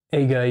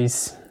Hey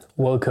guys,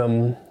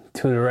 welcome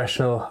to the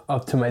Rational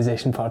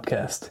Optimization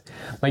Podcast.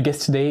 My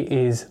guest today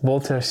is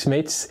Wouter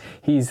Smeets.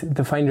 He's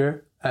the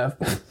founder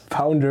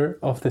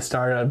of the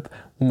startup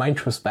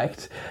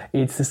Mintrospect.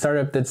 It's the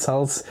startup that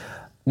sells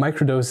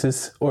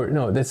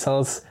that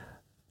sells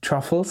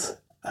truffles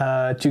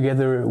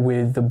together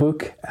with the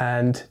book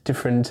and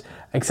different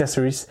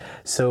accessories.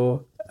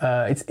 So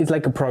it's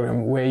like a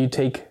program where you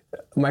take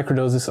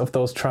microdoses of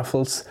those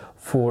truffles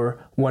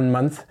for 1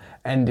 month,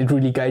 and it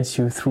really guides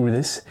you through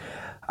this.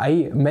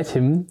 I met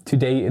him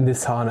today in the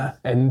sauna,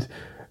 and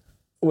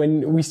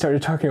when we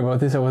started talking about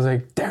this, I was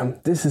like, damn,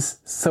 this is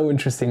so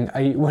interesting.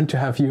 I want to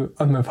have you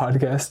on my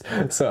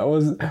podcast. So I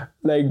was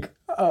like,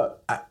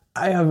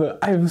 I have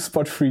a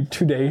spot free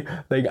today,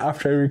 like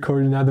after I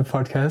record another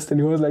podcast.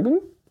 And he was like,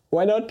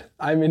 why not?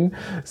 I'm in.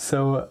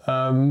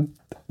 So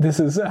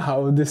this is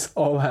how this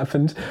all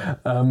happened.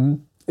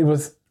 It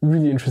was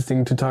really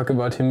interesting to talk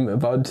about him,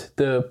 about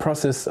the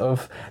process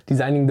of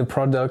designing the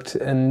product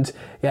and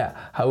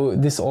how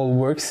this all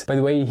works. By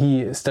the way,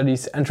 he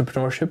studies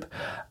entrepreneurship,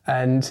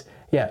 and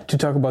to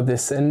talk about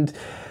this. And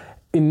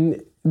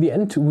in the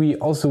end, we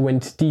also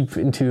went deep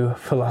into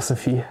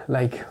philosophy,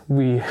 like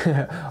we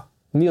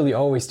nearly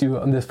always do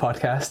on this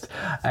podcast.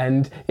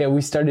 And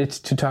we started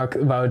to talk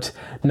about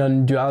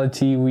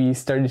non-duality. We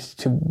started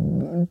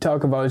to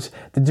talk about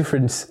the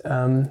difference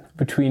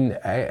between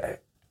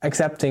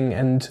accepting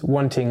and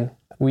wanting.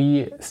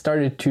 We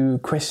started to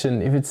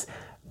question if it's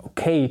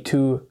okay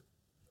to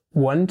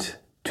want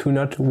to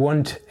not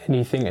want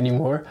anything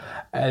anymore.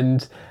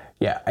 And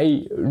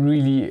I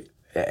really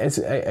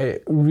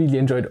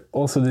enjoyed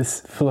also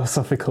this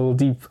philosophical,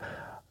 deep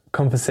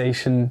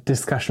conversation,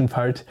 discussion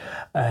part.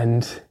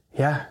 And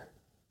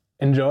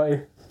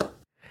enjoy.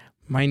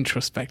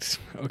 Mintrospect.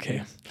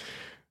 Okay.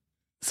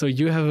 So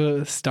you have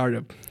a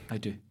startup. I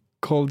do.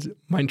 Called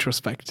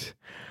Mintrospect.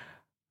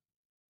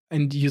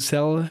 And you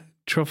sell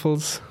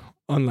truffles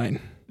online.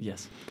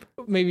 Yes.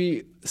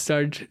 Maybe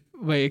start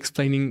by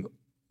explaining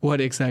what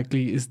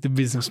exactly is the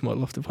business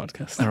model of the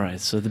podcast. All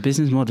right. So the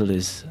business model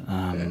is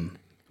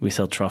we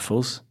sell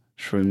truffles,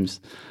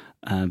 shrooms,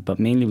 but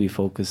mainly we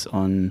focus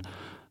on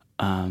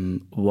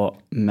what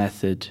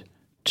method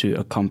to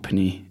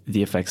accompany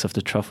the effects of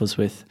the truffles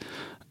with.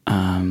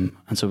 And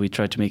so we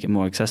try to make it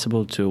more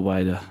accessible to a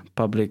wider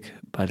public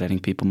by letting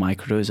people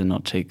microdose and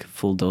not take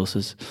full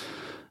doses.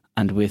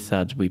 And with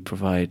that, we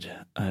provide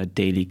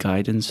daily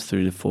guidance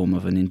through the form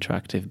of an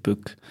interactive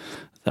book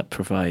that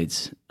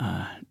provides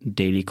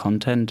daily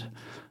content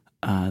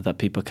that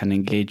people can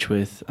engage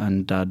with,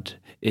 and that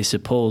is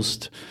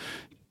supposed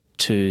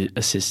to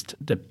assist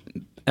the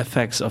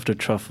effects of the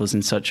truffles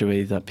in such a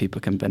way that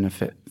people can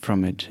benefit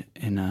from it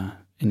in a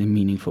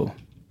meaningful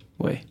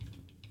way.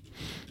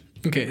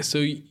 Okay,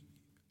 so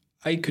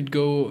I could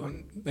go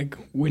like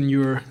when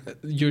you're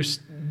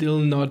still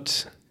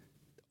not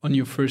on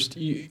your first.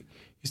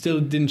 You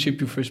still didn't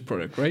ship your first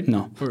product, right?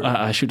 No.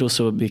 I should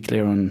also be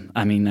clear on,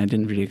 I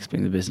didn't really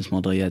explain the business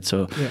model yet.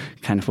 So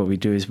kind of what we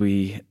do is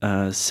we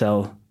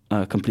sell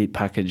a complete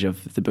package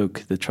of the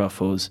book, the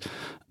truffles,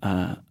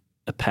 a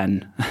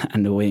pen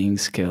and a weighing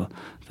scale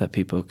that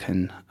people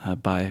can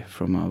buy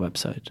from our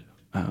website,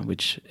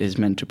 which is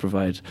meant to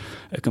provide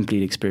a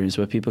complete experience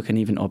where people can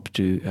even opt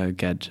to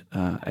get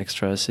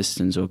extra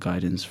assistance or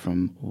guidance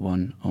from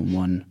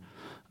one-on-one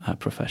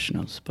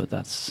professionals. But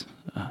that's,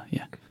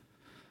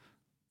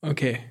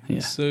 Okay,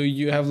 So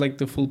you have like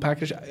the full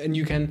package, and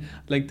you can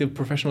like the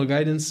professional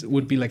guidance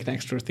would be like an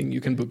extra thing you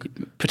can book.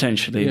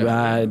 Potentially,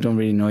 I don't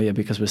really know yet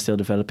because we're still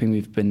developing.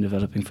 We've been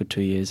developing for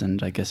 2 years,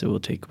 and I guess it will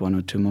take 1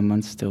 or 2 more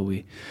months till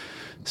we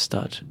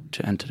start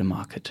to enter the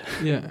market.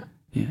 Yeah.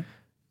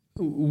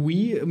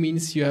 We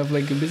means you have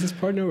like a business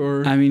partner,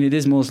 or? It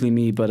is mostly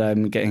me, but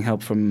I'm getting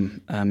help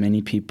from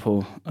many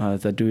people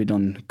that do it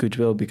on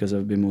goodwill, because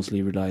I've been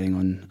mostly relying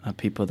on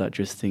people that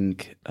just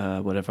think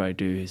whatever I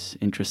do is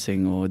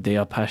interesting, or they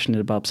are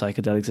passionate about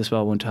psychedelics as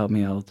well, want to help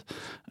me out,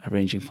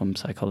 ranging from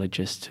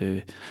psychologists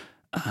to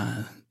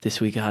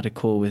this week I had a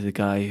call with a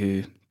guy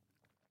who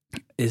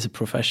is a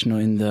professional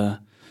in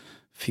the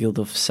field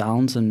of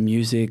sounds and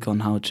music, on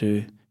how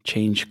to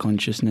change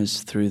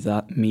consciousness through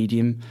that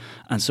medium.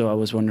 And so I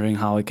was wondering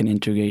how I can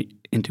integrate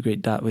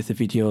that with the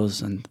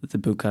videos and the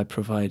book I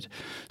provide.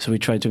 So we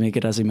try to make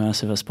it as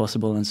immersive as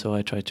possible, and so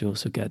I try to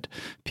also get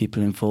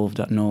people involved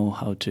that know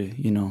how to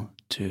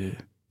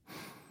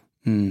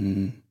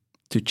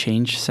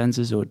change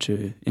senses or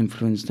to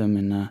influence them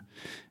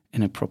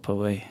in a proper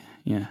way.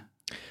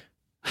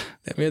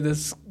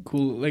 That's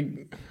cool.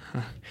 Like,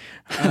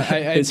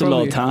 it's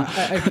probably, a lot,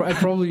 huh? I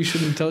probably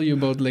shouldn't tell you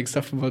about like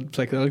stuff about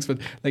psychedelics, but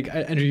like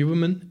Andrew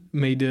Huberman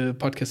made a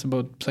podcast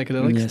about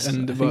psychedelics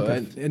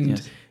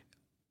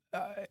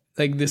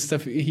like this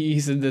stuff. He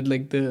said that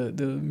like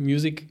the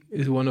music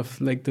is one of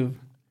like the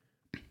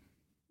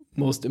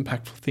most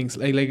impactful things.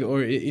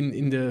 Or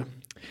in the,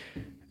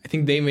 I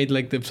think they made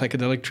like the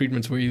psychedelic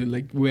treatments where you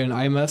like wear an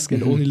eye mask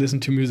and only listen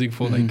to music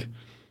for like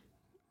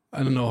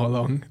I don't know how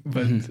long,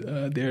 but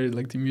there,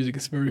 like, the music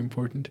is very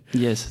important.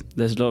 Yes,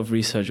 there's a lot of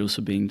research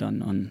also being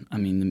done on, I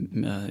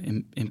mean,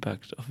 the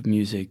impact of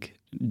music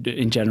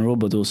in general,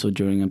 but also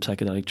during a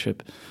psychedelic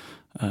trip,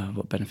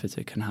 what benefits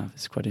it can have.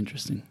 It's quite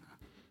interesting.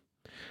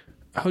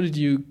 How did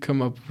you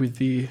come up with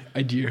the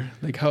idea?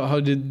 Like, how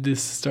did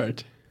this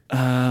start?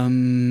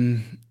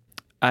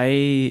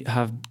 I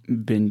have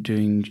been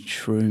doing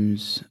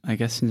shrooms, I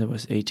guess, since I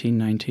was 18,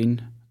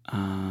 19.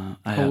 How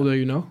old are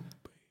you now?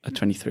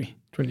 23.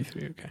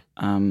 23, okay.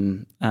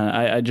 And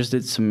I just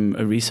did some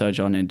research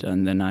on it,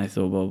 and then I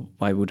thought, well,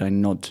 why would I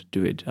not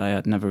do it? I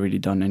had never really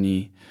done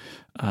any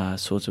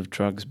sorts of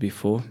drugs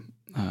before,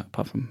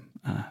 apart from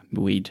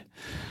weed.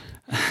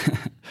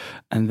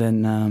 And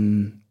then,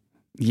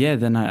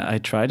 then I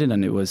tried it,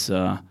 and it was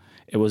a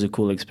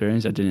cool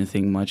experience. I didn't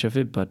think much of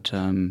it, but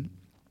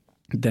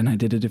then I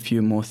did it a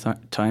few more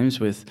times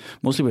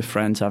mostly with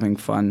friends, having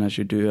fun, as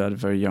you do at a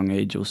very young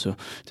age, also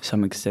to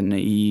some extent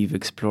naive,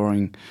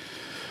 exploring,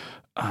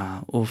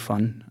 all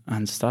fun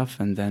and stuff.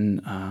 And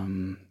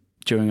then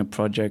during a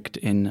project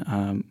in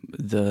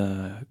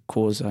the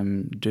course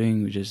I'm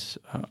doing, which is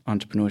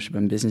entrepreneurship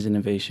and business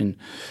innovation,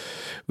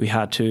 we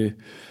had to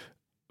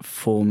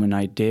form an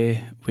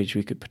idea which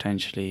we could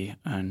potentially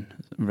earn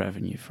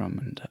revenue from.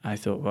 And I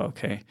thought, well,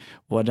 okay,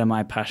 what am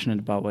I passionate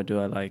about? What do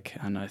I like?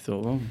 And I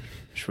thought, well,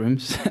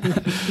 shrooms.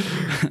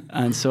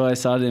 And so I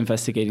started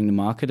investigating the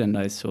market, and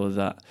I saw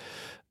that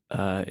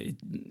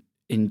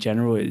in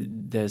general,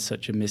 there's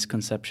such a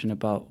misconception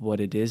about what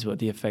it is, what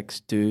the effects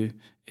do.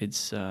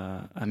 It's,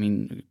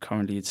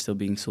 currently it's still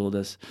being sold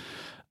as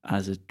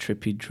a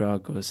trippy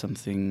drug or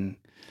something.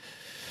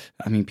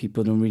 I mean,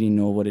 people don't really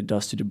know what it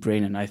does to the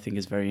brain, and I think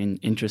it's very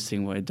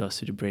interesting what it does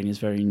to the brain. It's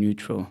very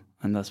neutral,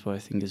 and that's what I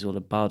think it's all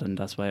about. And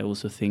that's why I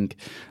also think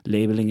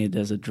labeling it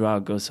as a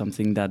drug or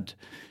something that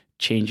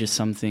changes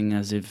something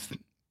as if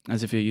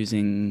you're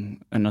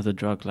using another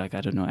drug, like,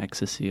 I don't know,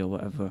 ecstasy or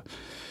whatever,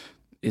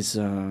 is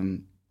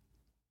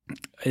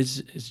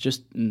it's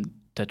just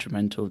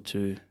detrimental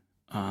to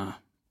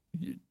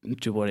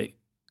what it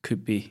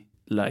could be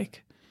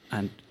like,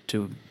 and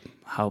to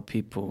how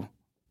people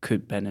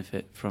could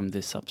benefit from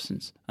this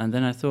substance. And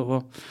then I thought,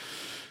 well,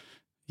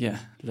 yeah,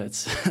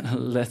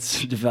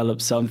 let's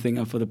develop something.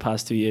 And for the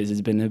past 2 years, it's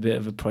been a bit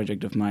of a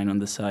project of mine on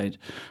the side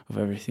of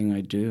everything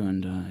I do.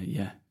 And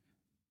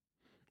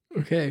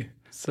Okay,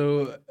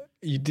 so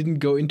you didn't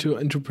go into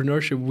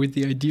entrepreneurship with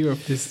the idea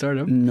of this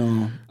startup?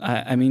 No,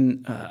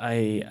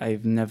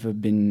 I've never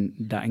been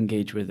that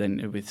engaged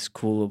with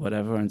school or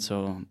whatever. And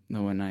so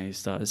when I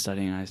started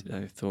studying, I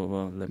thought,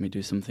 well, let me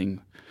do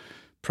something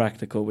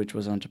practical, which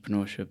was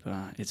entrepreneurship.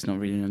 It's not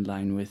really in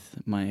line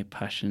with my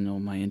passion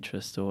or my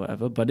interest or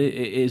whatever, but it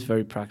is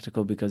very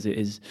practical, because it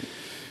is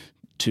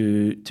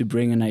to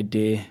bring an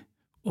idea,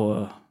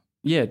 or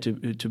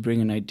to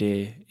bring an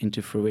idea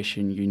into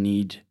fruition. You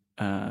need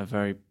a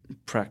very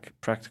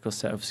practical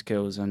set of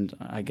skills, and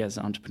I guess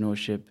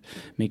entrepreneurship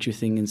makes you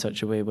think in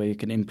such a way where you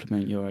can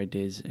implement your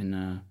ideas in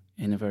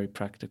a very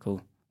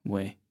practical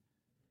way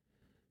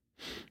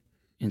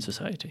in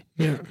society.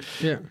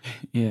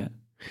 Yeah.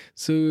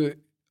 So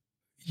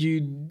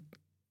you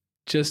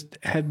just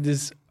had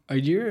this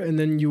idea, and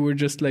then you were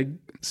just like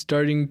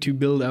starting to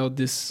build out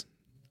this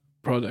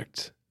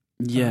product.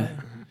 Yeah.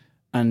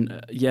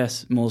 And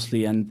yes,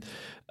 mostly. And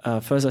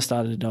first I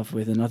started off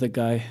with another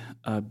guy,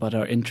 but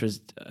our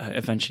interest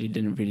eventually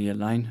didn't really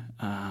align,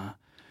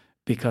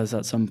 because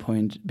at some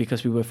point,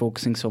 because we were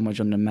focusing so much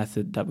on the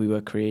method that we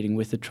were creating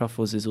with the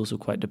truffles, is also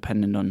quite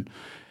dependent on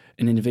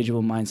an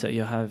individual mindset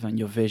you have, and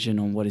your vision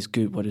on what is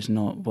good, what is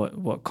not,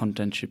 what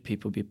content should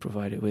people be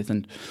provided with.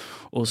 And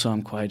also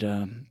I'm quite,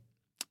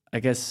 I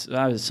guess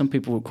some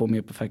people would call me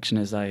a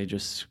perfectionist. I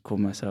just call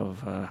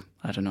myself,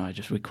 I don't know, I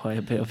just require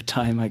a bit of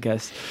time, I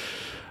guess.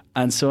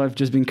 And so I've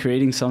just been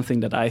creating something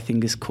that I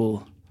think is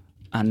cool,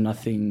 and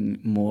nothing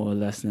more or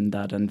less than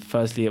that. And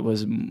firstly, it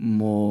was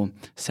more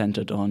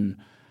centered on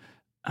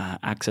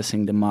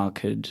accessing the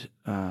market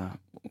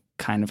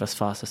kind of as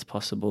fast as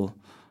possible.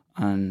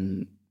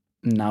 And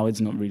now it's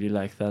not really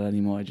like that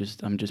anymore.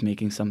 I'm just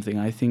making something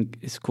I think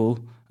is cool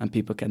and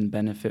people can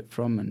benefit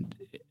from. And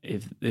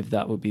if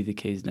that would be the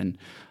case, then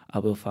I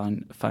will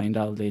find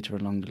out later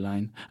along the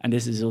line. And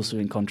this is also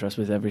in contrast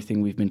with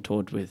everything we've been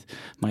taught with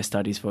my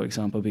studies, for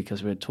example,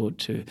 because we're taught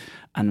to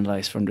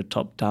analyze from the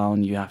top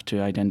down. You have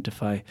to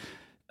identify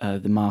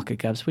the market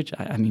gaps, which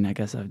I mean, I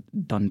guess I've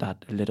done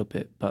that a little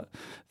bit, but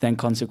then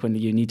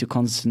consequently you need to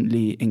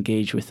constantly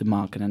engage with the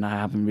market, and I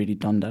haven't really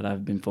done that.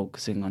 I've been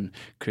focusing on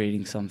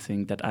creating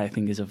something that I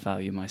think is of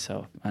value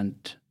myself, and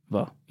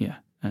well, yeah,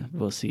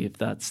 we'll see if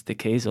that's the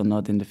case or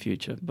not in the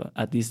future, but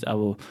at least I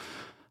will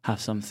have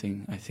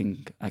something I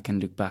think I can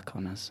look back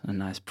on as a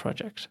nice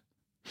project.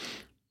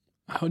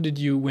 How did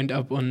you went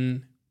up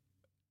on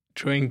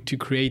trying to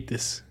create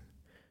this?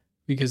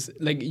 Because,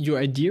 like, your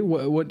idea,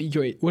 what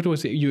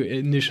was your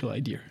initial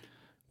idea?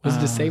 Was it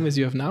the same as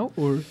you have now,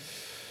 or?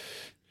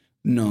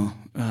 No,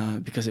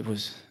 because it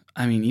was,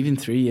 I mean, even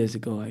 3 years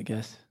ago, I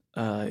guess,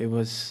 it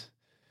was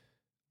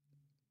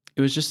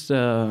just,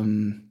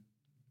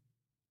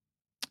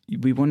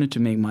 we wanted to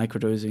make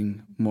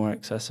microdosing more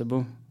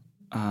accessible,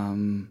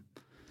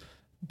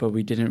 but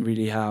we didn't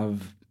really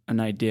have an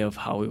idea of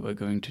how we were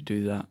going to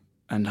do that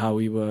and how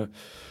we were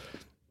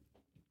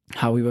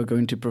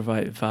going to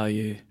provide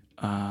value,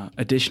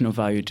 additional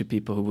value to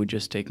people who would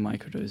just take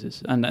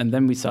microdoses. And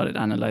then we started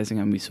analyzing,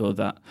 and we saw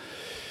that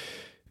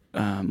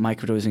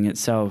microdosing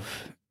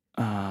itself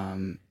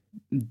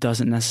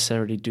doesn't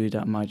necessarily do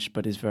that much,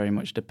 but is very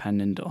much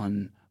dependent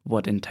on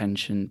what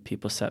intention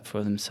people set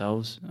for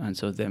themselves. And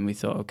so then we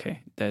thought,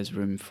 okay, there's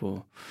room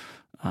for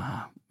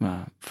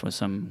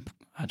some,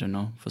 I don't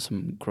know, for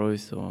some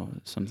growth or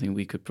something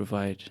we could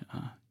provide.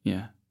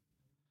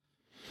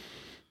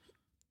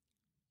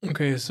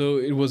 Okay, so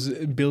it was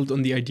built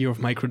on the idea of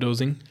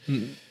microdosing,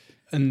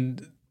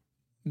 and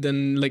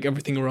then like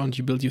everything around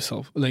you built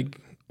yourself, like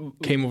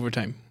came over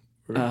time.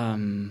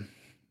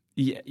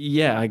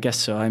 Yeah, I guess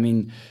so. I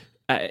mean,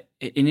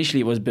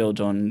 initially it was built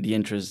on the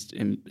interest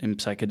in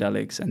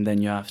psychedelics, and then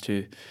you have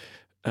to,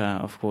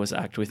 of course,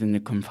 act within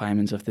the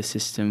confinements of the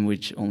system,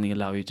 which only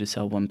allow you to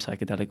sell one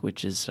psychedelic,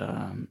 which is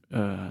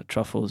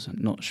truffles,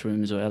 not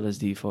shrooms or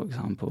LSD, for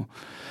example.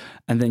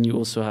 And then you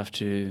also have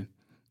to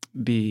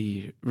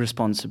be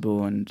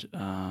responsible and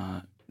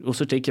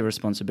also take your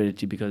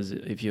responsibility, because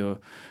if you're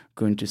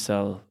going to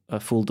sell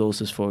full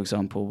doses, for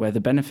example, where the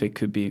benefit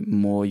could be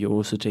more, you're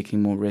also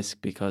taking more risk,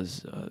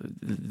 because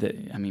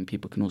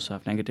people can also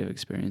have negative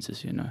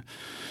experiences, you know.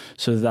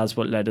 So that's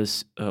what led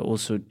us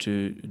also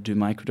to do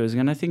microdosing,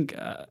 and I think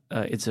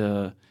it's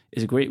a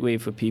great way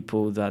for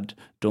people that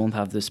don't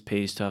have the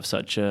space to have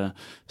such an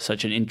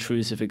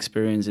intrusive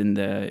experience in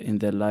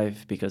their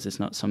life, because it's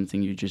not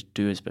something you just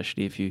do,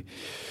 especially if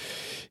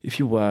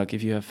you work,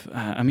 if you have,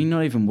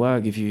 not even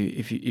work, if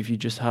you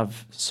just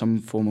have some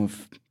form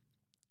of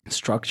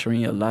structure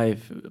in your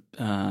life,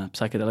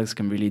 psychedelics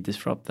can really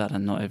disrupt that,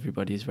 and not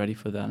everybody is ready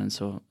for that. And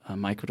so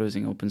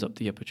microdosing opens up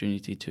the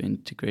opportunity to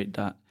integrate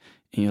that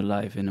in your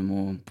life in a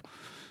more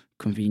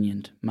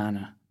convenient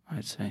manner,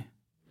 I'd say.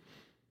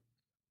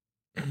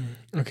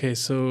 Okay,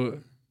 so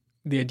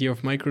the idea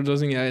of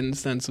microdosing, I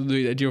understand. So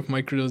the idea of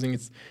microdosing,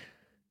 it's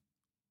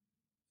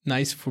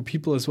nice for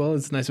people as well.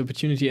 It's a nice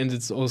opportunity, and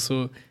it's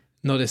also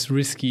not as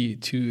risky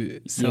to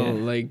sell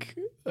like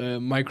a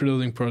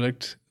microdosing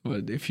product.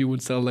 But if you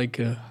would sell like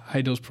a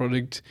high dose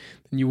product,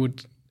 then you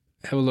would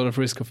have a lot of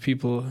risk of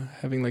people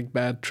having like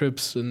bad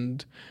trips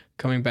and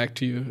coming back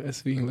to you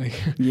as being like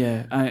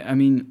yeah. I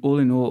mean, all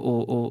in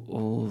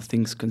all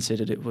things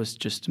considered, it was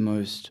just the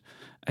most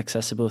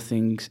accessible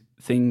thing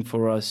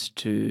for us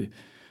to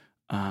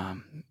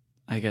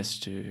I guess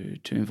to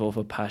involve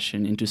a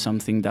passion into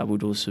something that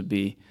would also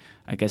be,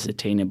 I guess,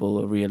 attainable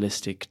or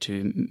realistic,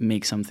 to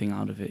make something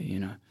out of it, you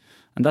know.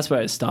 And that's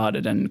where it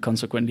started, and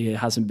consequently it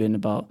hasn't been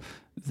about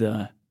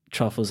the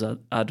truffles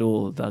at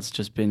all. That's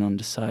just been on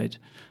the side,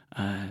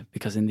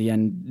 because in the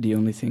end, the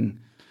only thing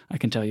I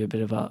can tell you a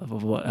bit about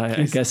of what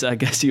I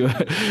guess you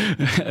were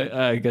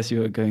I guess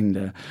you were going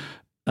there.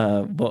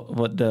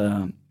 What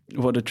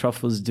the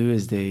truffles do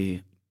is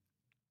they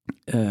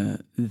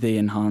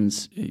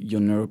enhance your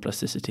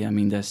neuroplasticity. I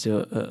mean, there's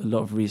still a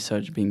lot of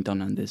research being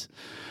done on this,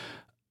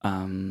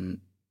 and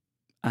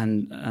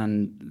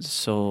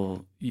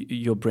so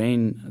your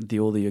brain, the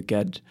older you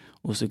get,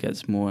 also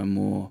gets more and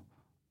more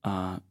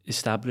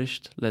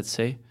established, let's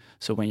say.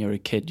 So when you're a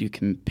kid, you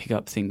can pick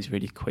up things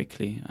really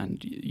quickly,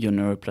 and your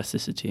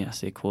neuroplasticity,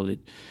 as they call it,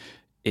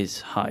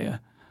 is higher.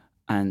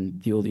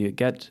 And the older you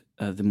get,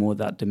 the more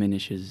that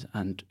diminishes.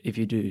 And if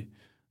you do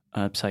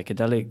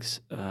psychedelics,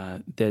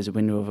 there's a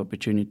window of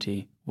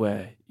opportunity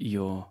where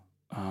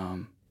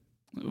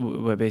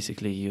where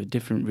basically your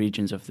different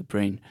regions of the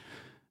brain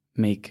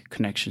make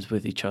connections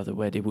with each other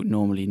where they would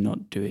normally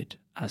not do it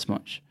as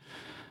much.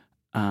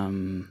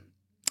 And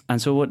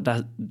so what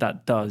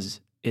that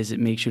does is it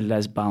makes you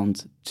less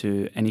bound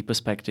to any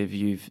perspective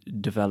you've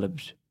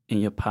developed in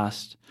your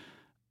past,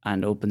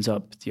 and opens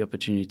up the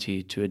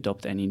opportunity to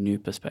adopt any new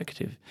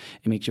perspective.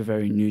 It makes you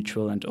very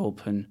neutral and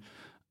open.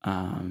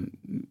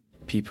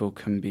 People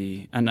can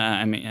be,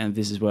 and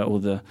this is where all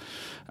the,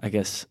 I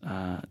guess,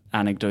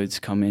 anecdotes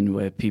come in,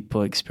 where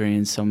people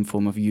experience some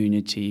form of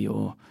unity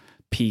or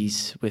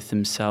peace with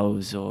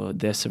themselves or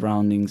their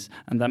surroundings.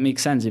 And that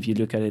makes sense if you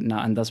look at it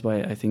now. And that's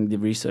why I think the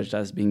research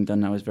that's being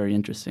done now is very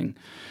interesting.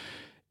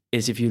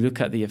 Is if you look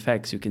at the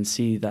effects, you can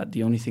see that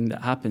the only thing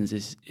that happens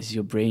is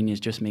your brain is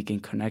just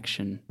making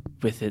connection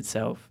with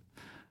itself.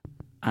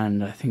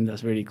 And I think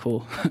that's really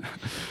cool.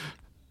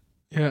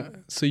 Yeah,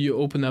 so you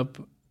open up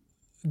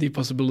the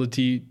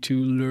possibility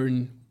to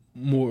learn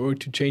more or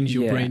to change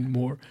your brain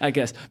more, I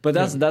guess. But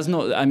that's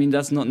not, I mean,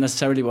 that's not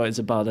necessarily what it's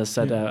about. As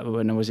I said,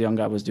 when I was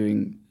younger, I was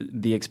doing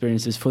the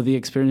experiences for the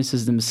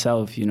experiences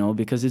themselves, you know,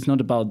 because it's not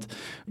about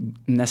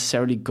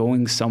necessarily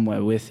going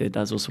somewhere with it.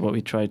 That's also what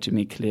we try to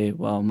make clear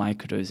while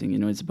microdosing, you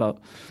know. It's about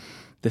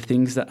the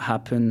things that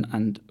happen,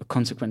 and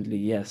consequently,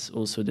 yes,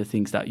 also the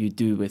things that you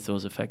do with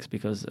those effects,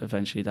 because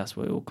eventually that's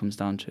what it all comes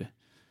down to.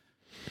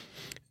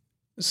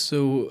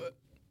 So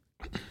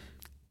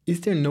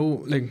is there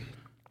no, like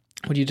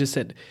what you just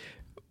said,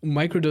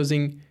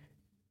 microdosing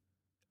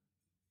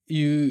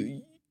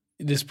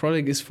this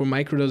product is for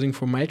microdosing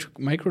for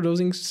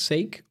microdosing's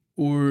sake,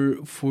 or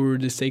for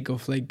the sake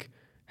of like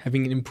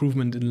having an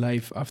improvement in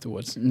life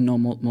afterwards? No,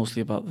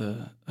 mostly about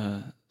the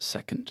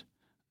second.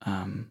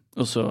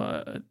 Also,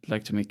 I'd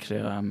like to make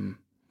clear,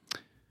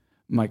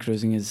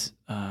 microdosing is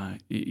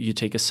you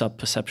take a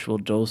sub-perceptual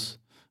dose.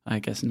 I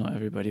guess not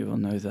everybody will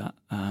know that.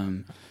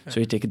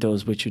 So you take a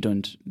dose which you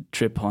don't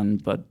trip on,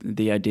 but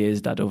the idea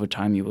is that over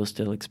time you will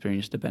still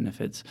experience the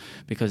benefits,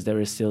 because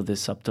there is still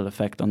this subtle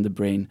effect on the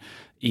brain,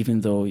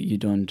 even though you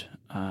don't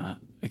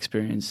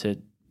experience it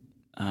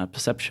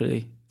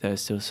perceptually. There is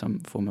still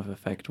some form of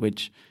effect,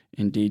 which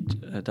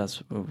indeed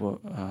that's what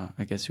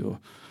I guess your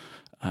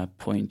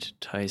point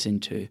ties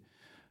into.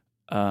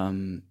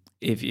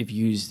 If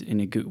used in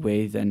a good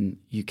way, then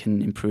you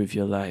can improve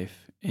your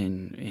life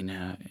in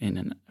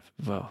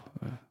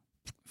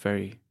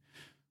very,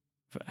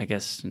 I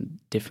guess,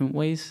 different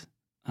ways.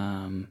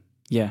 And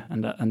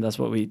that's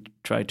what we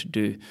try to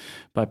do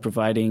by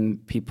providing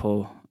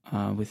people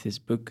with this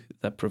book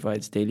that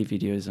provides daily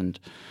videos and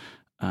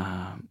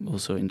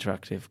also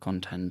interactive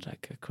content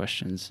like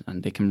questions,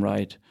 and they can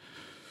write.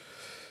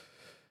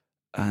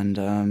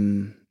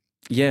 And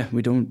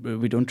we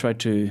don't try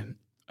to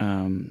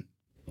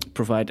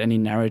provide any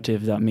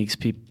narrative that makes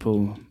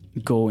people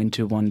go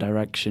into one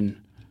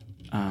direction.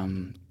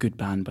 Good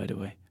band, by the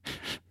way.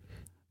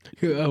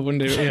 One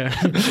day, yeah.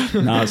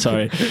 No,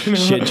 sorry,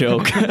 shit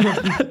joke.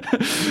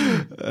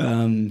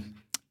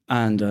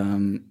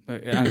 And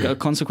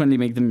consequently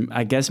make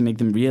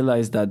them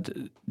realize that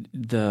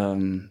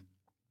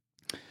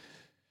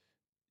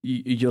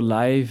your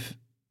life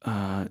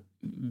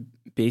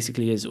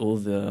basically is all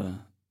the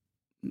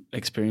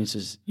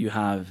experiences you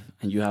have,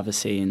 and you have a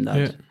say in that.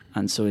 Yeah.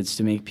 And so it's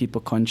to make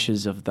people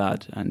conscious of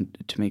that, and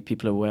to make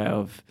people aware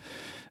of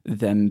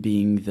them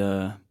being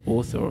the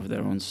author of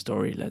their own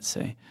story, let's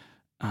say.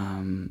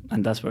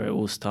 And that's where it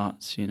all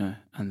starts,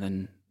 and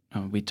then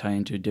we tie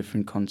into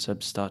different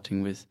concepts,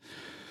 starting with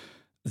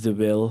the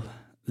will,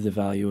 the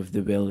value of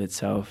the will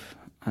itself,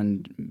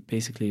 and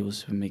basically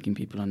also making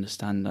people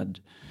understand that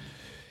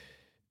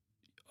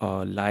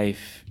our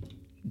life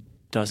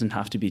doesn't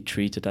have to be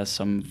treated as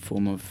some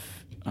form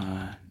of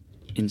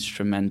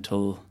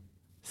instrumental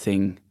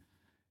thing.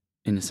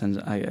 In a sense,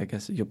 I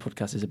guess your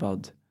podcast is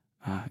about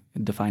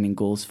defining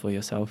goals for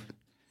yourself.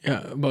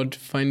 Yeah, about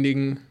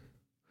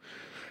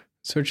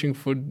searching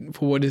for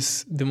what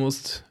is the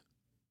most,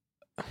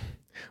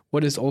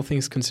 what is all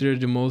things considered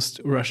the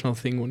most rational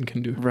thing one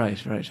can do. Right.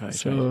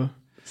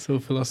 So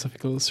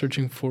philosophical,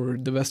 searching for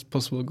the best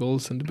possible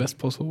goals and the best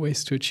possible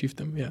ways to achieve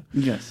them. Yeah.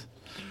 Yes.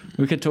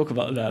 We can talk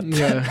about that.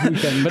 Yeah, we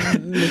can.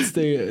 But let's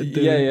stay.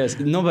 Yes.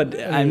 No, but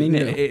I mean,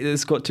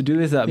 it's got to do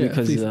with that,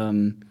 because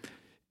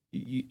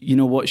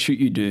what should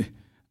you do,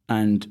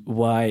 and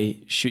why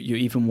should you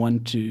even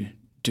want to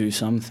do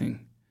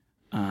something?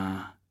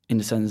 In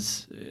the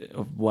sense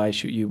of why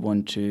should you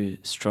want to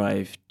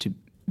strive to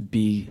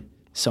be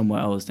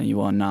somewhere else than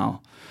you are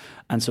now?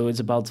 And so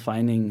it's about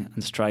finding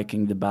and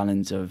striking the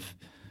balance of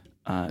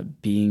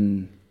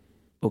being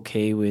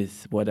okay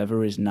with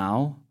whatever is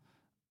now.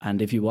 And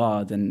if you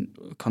are, then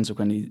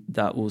consequently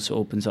that also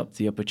opens up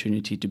the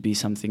opportunity to be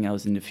something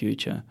else in the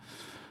future.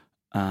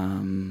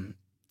 And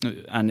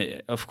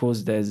of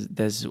course,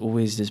 there's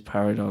always this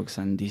paradox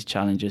and these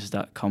challenges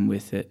that come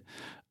with it.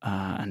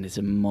 And it's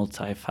a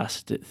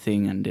multifaceted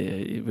thing, and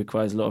it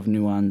requires a lot of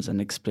nuance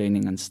and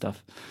explaining and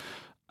stuff.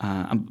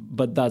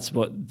 But that's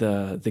what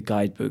the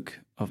guidebook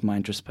of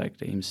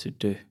Mintrospect aims to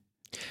do.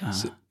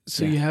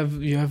 So you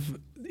have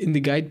in the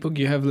guidebook,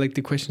 you have like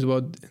the questions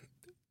about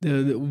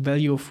the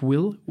value of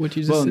will, what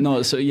you just said?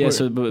 No, so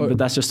but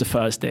that's just the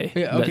first day,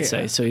 let's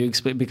say. So you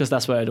explain, because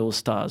that's where it all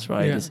starts,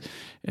 right?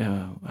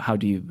 Yeah.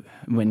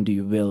 When do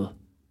you will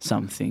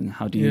something?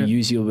 How do you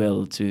use your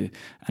will to,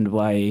 and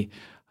why?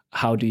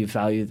 How do you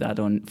value that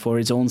for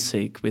its own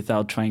sake,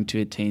 without trying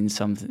to attain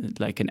something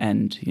like an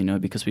end?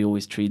 Because we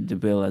always treat the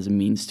will as a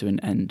means to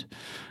an end.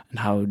 And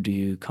how do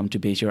you come to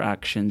base your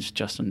actions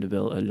just on the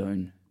will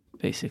alone,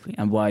 basically?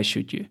 And why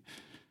should you?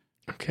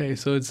 Okay,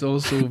 so it's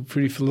also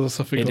pretty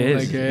philosophical.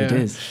 It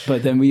is.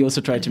 But then we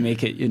also try to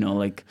make it,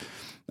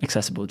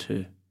 accessible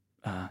to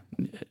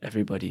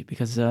everybody,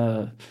 because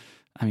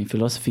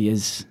philosophy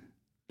is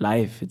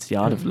life. It's the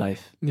art of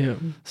life. Yeah.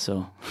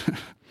 So,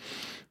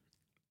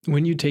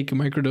 when you take a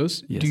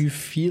microdose, yes. Do you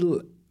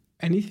feel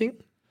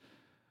anything?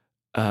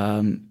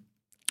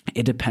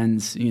 It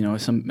depends.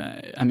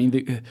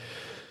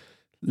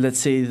 Let's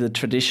say the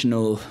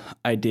traditional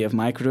idea of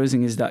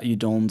microdosing is that you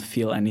don't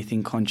feel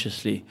anything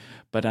consciously,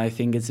 but I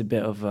think it's a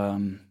bit of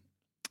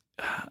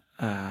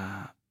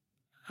I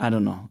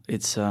don't know.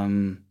 It's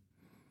the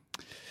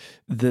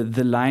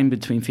line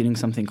between feeling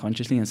something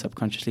consciously and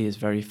subconsciously is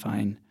very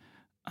fine,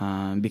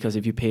 because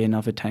if you pay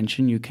enough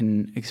attention, you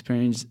can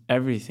experience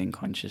everything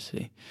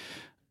consciously.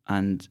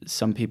 And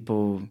some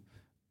people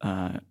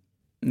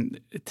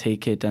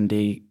take it and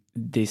they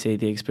say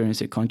they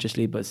experience it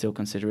consciously, but still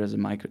consider it as a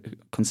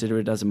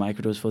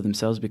microdose for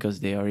themselves,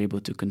 because they are able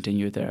to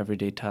continue their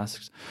everyday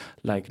tasks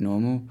like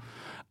normal.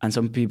 And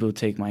some people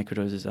take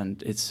microdoses and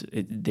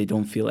they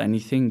don't feel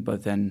anything,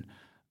 but then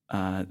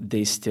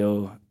they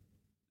still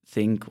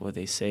think, or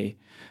they say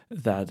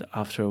that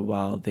after a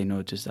while they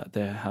notice that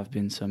there have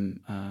been some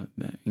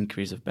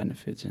increase of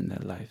benefits in their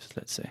lives,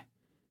 let's say.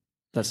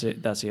 That's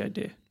it. That's the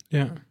idea.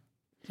 Yeah.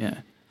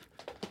 Yeah.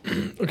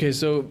 Okay,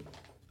 so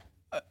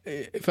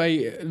if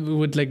I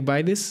would like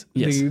buy this,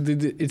 yes.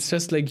 It's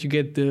just like you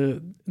get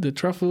the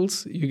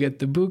truffles, you get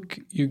the book,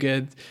 you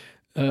get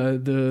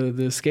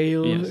the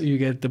scale, yes. you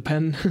get the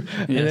pen,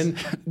 and yes. then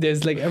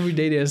there's like every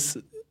day there's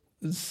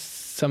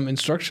some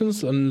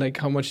instructions on like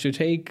how much to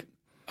take,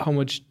 how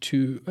much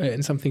to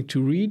and something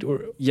to read,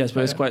 or yes,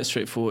 but it's quite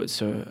straightforward.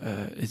 So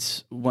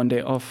it's 1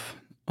 day off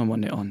and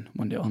 1 day on,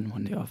 1 day on,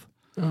 1 day off.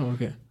 Oh,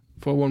 okay,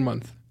 for 1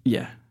 month.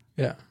 Yeah.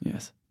 Yeah.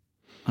 Yes.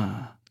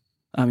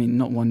 I mean,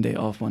 not 1 day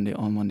off, 1 day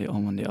on, 1 day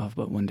on, 1 day off,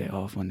 but 1 day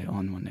off, 1 day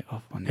on, 1 day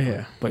off, 1 day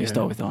on. But you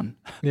start with on.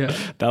 Yeah.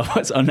 That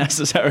was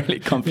unnecessarily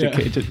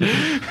complicated.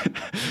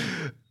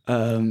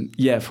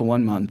 For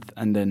 1 month,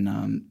 and then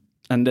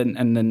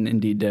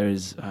indeed there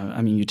is.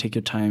 You take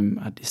your time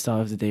at the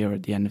start of the day or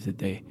at the end of the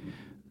day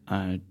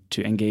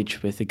to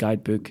engage with the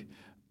guidebook,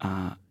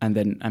 and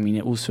then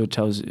it also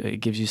it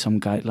gives you some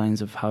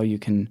guidelines of how you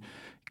can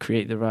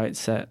create the right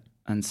set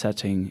and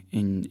setting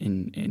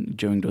in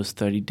during those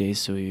 30 days,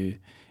 so you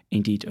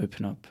indeed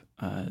open up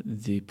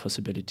the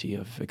possibility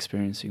of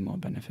experiencing more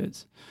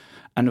benefits.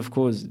 And of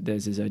course,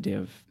 there's this idea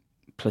of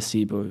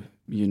placebo.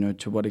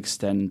 To what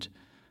extent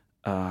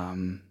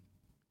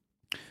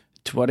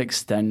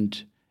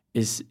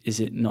is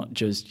it not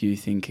just you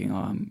thinking,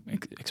 I'm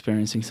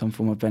experiencing some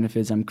form of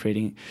benefits, I'm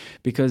creating,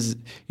 because,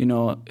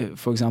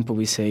 for example,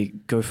 we say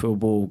go for a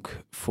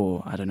walk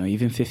for, I don't know,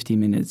 even 50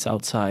 minutes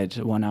outside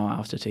 1 hour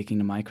after taking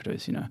the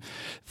microdose,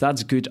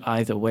 that's good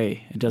either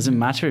way. It doesn't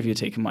matter if you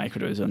take a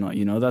microdose or not,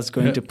 that's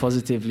going to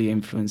positively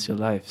influence your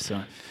life.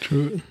 So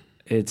true.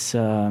 It's,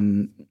 a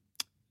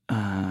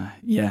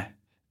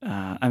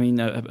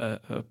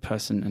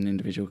person, an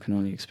individual can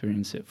only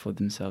experience it for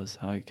themselves,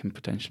 how it can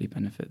potentially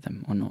benefit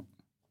them or not.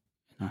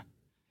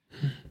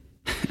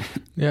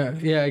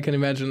 Yeah, I can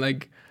imagine.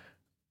 Like,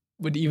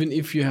 but even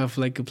if you have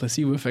like a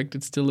placebo effect,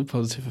 it's still a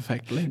positive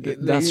effect.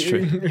 That's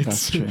true.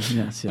 That's true.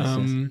 Yes.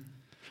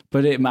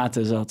 But it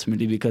matters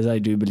ultimately, because I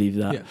do believe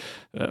that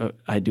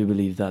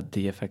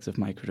the effects of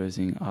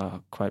microdosing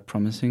are quite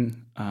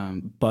promising.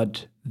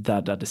 But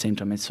that at the same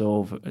time, it's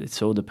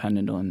so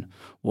dependent on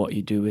what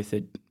you do with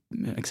it.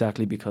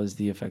 Exactly, because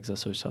the effects are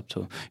so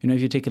subtle. If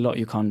you take a lot,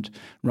 you can't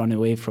run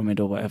away from it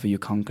or whatever. You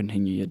can't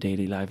continue your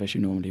daily life as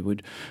you normally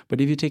would.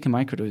 But if you take a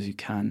microdose, you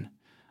can.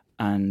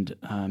 And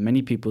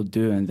many people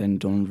do and then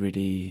don't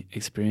really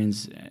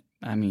experience,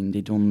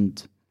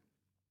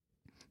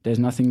 there's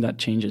nothing that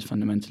changes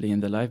fundamentally in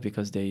their life,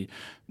 because they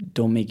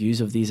don't make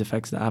use of these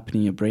effects that happen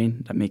in your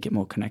brain that make it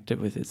more connected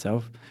with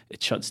itself.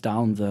 It shuts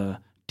down the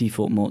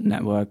default mode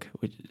network,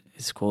 which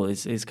is called,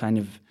 it's kind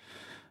of,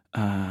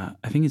 I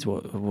think it's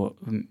what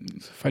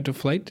fight or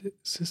flight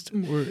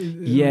system, or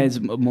it's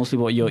mostly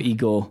what your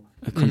ego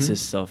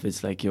consists of.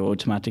 It's like your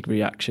automatic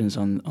reactions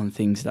on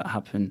things that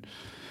happen.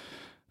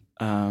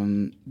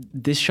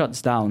 This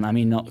shuts down.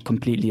 Not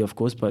completely, of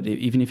course, but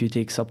even if you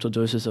take subtle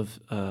doses of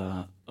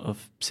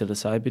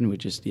psilocybin,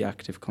 which is the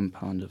active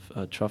compound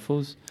of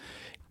truffles,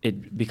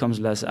 it becomes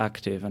less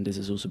active, and this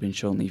has also been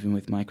shown even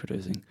with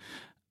microdosing.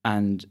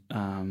 And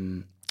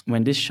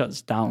when this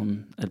shuts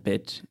down a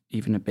bit,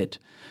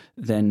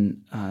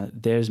 then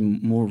there's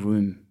more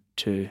room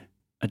to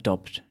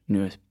adopt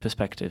newer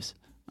perspectives.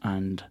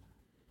 And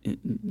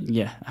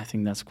I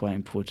think that's quite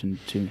important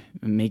to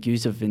make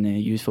use of in a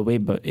useful way.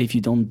 But if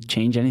you don't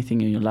change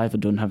anything in your life or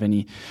don't have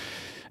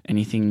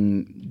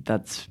anything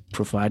that's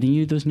providing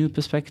you those new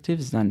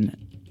perspectives, then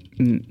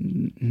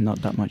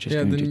not that much is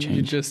going to change.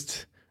 You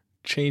just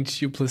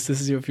change your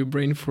plasticity of your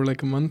brain for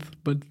like a month,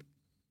 but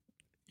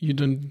you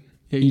don't.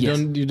 Yeah,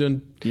 you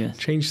don't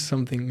change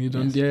something. You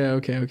don't. Yes. Yeah,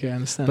 okay, I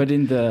understand. But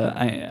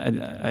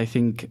I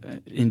think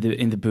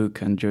in the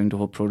book and during the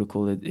whole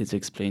protocol, it's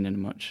explained in a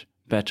much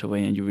better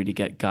way, and you really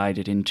get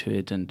guided into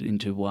it and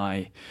into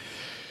why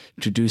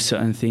to do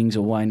certain things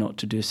or why not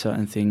to do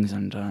certain things,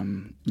 and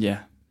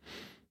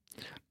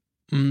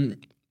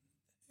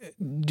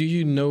Do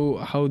you know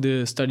how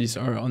the studies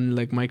are on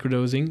like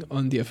microdosing,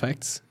 on the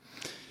effects?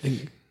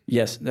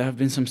 Yes, there have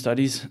been some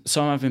studies.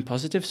 Some have been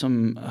positive.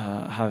 Some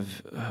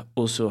have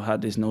also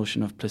had this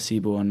notion of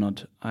placebo or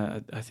not.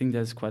 I think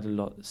there's quite a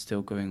lot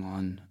still going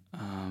on.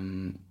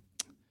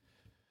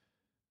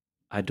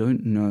 I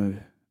don't know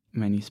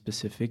many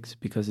specifics,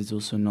 because it's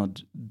also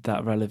not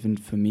that relevant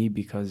for me,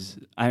 because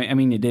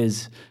it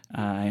is.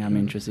 I am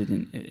interested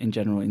in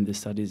general in the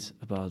studies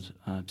about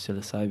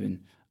psilocybin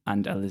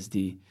and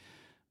LSD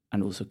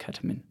and also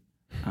ketamine.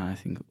 I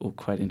think all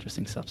quite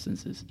interesting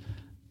substances.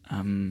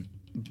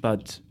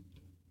 But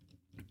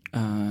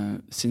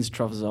since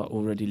truffles are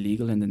already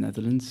legal in the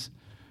Netherlands,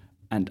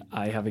 and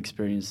I have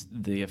experienced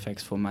the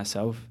effects for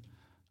myself,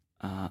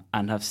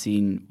 and have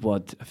seen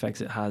what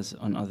effects it has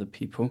on other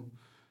people,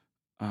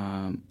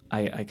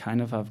 I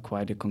kind of have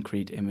quite a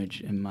concrete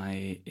image in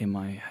my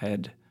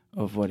head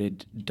of what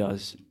it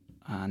does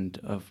and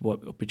of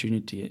what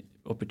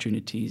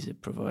opportunities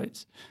it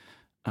provides.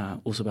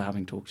 Also by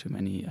having talked to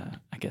many,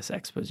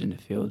 experts in the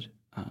field,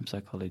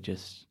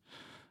 psychologists.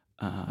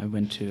 I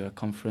went to a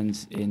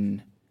conference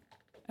in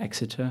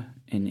Exeter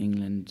in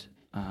England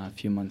a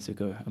few months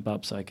ago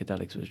about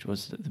psychedelics, which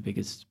was the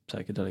biggest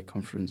psychedelic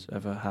conference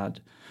ever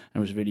had. And it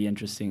was really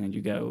interesting, and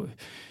you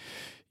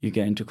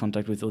get into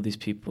contact with all these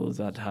people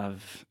that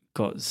have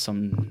got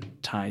some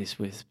ties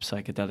with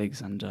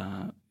psychedelics, and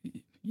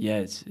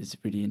it's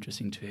really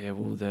interesting to hear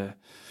all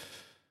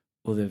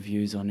the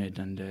views on it,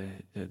 and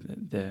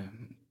the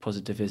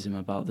positivism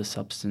about the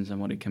substance and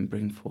what it can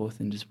bring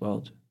forth in this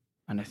world.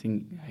 And I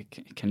think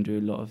it can do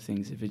a lot of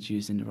things if it's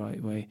used in the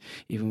right way,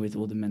 even with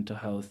all the mental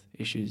health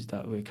issues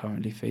that we're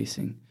currently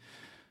facing.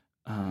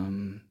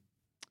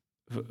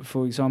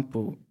 For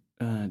example,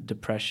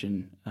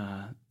 depression.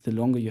 The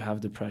longer you have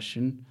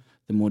depression,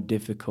 the more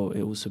difficult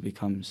it also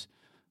becomes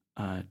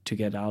to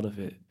get out of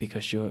it,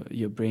 because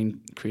your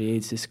brain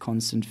creates this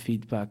constant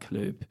feedback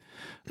loop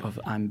of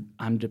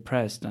I'm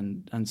depressed,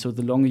 and so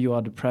the longer you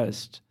are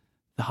depressed,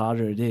 the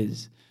harder it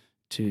is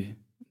to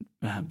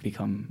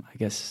become, I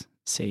guess,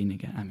 sane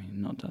again. I mean,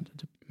 not that,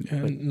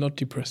 not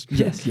depressed.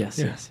 Yes.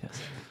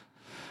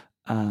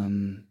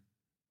 And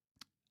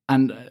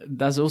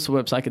that's also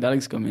where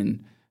psychedelics come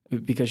in,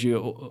 because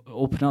you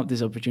open up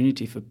this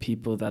opportunity for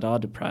people that are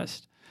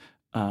depressed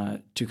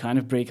to kind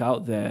of break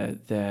out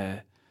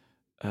their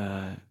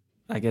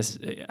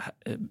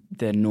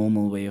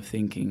normal way of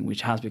thinking,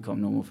 which has become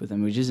normal for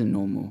them, which isn't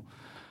normal,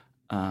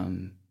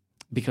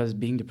 because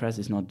being depressed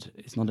is not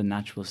a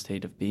natural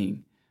state of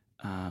being,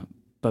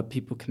 but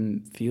people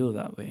can feel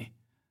that way.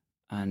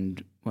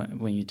 And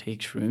when you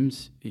take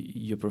shrooms,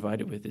 you're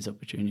provided with this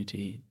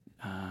opportunity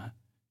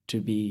to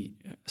be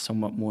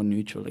somewhat more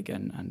neutral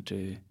again, and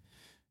to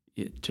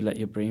let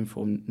your brain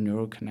form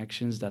neural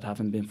connections that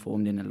haven't been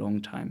formed in a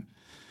long time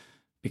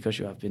because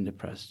you have been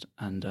depressed.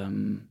 And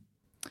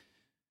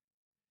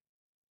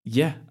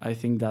I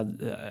think that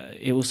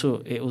it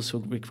also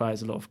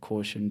requires a lot of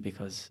caution,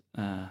 because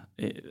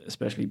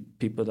especially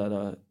people that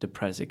are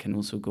depressed, it can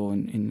also go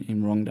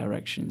in wrong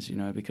directions,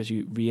 because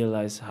you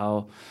realize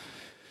how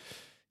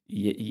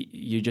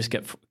you just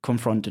get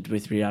confronted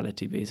with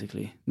reality,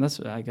 basically. And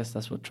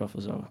that's what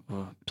truffles are,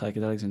 or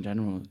psychedelics in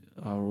general,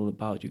 are all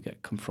about. You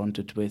get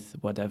confronted with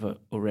whatever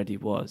already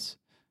was.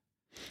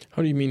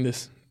 How do you mean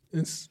this?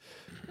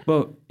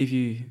 Well, if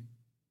you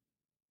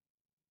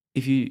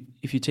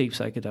take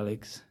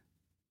psychedelics,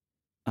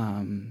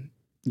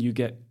 you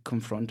get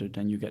confronted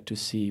and you get to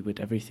see with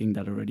everything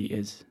that already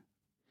is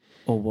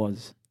or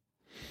was.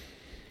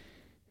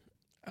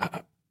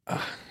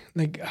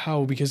 Like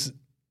how? Because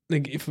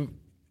if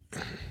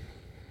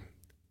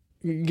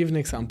give an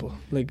example,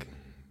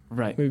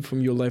 right, maybe from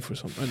your life or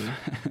something.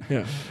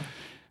 I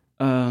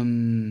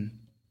don't know.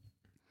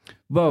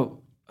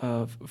 Well,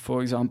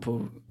 for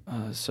example,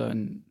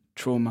 certain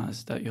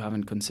traumas that you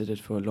haven't considered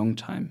for a long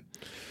time,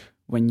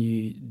 when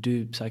you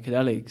do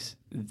psychedelics,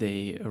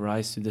 they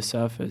arise to the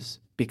surface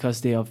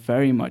because they are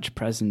very much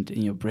present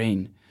in your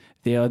brain.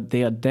 They are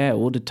there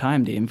all the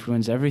time. They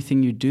influence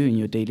everything you do in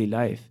your daily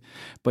life,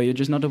 but you're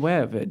just not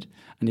aware of it.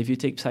 And if you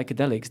take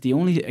psychedelics, the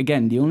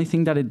only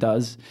thing that it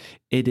does,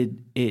 it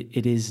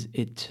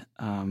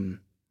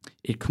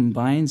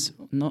combines,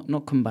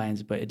 not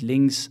combines, but it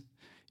links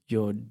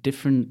your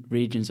different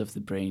regions of the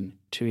brain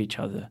to each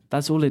other.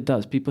 That's all it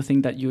does. People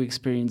think that you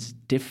experience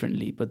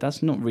differently, but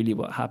that's not really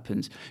what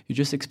happens. You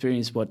just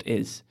experience what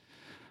is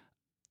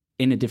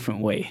in a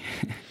different way.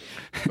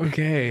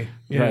 Okay.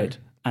 Yeah. Right.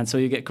 And so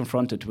you get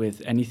confronted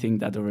with anything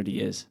that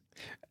already is.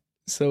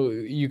 So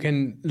you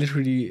can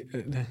literally,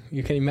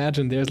 you can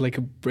imagine there's like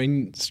a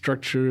brain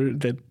structure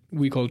that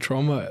we call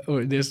trauma,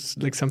 or there's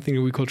like something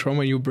that we call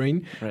trauma in your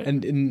brain. Right.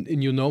 And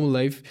in your normal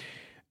life,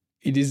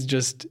 it is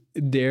just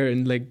there,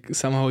 and like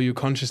somehow your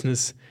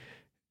consciousness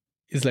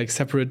is like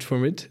separate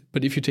from it.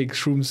 But if you take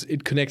shrooms,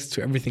 it connects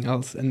to everything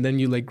else, and then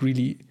you like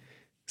really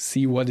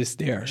see what is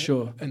there.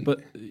 Sure.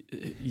 But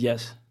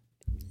yes.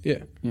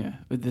 Yeah. Yeah.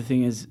 But the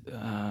thing is,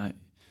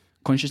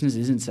 consciousness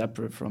isn't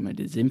separate from it.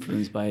 It's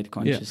influenced by it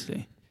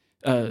consciously.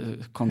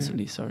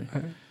 Constantly, sorry.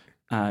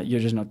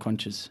 You're just not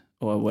conscious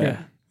or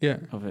aware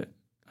of it.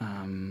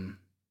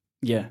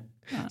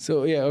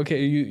 So,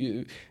 okay.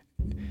 You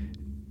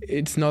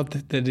it's not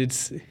that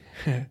it's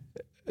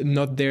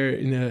not there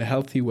in a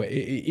healthy way.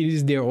 It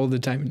is there all the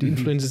time. It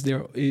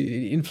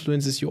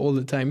influences you all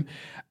the time.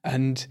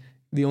 And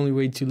the only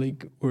way to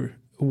a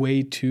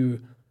way to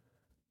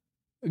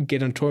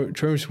get on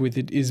terms with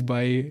it is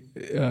by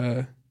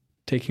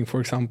taking,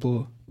 for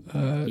example,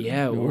 or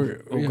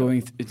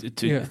going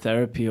to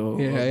therapy or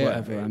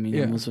whatever. I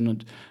mean, I'm also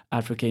not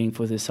advocating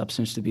for this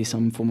substance to be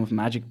some form of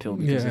magic pill,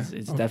 because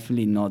it's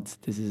definitely not.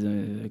 This is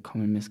a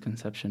common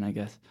misconception, I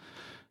guess.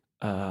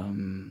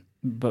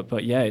 But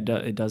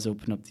it does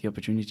open up the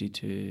opportunity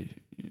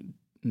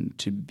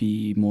to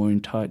be more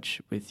in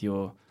touch with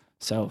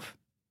yourself.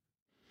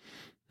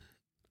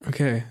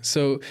 Okay,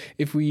 so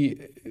if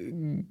we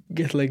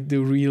get like the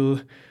real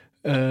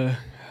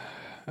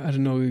I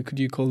don't know, could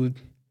you call it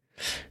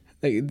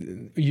like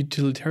a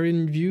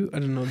utilitarian view? I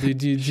don't know. Do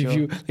you Sure.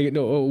 view like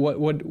no?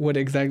 What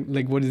exactly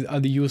like what are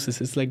the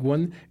uses? It's like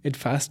one, it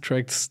fast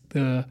tracks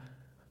the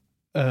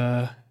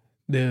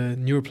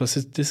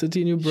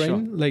neuroplasticity in your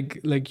brain. Sure.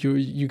 Like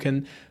you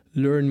can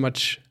learn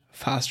much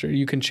faster.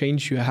 You can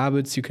change your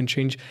habits. You can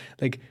change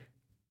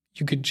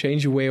you could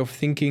change your way of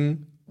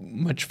thinking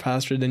much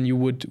faster than you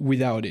would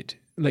without it.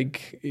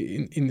 Like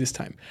in this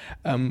time.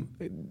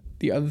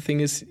 The other thing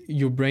is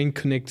your brain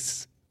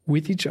connects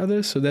with each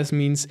other. So that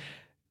means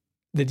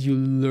that you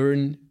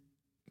learn,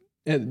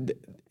 that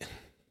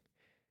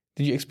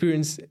you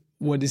experience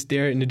what is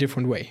there in a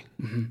different way.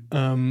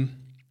 Mm-hmm.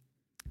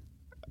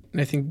 And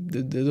I think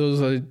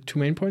those are the two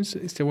main points.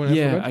 Is there one?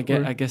 I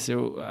forgot, I guess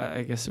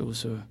it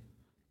also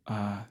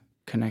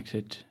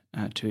connected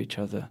to each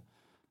other.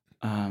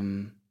 I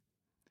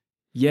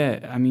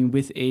mean,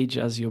 with age,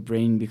 as your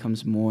brain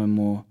becomes more and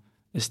more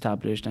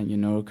established and your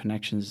neural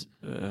connections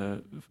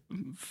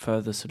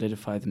further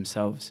solidify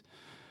themselves,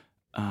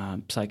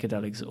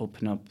 psychedelics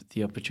open up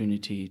the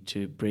opportunity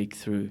to break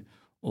through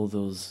all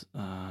those,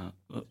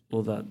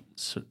 all that.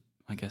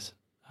 I guess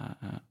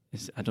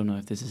I don't know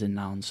if this is a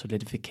noun,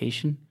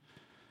 solidification.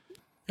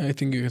 I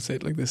think you can say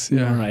it like this.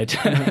 Yeah, right.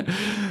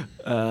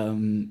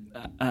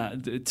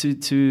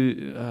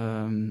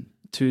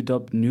 To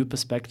adopt new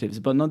perspectives,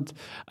 but not.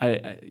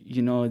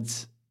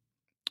 It's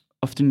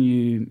often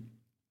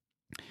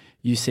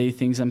you say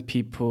things and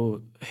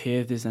people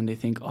hear this and they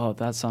think, oh,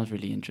 that sounds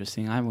really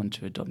interesting. I want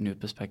to adopt new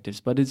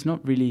perspectives. But it's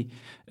not really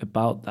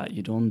about that.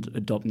 You don't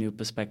adopt new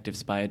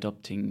perspectives by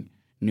adopting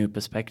new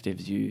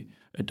perspectives. You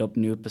adopt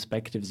new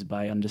perspectives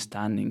by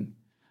understanding.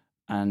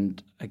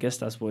 And I guess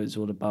that's what it's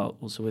all about.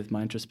 Also with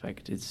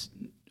Mintrospect, it's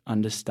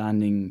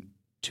understanding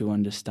to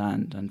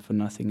understand and for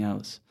nothing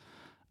else.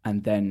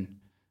 And then,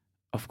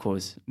 of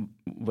course,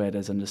 where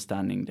there's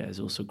understanding, there's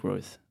also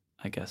growth,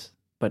 I guess.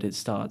 But it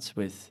starts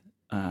with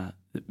the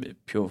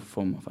pure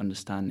form of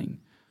understanding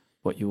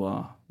what you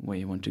are, where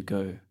you want to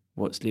go,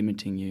 what's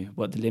limiting you,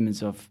 what the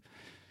limits of,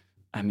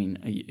 a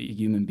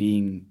human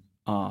being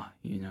are,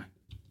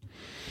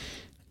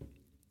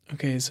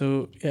 Okay,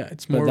 so yeah,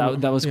 it's more.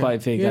 But that was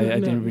quite vague. I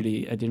didn't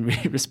really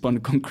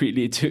respond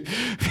concretely to,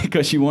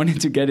 because you wanted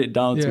to get it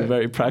down to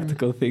very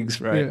practical things,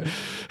 right?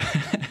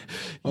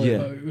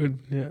 Yeah. Good.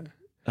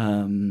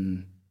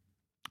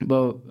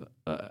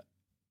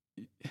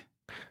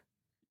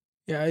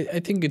 I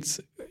think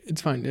it's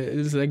fine.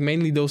 It's like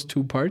mainly those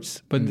two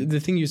parts, but the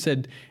thing you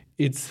said,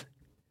 it's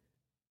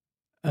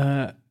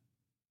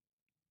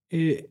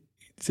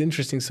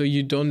interesting. So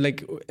you don't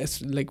like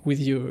with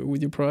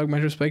your product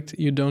Mintrospect,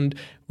 you don't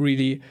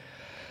really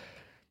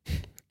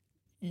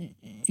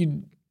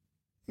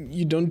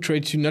you don't try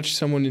to nudge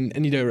someone in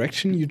any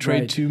direction. You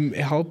try to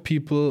help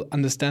people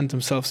understand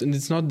themselves, and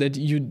it's not that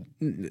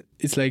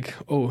it's like,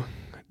 oh,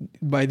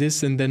 buy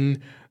this and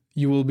then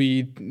you will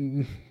be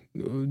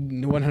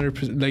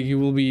 100%, like you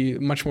will be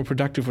much more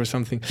productive or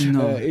something.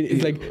 No,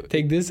 it's like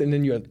take this and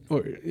then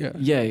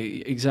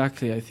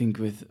exactly. I think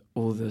with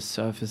all the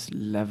surface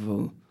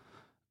level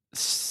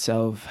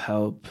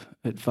self-help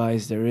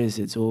advice there is,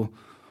 it's all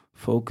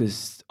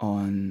focused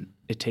on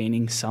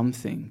attaining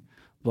something.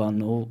 Well,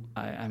 no,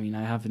 I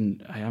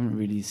haven't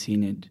really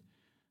seen it,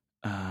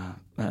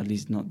 at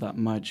least not that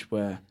much,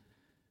 where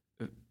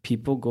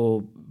people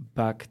go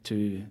back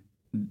to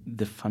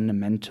the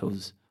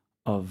fundamentals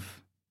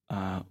of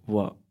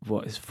what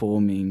is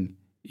forming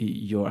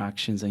your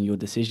actions and your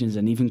decisions,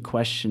 and even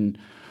question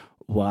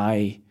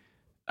why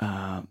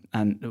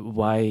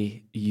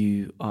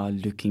you are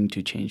looking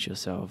to change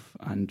yourself,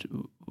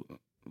 and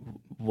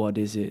what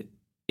is it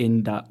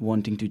in that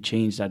wanting to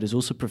change that is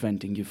also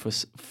preventing you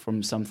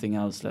from something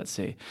else, let's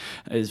say.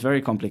 It's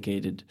very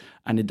complicated,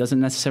 and it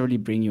doesn't necessarily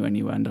bring you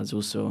anywhere, and that's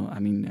also,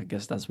 I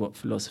guess that's what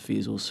philosophy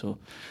is also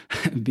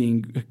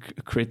being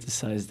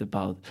criticized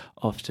about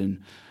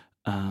often.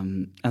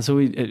 And so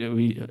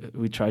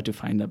we try to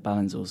find that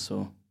balance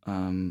also,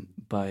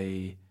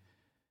 by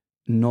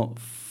not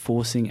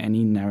forcing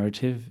any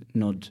narrative,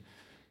 not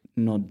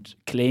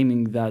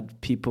claiming that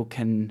people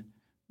can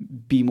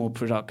be more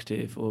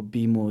productive or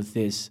be more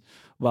this.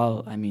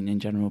 Well, in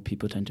general,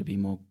 people tend to be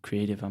more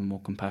creative and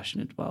more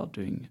compassionate while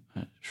doing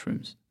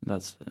shrooms.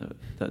 That's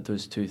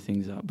those two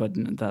things are. But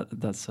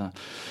that's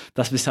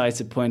besides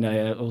the point.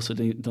 I also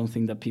don't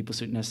think that people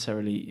should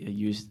necessarily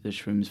use the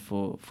shrooms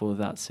for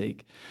that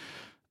sake.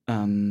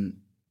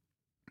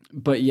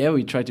 But yeah,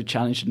 we try to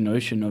challenge the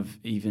notion of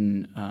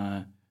even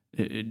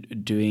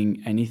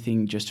doing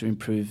anything just to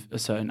improve a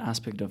certain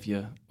aspect of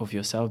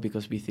yourself,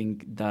 because we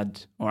think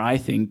that, or I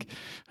think,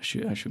 I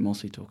should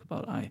mostly talk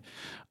about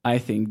I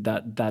think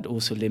that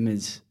also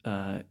limits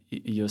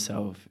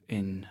yourself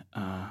in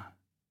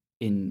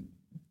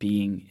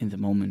being in the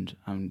moment,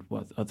 and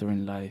what other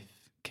in life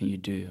can you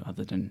do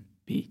other than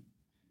be,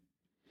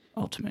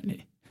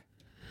 ultimately.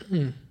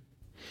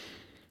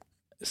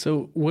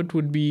 So what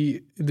would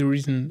be the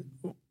reason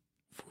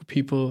for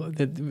people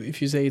that,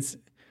 if you say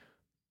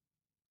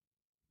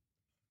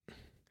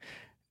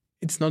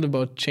it's not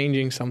about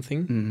changing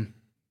something,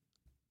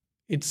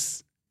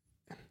 it's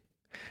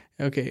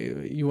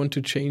okay. You want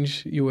to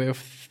change your way of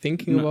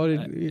thinking about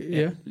it.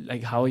 Yeah.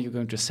 Like, how are you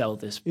going to sell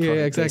this product?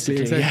 Yeah, exactly.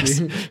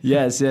 Basically?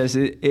 Yes.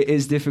 It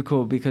is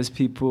difficult because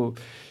people,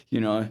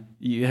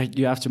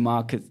 you have to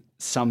market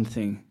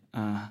something,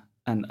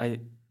 and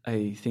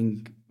I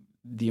think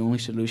the only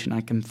solution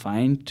I can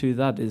find to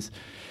that is,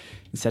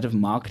 instead of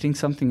marketing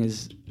something,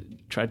 is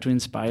try to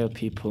inspire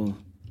people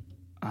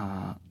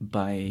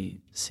by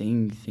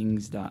saying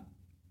things that,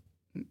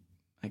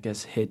 I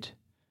guess, hit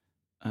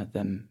at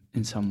them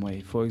in some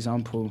way. For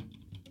example,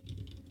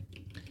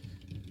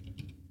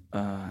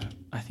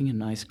 I think a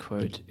nice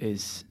quote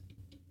is,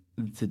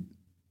 the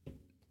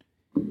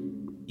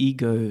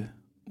ego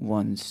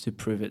wants to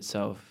prove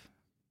itself,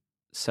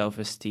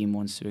 self-esteem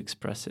wants to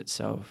express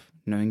itself,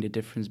 knowing the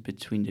difference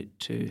between the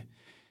two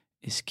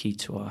is key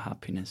to our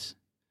happiness.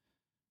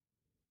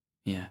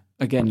 Yeah.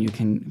 Again, you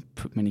can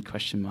put many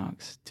question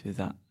marks to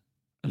that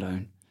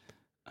alone.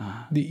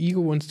 The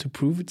ego wants to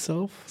prove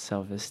itself.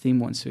 Self-esteem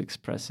wants to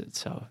express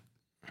itself.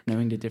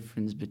 Knowing the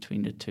difference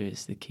between the two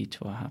is the key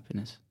to our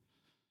happiness.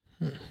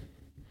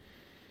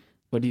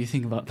 What do you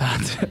think about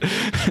that?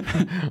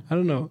 I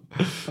don't know.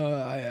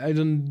 I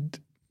don't.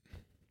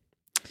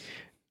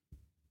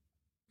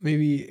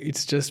 Maybe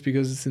it's just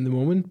because it's in the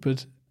moment,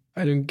 but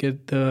I don't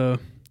get the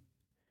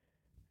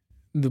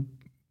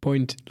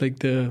point.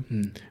 Like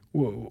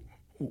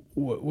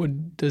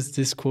what does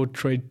this quote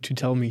try to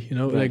tell me?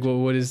 Right. Like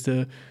what is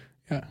the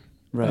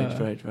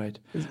Right.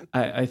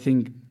 I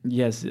think,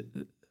 yes, it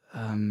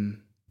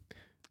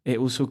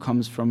also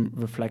comes from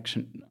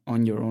reflection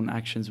on your own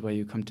actions, where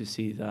you come to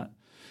see that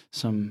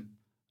some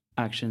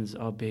actions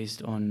are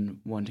based on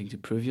wanting to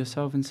prove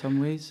yourself in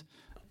some ways,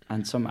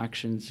 and some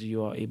actions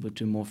you are able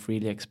to more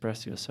freely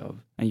express yourself.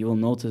 And you will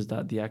notice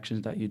that the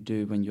actions that you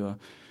do when you're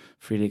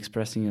freely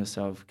expressing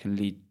yourself can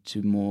lead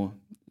to more,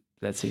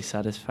 let's say,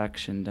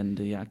 satisfaction than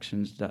the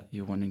actions that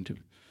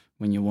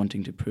when you're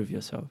wanting to prove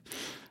yourself.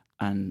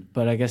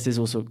 But I guess this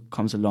also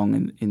comes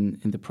along in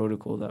the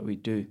protocol that we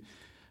do,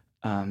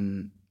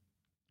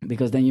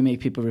 because then you make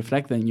people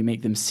reflect, then you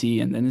make them see,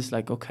 and then it's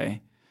like,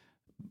 okay,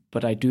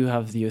 but I do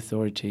have the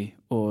authority,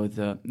 or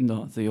the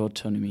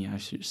autonomy, I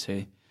should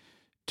say,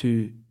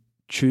 to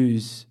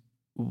choose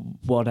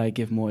what I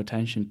give more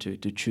attention to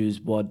choose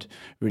what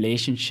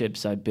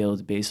relationships I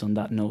build based on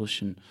that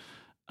notion.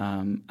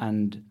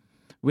 And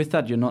with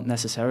that, you're not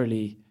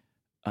necessarily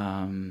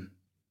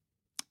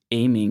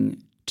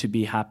aiming to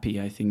be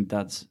happy. I think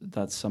that's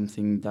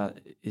something that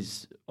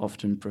is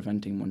often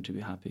preventing one to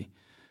be happy.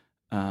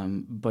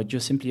 But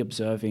you're simply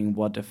observing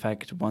what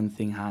effect one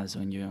thing has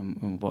on you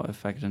and what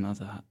effect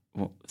another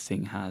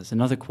thing has.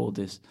 Another quote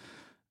is,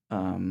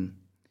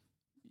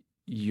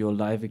 your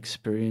life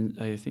experience,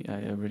 I think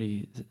I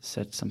already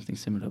said something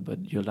similar,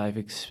 but your life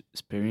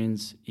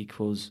experience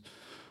equals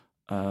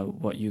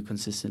what you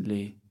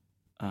consistently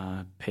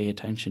pay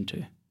attention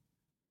to.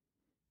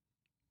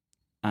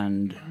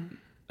 And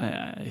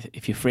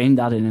if you frame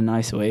that in a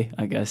nice way,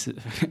 I guess,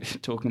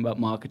 talking about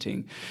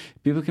marketing,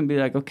 people can be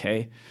like,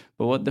 okay,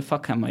 but what the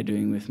fuck am I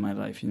doing with my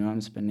life?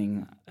 I'm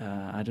spending,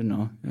 I don't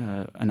know,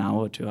 an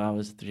hour, 2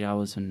 hours, 3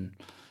 hours on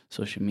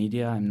social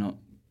media.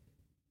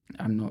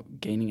 I'm not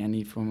gaining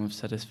any form of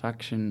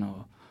satisfaction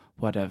or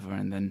whatever.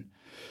 And then,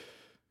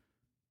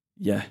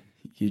 yeah,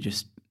 you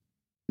just,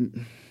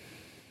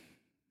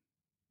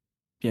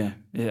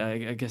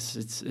 I guess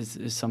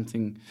it's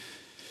something.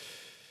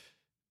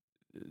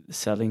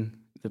 Selling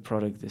the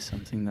product is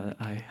something that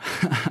I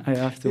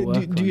have to work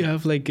on. Do you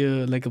have like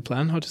a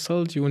plan how to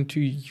sell it? Do you want to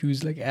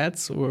use like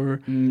ads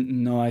or?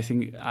 No, I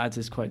think ads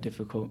is quite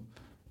difficult.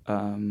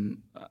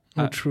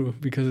 True,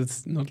 because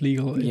it's not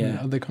legal in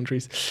other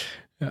countries.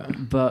 Yeah.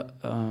 But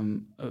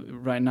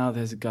right now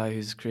there's a guy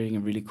who's creating a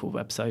really cool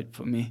website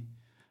for me.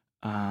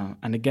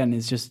 And again,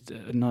 it's just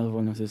another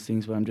one of those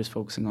things where I'm just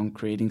focusing on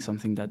creating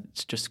something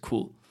that's just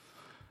cool.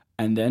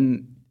 And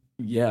then,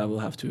 I will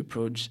have to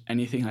approach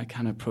anything I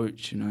can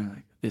approach,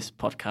 like this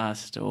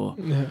podcast or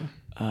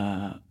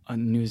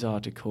news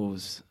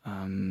articles.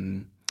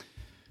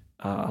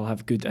 I'll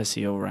have good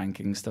SEO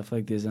rankings, stuff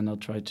like this, and I'll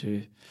try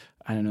to,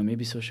 I don't know,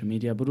 maybe social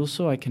media, but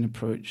also I can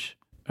approach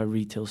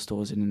retail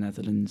stores in the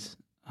Netherlands,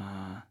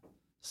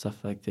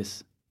 stuff like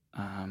this.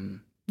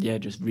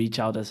 Just reach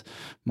out as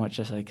much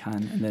as I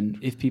can. And then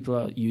if people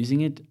are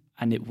using it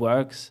and it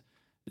works,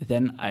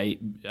 then I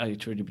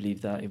truly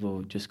believe that it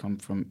will just come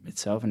from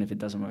itself. And if it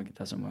doesn't work, it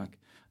doesn't work.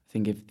 I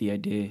think if the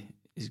idea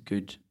is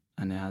good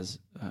and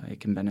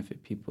it can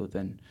benefit people,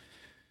 then,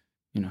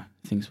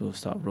 things will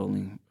start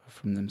rolling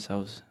from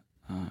themselves.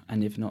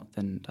 And if not,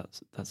 then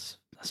that's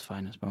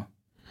fine as well.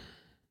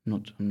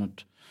 I'm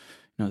not,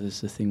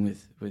 there's the thing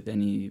with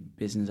any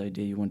business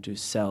idea, you want to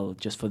sell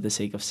just for the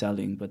sake of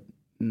selling, but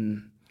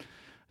I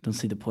don't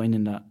see the point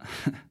in that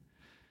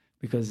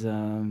because,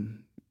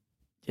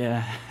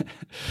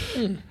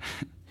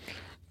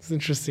 it's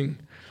interesting.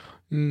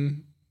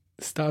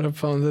 Startup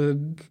founder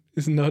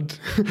is not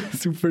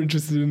super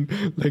interested in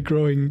like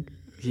growing.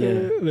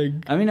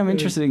 I'm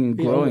interested in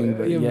growing,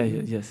 but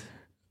yes.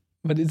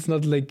 But it's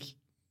not like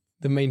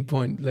the main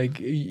point. Like,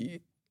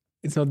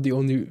 it's not the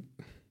only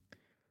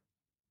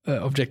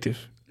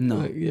objective.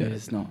 No, yeah.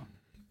 it's not.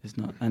 It's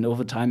not. And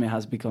over time, it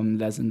has become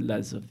less and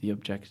less of the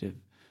objective,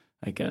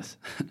 I guess.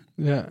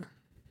 Yeah.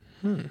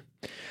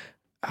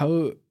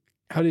 How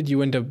did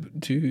you end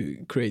up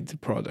to create the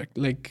product,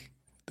 like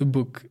the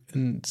book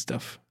and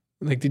stuff?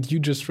 Like, did you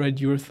just write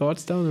your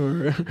thoughts down,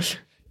 or?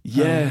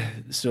 Yeah.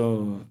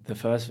 So the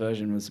first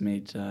version was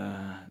made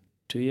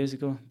 2 years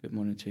ago, a bit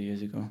more than 2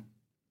 years ago,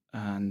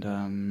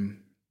 and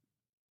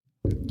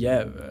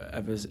yeah,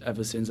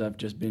 ever since I've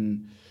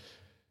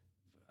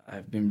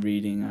been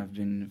reading, I've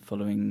been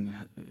following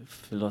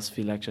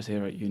philosophy lectures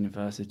here at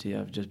university.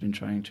 I've just been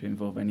trying to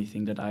involve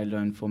anything that I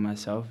learned for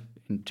myself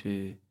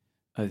into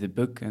the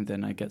book, and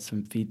then I get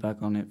some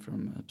feedback on it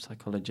from a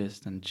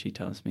psychologist, and she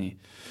tells me,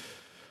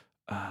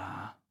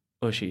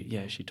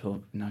 she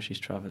told, now she's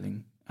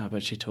traveling,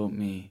 but she told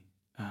me,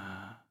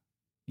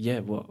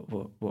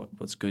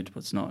 what's good,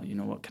 what's not,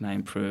 what can I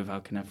improve, how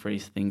can I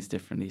phrase things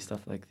differently,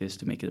 stuff like this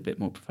to make it a bit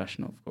more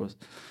professional, of course.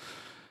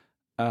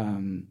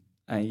 From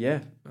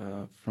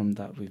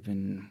that we've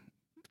been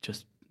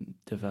just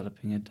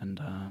developing it,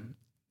 and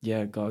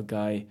got a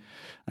guy,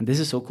 and this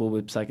is so cool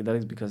with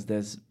psychedelics because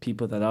there's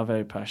people that are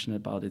very passionate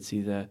about it,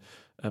 see the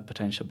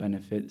potential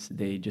benefits.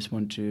 They just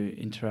want to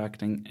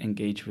interact and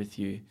engage with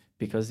you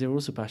because they're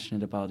also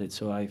passionate about it.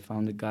 So I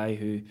found a guy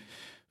who,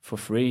 for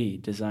free,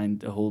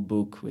 designed a whole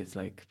book with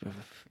like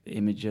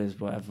images,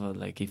 whatever.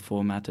 Like, he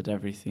formatted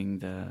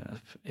everything.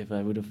 If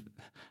I would have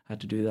had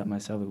to do that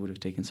myself, it would have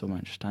taken so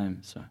much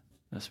time. So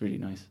that's really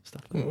nice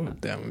stuff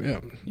like that.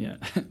 Damn, yeah,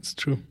 it's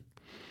true.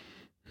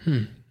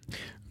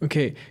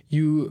 Okay,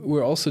 you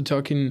were also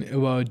talking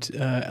about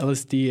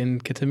LSD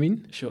and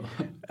ketamine. Sure.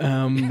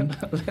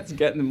 Let's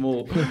get them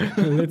more.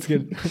 let's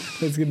get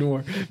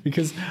more,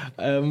 because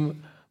why?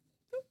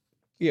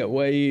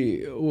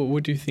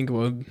 What do you think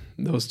about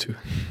those two?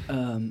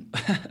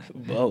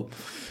 Well,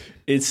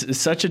 it's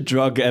such a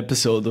drug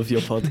episode of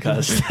your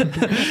podcast. I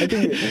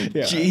think,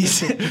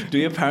 Jeez, do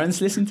your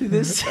parents listen to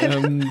this?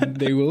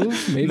 They will,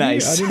 maybe.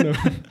 Nice. I don't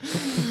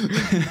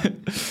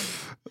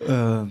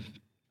know.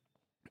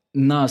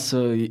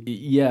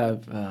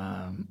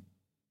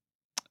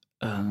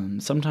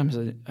 Sometimes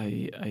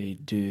I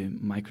do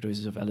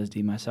microdoses of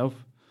LSD myself.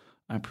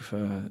 I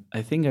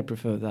think I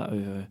prefer that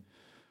over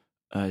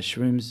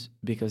shrooms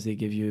because they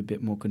give you a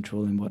bit more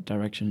control in what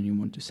direction you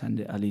want to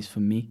send it, at least for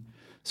me.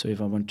 So if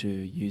I want to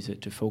use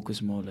it to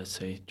focus more, let's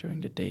say,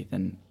 during the day,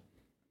 then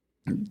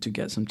to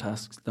get some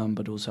tasks done,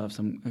 but also have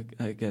some,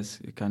 I guess,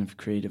 kind of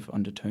creative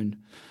undertone,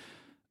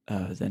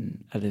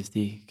 then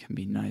LSD can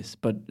be nice.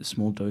 But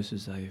small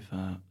doses,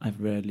 I've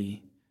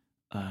rarely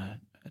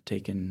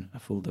taken a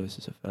full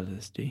doses of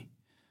LSD.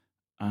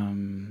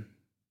 And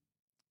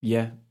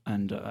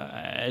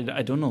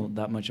I don't know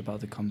that much about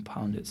the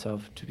compound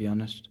itself, to be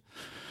honest.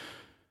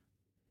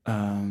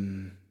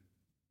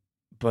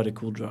 But a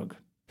cool drug.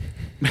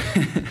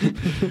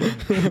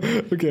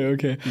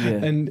 Okay.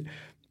 Yeah. And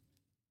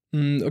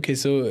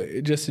so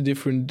just a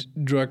different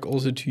drug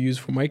also to use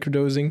for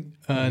microdosing,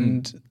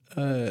 and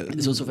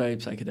it's also very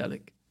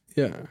psychedelic.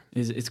 Yeah,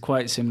 it's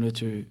quite similar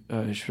to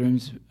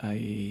shrooms.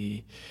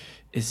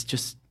 It's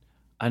just,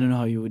 I don't know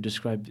how you would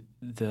describe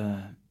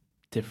the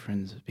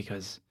difference,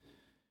 because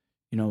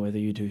whether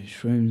you do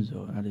shrooms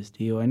or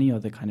LSD or any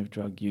other kind of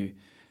drug, you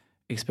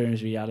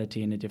experience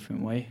reality in a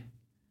different way.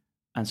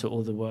 And so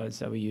all the words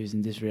that we use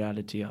in this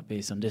reality are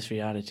based on this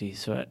reality.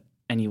 So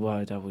any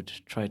word I would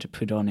try to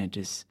put on it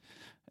is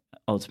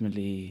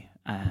ultimately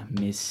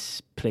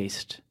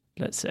misplaced,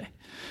 let's say.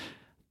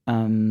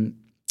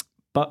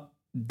 But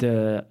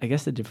I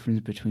guess the difference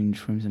between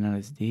shrooms and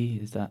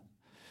LSD is that,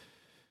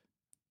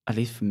 at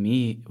least for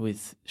me,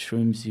 with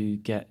shrooms you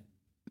get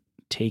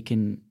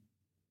taken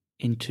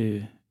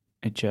into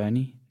a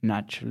journey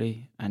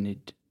naturally, and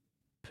it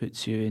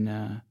puts you in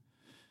a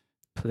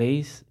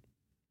place,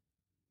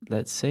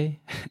 let's say,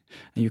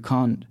 and you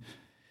can't,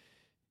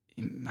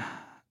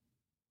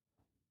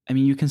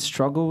 you can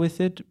struggle with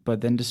it,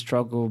 but then the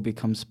struggle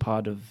becomes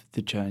part of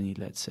the journey,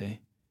 let's say.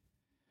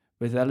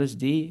 With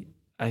LSD,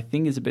 I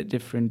think it's a bit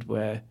different,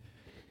 where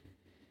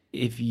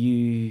if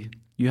you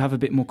have a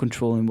bit more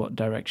control in what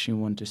direction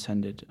you want to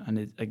send it,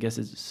 and I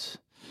guess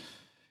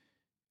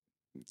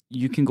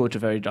you can go to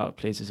very dark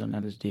places on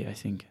LSD, I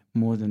think,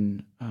 more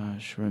than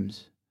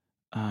shrooms,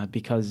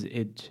 because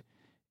it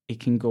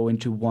can go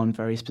into one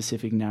very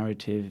specific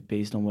narrative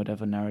based on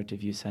whatever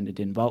narrative you send it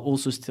in, while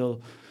also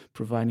still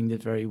providing the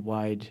very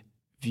wide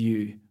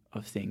view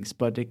of things.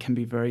 But it can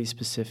be very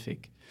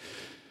specific.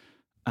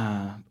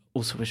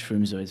 Also with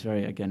shrooms, though,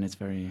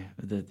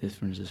 the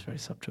difference is very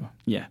subtle.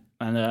 Yeah,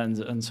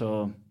 and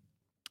so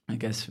I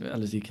guess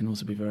LSD can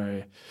also be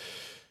very,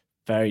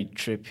 very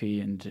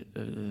trippy, and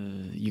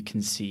you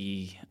can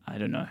see, I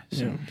don't know,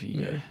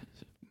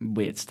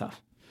 weird stuff.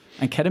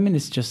 And ketamine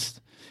is just,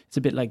 it's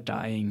a bit like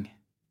dying,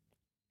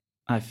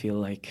 I feel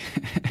like.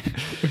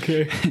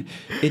 Okay.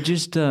 It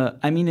just, so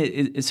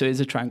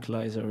it's a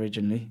tranquilizer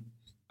originally,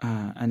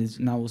 and it's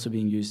now also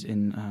being used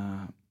in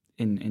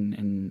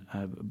in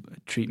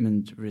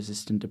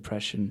treatment-resistant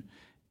depression.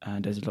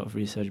 There's a lot of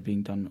research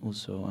being done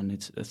also on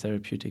its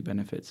therapeutic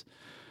benefits.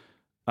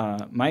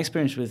 My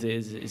experience with it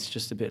is it's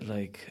just a bit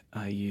like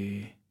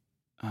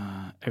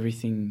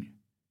everything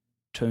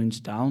tones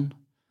down,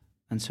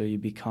 and so you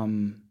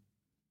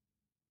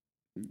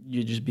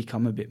just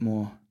become a bit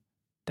more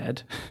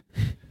dead.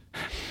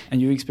 And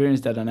you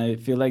experience that, and I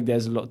feel like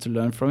there's a lot to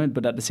learn from it,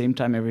 but at the same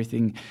time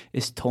everything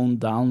is toned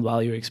down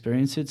while you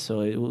experience it, so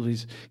it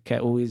always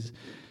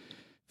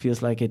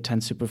feels like it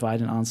tends to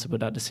provide an answer,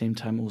 but at the same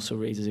time also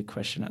raises a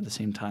question at the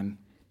same time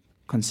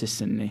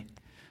consistently.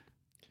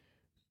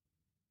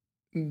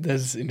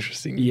 That's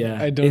interesting.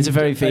 Yeah, it's a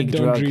very vague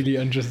drug. I don't really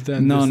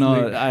understand. No,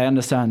 this. I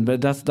understand,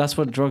 but that's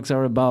what drugs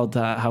are about.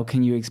 How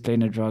can you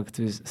explain a drug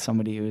to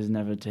somebody who has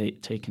never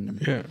taken them?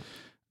 Yeah.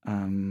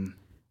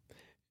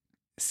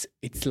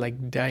 It's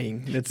like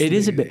dying. It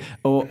is a bit,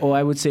 or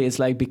I would say it's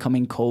like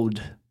becoming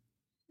cold.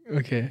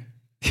 Okay.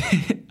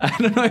 I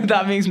don't know if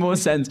that makes more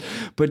sense,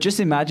 but just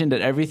imagine that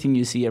everything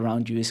you see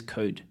around you is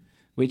code,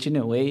 which in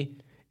a way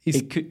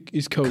is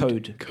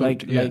code.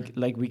 Like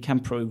we can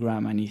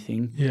program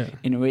anything. Yeah.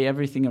 In a way,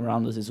 everything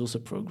around us is also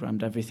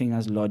programmed. Everything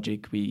has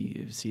logic.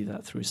 We see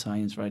that through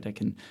science, right? I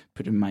can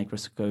put a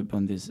microscope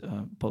on this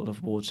bottle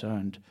of water,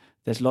 and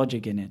there's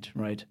logic in it,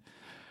 right?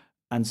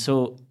 And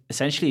so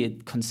essentially,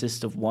 it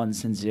consists of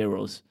ones and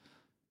zeros.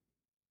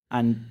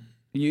 And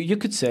you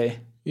could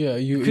say. Yeah,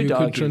 you could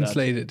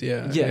translate it.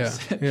 Yeah. Yes.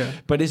 Yeah.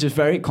 But it's just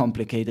very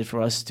complicated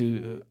for us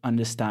to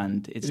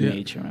understand its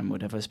nature and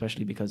whatever,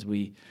 especially because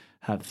we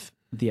have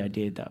the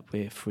idea that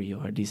we're free,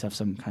 or at least have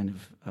some kind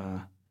of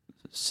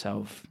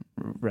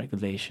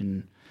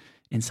self-regulation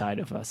inside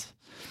of us.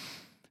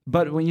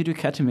 But when you do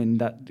ketamine,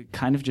 that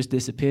kind of just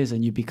disappears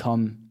and you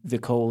become the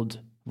cold,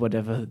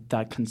 whatever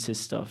that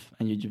consists of,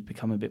 and you just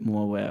become a bit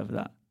more aware of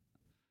that.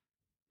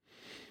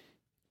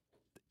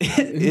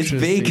 It's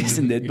vague,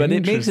 isn't it? But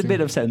it makes a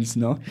bit of sense,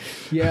 no?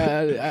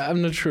 Yeah,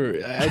 I'm not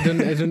sure. I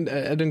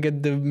don't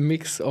get the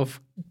mix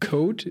of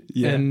code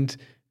and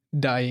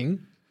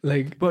dying.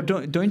 Like, but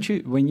don't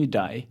you, when you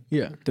die?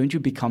 Yeah. Don't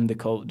you become the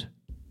code?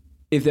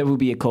 If there will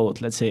be a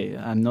code, let's say.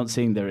 I'm not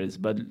saying there is,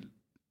 but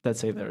let's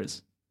say there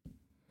is.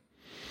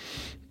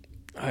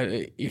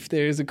 If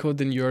there is a code,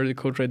 then you are the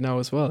code right now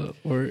as well,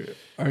 or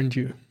aren't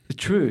you?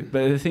 True,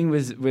 but the thing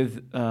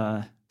with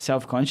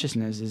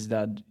self-consciousness is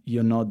that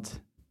you're not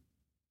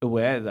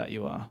aware that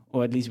you are,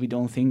 or at least we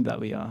don't think that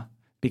we are,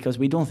 because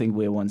we don't think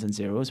we're ones and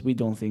zeros. We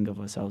don't think of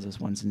ourselves as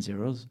ones and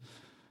zeros,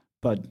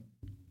 but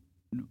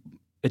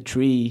a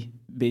tree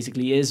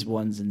basically is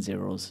ones and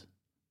zeros.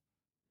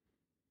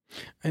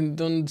 I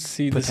don't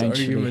see this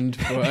argument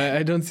for.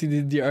 I don't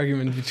see the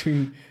argument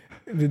between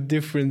the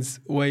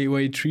difference why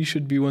a tree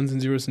should be ones and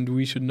zeros and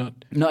we should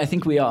not. No, I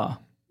think we are.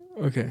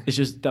 Okay. It's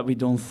just that we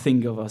don't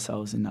think of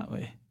ourselves in that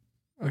way.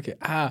 Okay.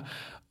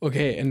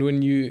 Okay. And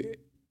when you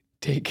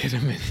take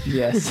ketamine,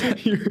 yes,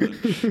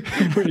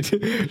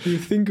 you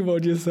think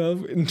about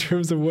yourself in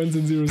terms of ones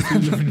and zeros.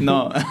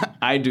 No,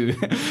 I do.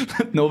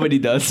 Nobody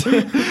does.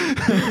 Okay.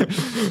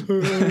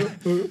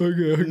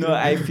 No,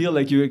 I feel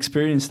like you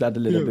experience that a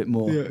little bit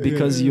more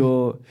because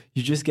you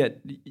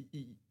get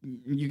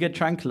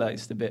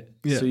tranquilized a bit.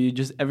 Yeah. So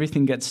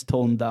everything gets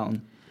toned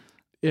down.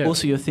 Yeah.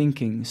 Also, you're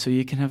thinking, so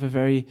you can have a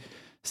very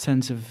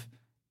sense of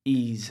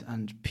ease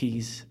and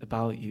peace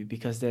about you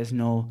because there's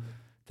not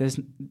as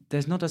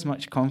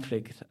much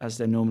conflict as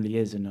there normally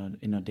is in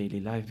our daily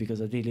life, because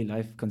our daily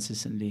life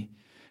consistently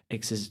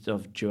exists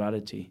of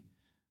duality.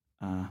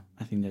 I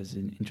think there's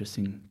an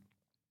interesting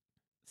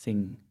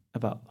thing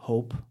about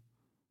hope.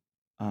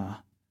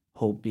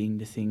 Hope being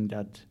the thing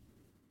that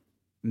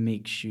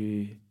makes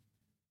you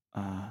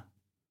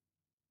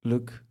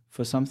look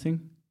for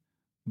something,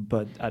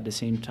 but at the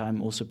same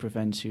time also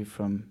prevents you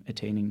from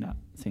attaining that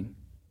thing.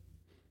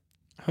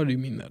 How do you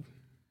mean that?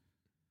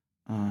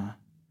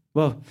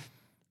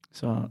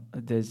 So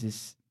there's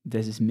this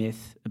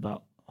myth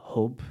about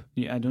hope.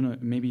 I don't know,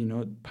 maybe you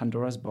know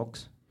Pandora's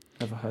box.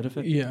 Ever heard of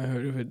it? Yeah, I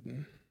heard of it.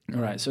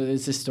 All right, so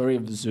there's this story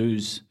of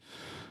Zeus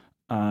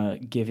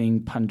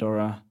giving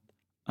Pandora,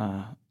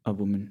 a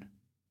woman,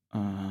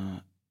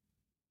 a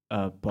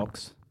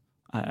box.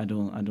 I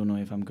don't know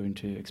if I'm going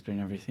to explain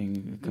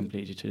everything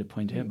completely to the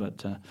point here,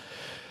 but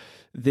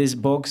this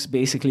box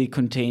basically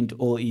contained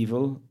all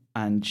evil,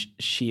 and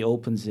she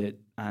opens it,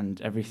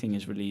 and everything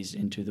is released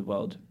into the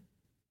world.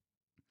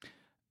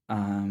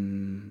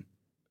 In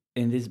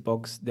this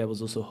box, there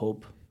was also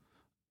hope,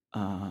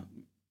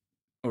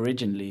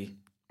 originally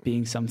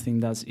being something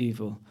that's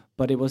evil,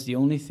 but it was the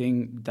only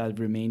thing that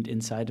remained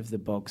inside of the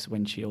box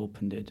when she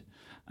opened it.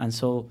 And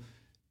so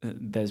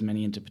there's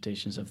many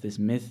interpretations of this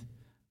myth.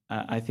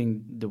 I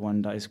think the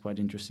one that is quite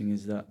interesting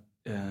is that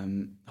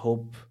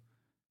hope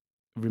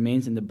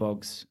remains in the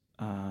box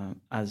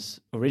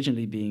as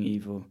originally being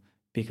evil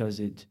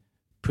because it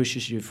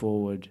pushes you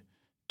forward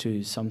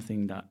to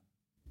something that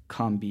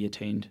can't be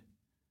attained.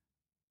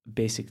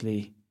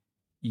 Basically,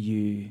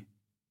 the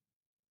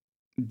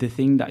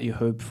thing that you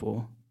hope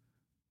for,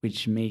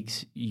 which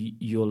makes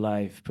your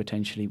life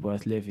potentially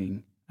worth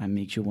living and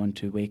makes you want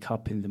to wake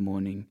up in the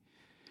morning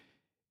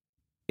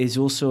is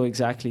also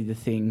exactly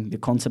the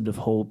concept of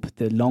hope,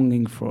 the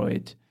longing for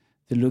it,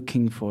 the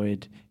looking for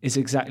it, is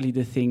exactly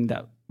the thing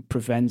that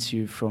prevents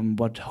you from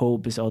what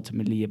hope is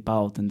ultimately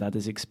about, and that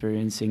is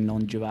experiencing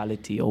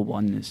non-duality or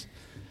oneness.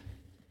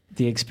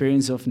 The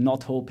experience of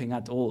not hoping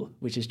at all,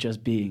 which is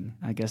just being.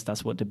 I guess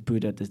that's what the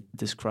Buddha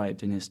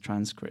described in his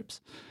transcripts.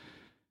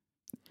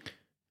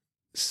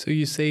 So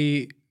you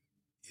say,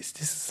 this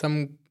is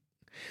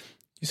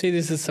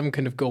some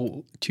kind of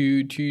goal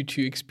to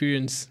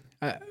experience.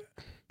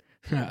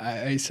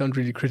 I sound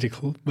really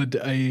critical, but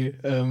I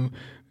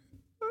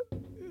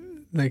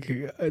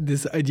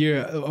this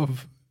idea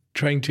of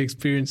trying to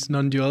experience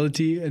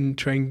non-duality and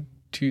trying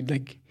to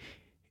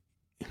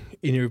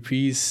inner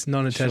peace,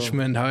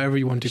 non-attachment, however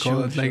you want to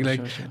call it.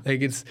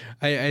 It's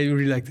I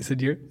really like this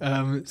idea.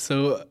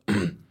 So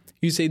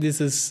you say this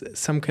is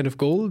some kind of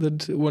goal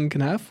that one can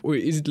have, or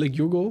is it like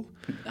your goal?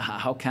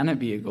 How can it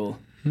be a goal?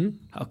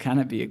 How can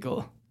it be a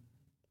goal?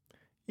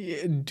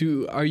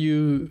 Are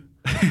you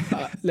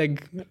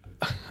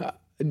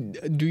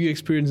do you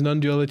experience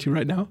non-duality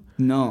right now?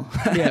 No.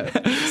 Yeah.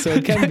 So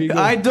it can be a goal.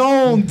 I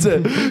don't.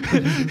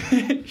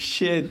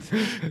 Shit.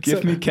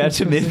 Give me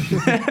ketamine.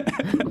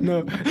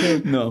 No.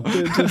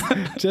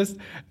 Just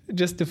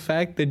the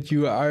fact that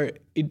you are.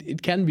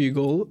 It can be a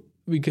goal,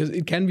 because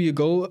it can be a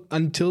goal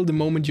until the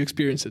moment you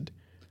experience it.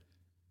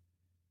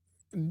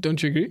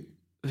 Don't you agree?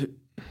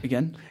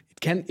 Again?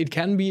 It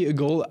can be a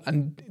goal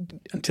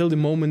until the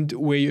moment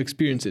where you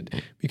experience it,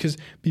 because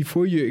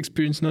before you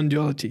experience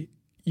non-duality,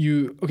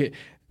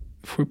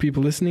 for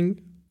people listening,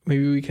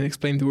 maybe we can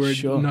explain the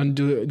word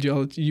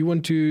non-duality. You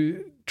want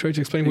to try to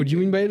explain what you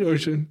mean by it, or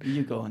should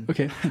you go on?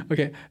 Okay.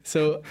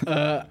 So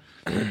I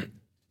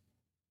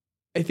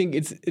think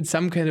it's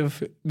some kind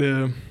of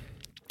the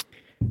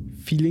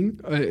feeling.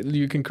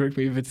 You can correct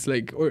me if it's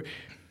or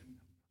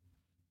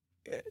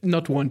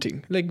not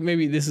wanting.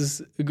 Maybe this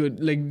is a good.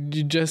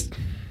 You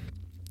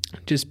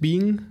just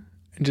being,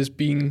 and just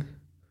being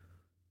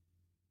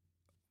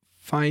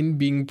fine,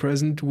 being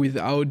present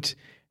without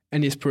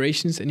any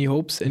aspirations, any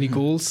hopes, any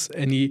goals,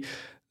 any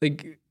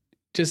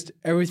just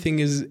everything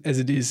is as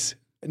it is.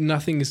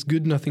 Nothing is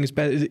good, nothing is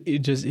bad. It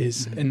just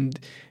is. And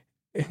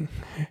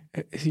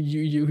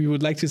you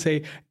would like to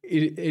say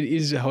it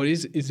is how it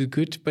is. Is it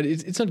good? But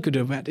it's not good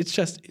or bad. It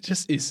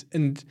just is,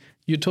 and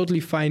you're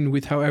totally fine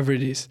with however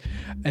it is.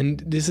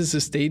 And this is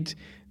a state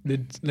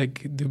that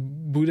the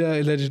Buddha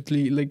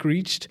allegedly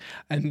reached,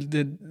 and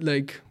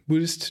that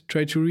Buddhists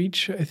try to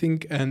reach, I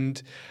think,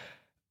 and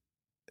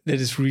that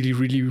is really,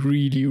 really,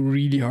 really,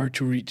 really hard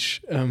to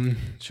reach.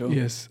 Sure.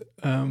 Yes.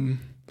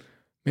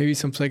 Maybe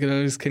some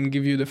psychedelics can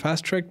give you the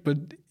fast track, but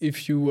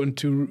if you want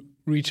to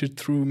reach it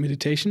through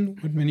meditation,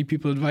 what many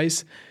people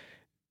advise,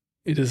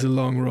 it is a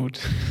long road.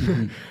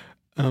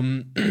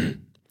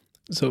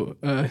 So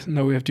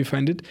now we have to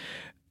find it.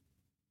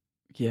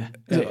 Yeah.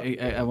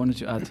 I wanted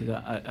to add to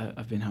that.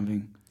 I've been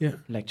having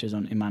lectures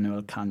on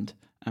Immanuel Kant,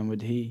 and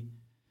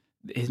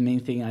his main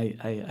thing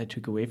I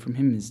took away from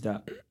him is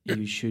that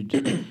you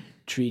should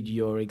treat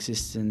your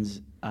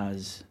existence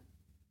as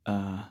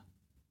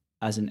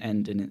an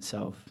end in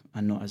itself,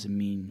 and not as a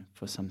mean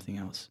for something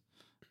else.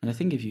 And I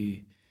think if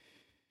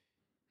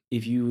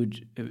you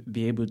would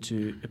be able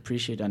to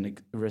appreciate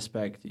and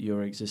respect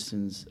your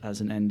existence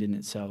as an end in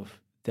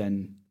itself,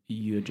 then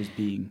you're just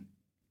being.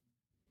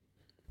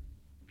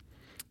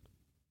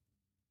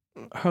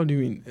 How do you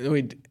mean?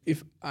 Wait,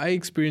 if my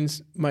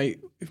experience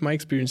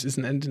is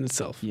an end in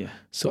itself,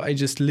 so I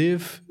just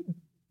live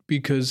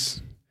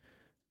because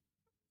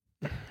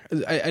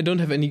I don't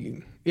have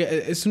any. Yeah,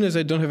 as soon as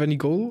I don't have any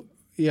goal,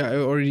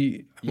 I'm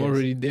already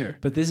there.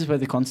 But this is where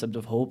the concept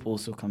of hope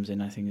also comes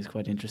in. I think is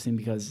quite interesting,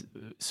 because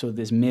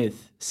this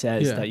myth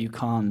says that you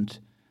can't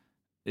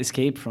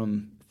escape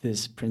from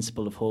this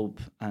principle of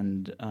hope,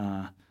 and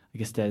I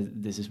guess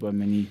this is where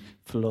many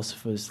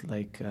philosophers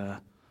like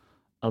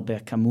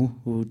Albert Camus,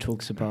 who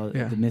talks about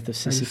the myth of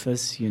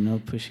Sisyphus,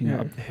 pushing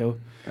up the hill,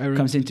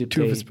 comes into play.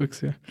 2 of his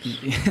books,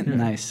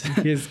 Nice.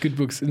 He has good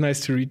books,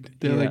 nice to read.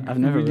 They're I've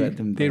never read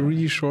them. They're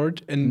really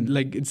short, and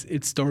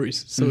it's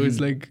stories, so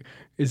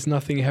it's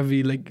nothing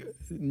heavy.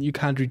 You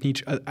can't read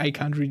Nietzsche. I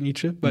can't read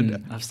Nietzsche, but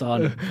I've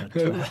started.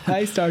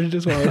 I started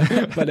as well,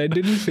 but I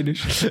didn't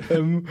finish.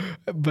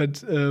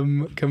 But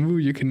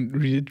Camus, you can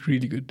read it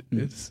really good.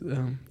 It's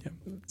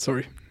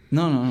sorry.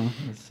 No.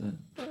 It's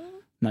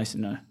nice to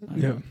know.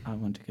 I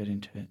want to get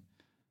into it.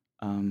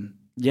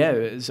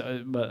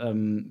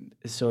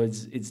 So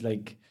it's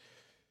like,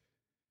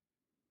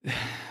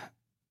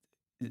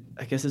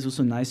 I guess it's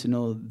also nice to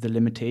know the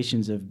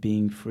limitations of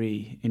being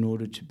free in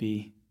order to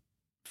be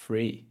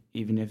free,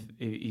 even if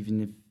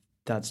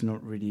that's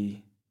not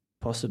really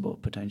possible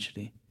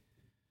potentially.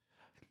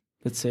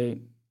 Let's say,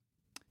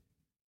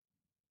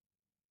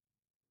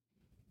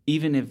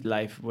 even if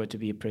life were to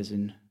be a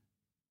prison,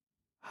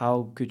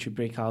 how could you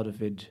break out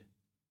of it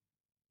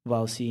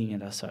while seeing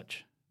it as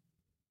such?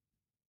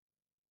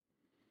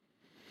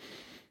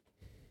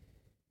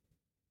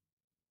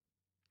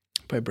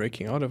 By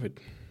breaking out of it.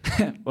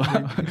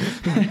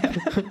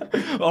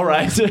 All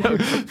right.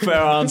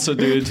 Fair answer,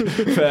 dude.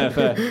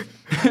 Fair.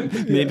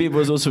 Maybe it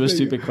was also a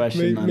stupid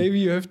question. Maybe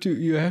you have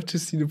to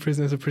see the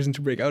prison as a prison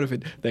to break out of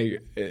it.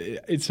 Like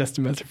it's just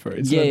a metaphor.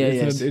 It's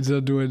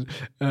not doing.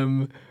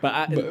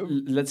 But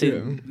let's say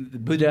the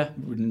Buddha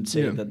wouldn't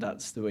say that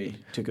that's the way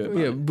to go. About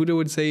it. Buddha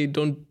would say,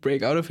 don't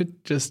break out of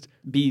it. Just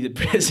be the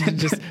prison.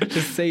 just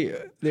say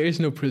there is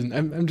no prison.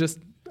 I'm just.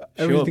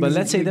 Sure, but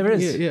let's say there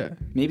is. Yeah.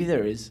 Maybe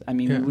there is. I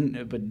mean, we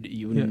wouldn't. But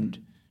you wouldn't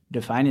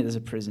define it as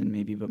a prison,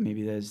 maybe. But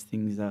maybe there's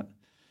things that,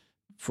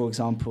 for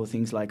example,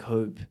 things like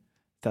hope,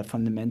 that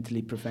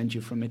fundamentally prevent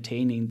you from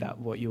attaining that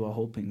what you are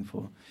hoping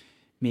for.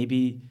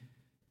 Maybe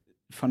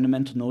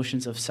fundamental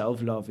notions of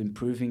self-love,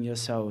 improving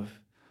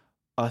yourself,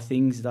 are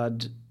things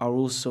that are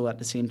also at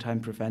the same time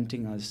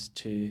preventing us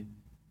to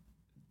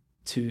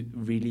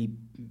really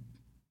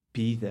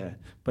be there.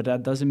 But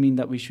that doesn't mean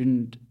that we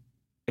shouldn't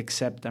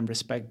accept and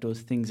respect those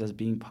things as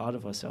being part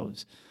of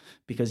ourselves,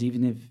 because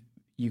even if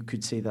you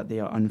could say that they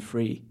are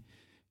unfree,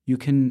 you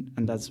can,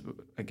 and that's,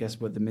 I guess,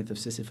 what the myth of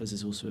Sisyphus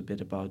is also a bit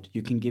about,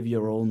 you can give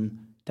your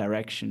own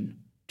direction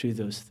to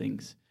those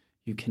things.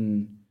 You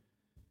can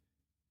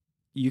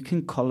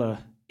color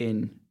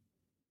in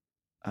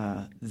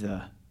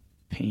the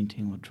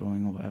painting or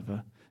drawing or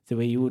whatever the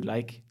way you would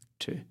like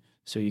to.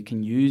 So you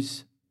can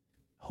use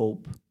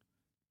hope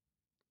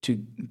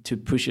to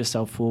push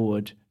yourself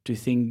forward to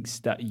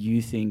things that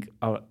you think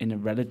are in a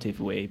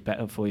relative way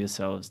better for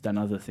yourselves than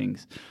other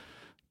things.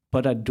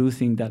 But I do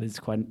think that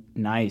it's quite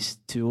nice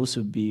to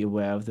also be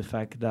aware of the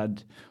fact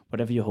that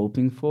whatever you're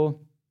hoping for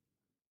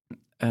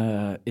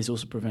is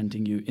also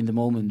preventing you in the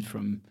moment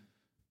from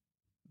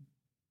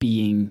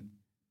being,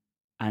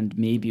 and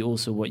maybe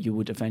also what you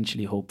would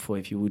eventually hope for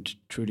if you would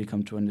truly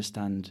come to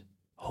understand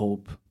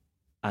hope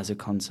as a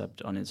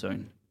concept on its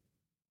own.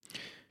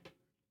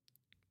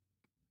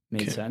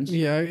 Made sense?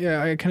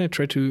 Yeah. I kind of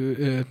try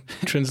to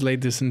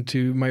translate this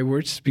into my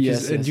words,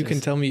 because you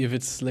can tell me if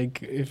it's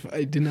like, if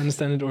I didn't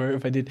understand it or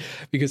if I did,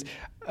 because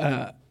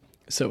I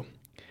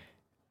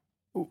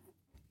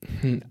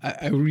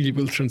really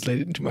will translate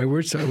it into my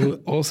words. So I will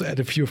also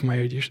add a few of my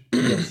ideas.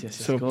 Yes.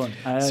 So go on.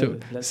 So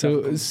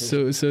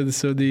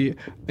the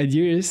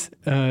idea is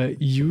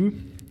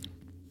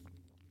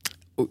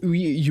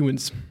we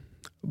humans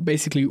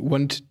basically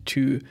want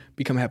to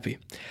become happy,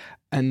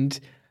 and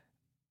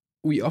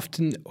we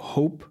often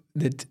hope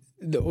that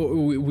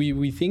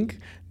we think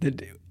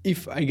that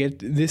if I get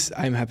this,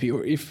 I'm happy,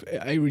 or if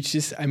I reach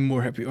this, I'm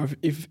more happy, or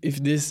if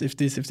this,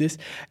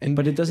 and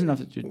but it doesn't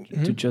have to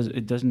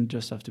it doesn't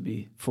just have to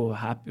be for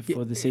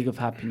the sake of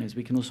happiness.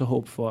 We can also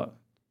hope for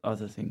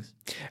other things.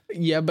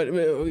 Yeah, but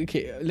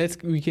okay,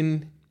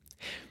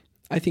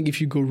 I think if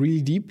you go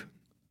really deep,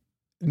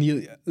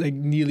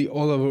 nearly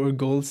all of our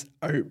goals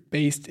are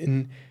based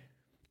in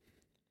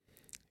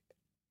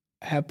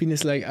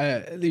happiness. Like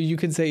you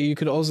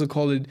could also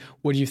call it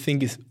what you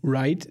think is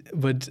right,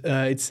 but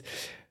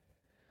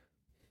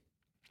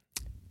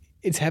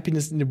it's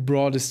happiness in the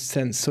broadest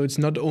sense. So it's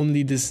not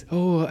only this,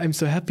 oh, I'm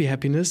so happy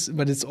happiness,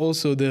 but it's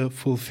also the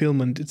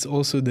fulfillment. It's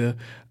also the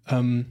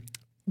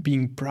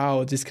being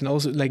proud. This can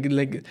also like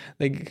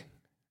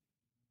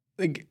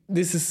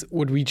this is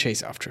what we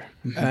chase after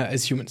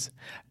as humans,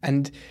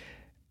 and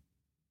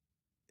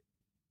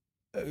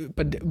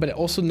but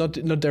also not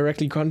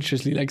directly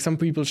consciously. Like some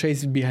people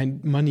chase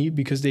behind money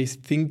because they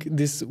think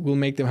this will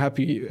make them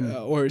happy,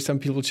 or some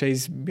people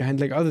chase behind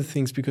like other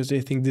things because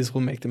they think this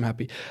will make them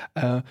happy,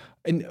 and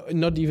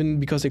not even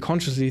because they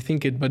consciously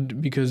think it,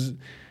 but because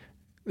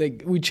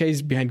like we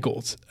chase behind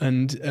goals.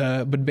 And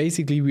but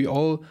basically we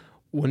all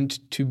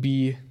want to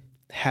be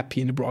happy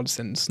in the broad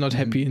sense, not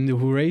happy in the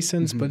hooray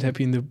sense, but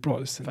happy in the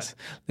broad sense.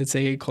 Let's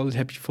say call it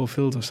happy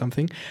fulfilled or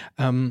something.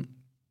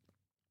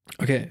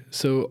 Okay,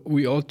 so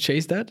we all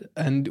chase that,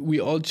 and we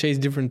all chase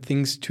different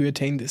things to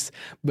attain this.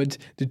 But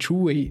the true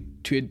way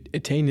to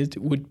attain it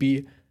would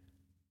be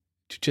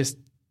to just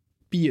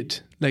be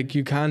it. Like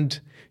you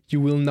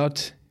will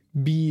not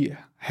be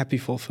happy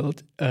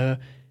fulfilled.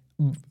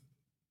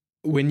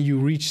 When you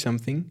reach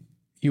something,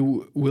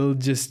 you will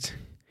just.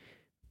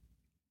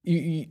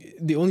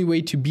 The only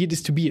way to be it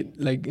is to be it.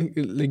 Like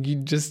you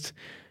just.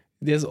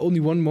 There's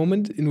only one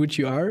moment in which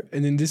you are,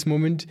 and in this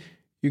moment,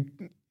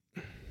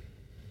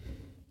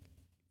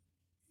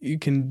 you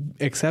can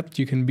accept,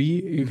 you can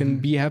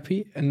be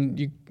happy,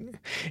 and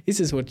is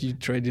this what you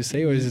try to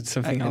say, or is it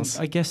something else?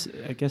 I guess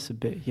a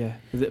bit, yeah.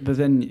 But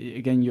then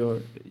again,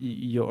 you're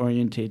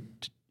oriented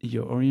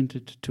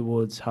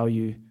towards how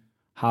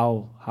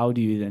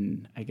do you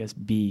then, I guess,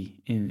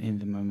 be in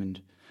the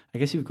moment. I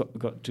guess you've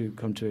got to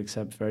come to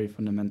accept very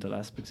fundamental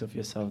aspects of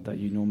yourself that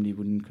you normally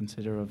wouldn't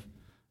consider of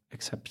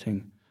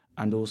accepting,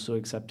 and also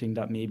accepting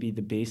that maybe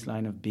the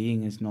baseline of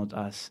being is not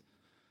as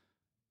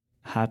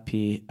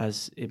happy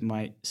as it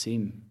might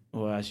seem,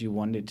 or as you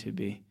want it to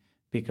be,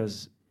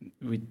 because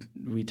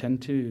we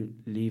tend to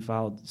leave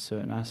out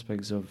certain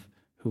aspects of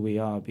who we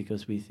are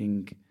because we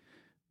think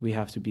we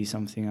have to be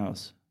something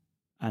else,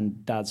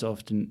 and that's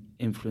often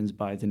influenced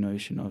by the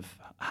notion of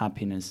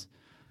happiness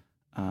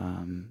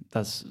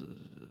That's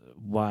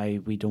why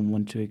we don't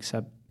want to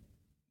accept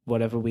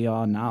whatever we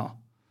are now,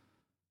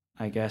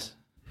 I guess.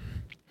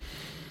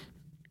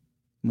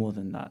 More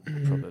than that,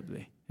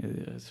 probably.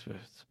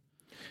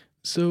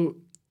 So,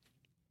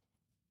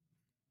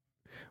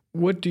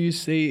 what do you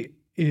say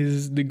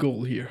is the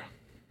goal here?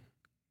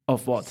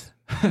 Of what?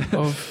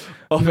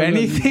 Of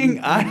anything?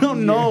 I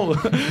don't know.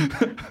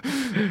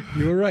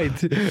 You're right.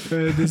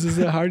 This is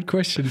a hard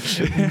question.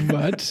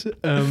 But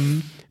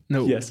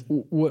no. Yes.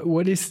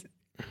 What is?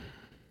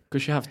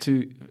 Because you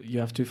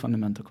have two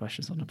fundamental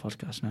questions on the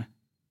podcast now.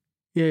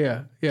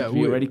 Yeah. Did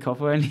we already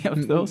cover any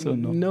of those or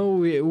no? No,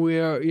 we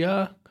are.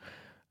 Yeah,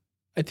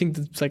 I think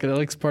the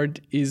psychedelics part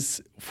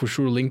is for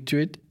sure linked to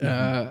it,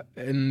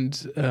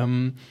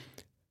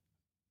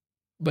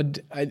 but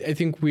I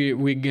think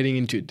we're getting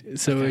into it.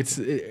 So Okay.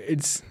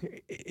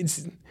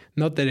 it's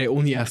not that I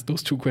only ask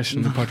those two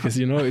questions on the podcast.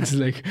 It's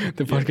like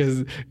the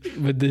podcast,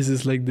 but this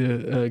is like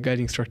the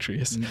guiding structure.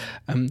 Yes.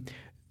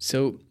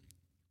 So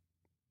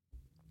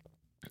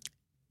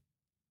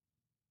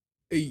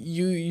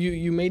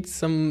you made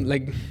some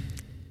like.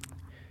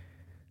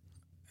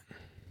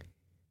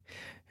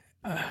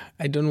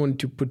 I don't want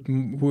to put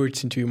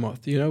words into your mouth,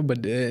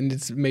 but and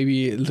it's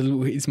maybe a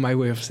little. It's my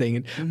way of saying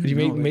it. But you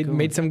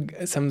made some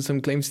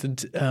claims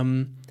that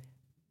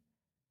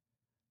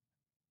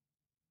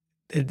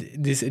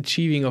that this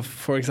achieving of,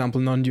 for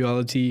example,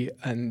 non-duality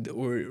and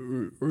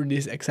or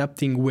this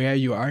accepting where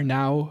you are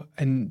now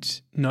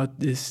and not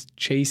this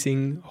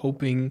chasing,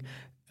 hoping,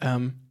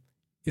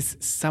 is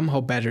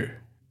somehow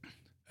better.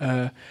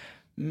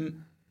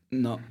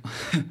 No.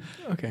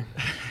 Okay.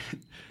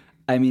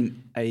 I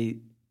mean,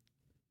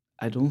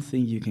 I don't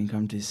think you can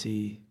come to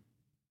see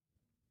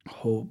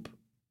hope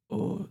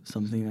or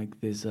something like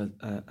this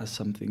as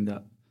something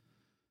that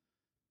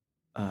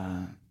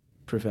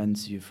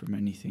prevents you from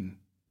anything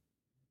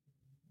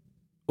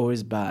or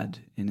is bad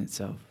in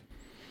itself,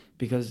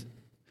 because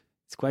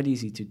it's quite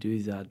easy to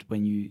do that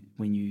when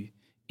you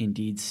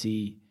indeed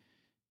see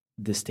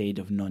the state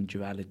of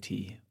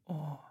non-duality,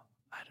 or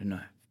I don't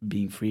know,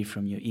 being free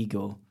from your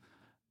ego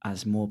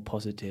as more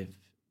positive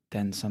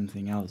than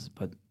something else.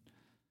 But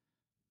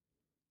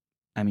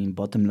I mean,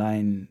 bottom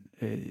line,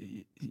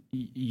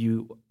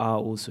 you are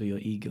also your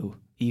ego,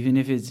 even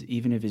if it's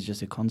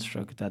just a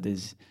construct that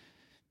is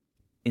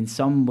in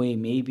some way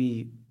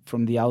maybe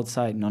from the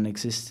outside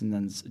non-existent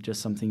and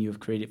just something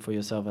you've created for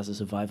yourself as a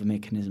survival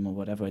mechanism or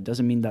whatever. It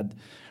doesn't mean that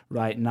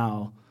right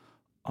now,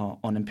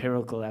 on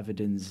empirical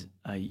evidence,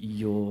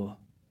 you're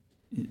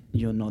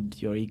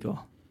not your ego.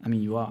 I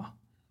mean, you are,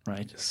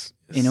 right? Yes.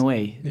 In a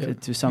way, Yeah.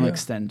 to some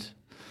extent.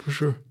 For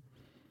sure.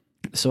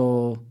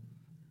 So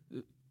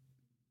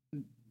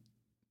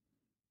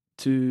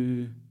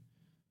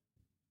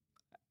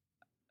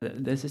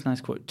there's this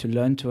nice quote: to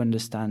learn to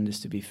understand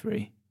is to be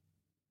free.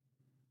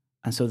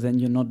 And so then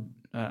you're not,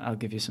 I'll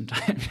give you some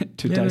time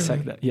to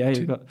dissect that. Yeah,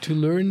 to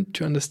learn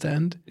to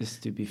understand is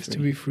to be free. Is to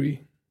be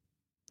free.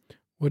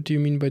 What do you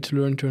mean by to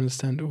learn to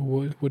understand? Or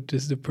what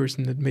is the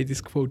person that made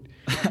this quote?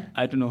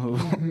 I don't know who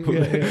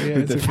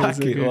who the fuck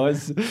it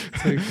was.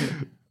 Okay.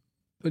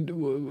 But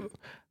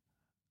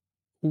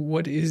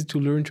what is to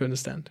learn to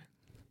understand?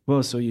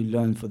 Well, so you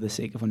learn for the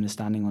sake of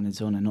understanding on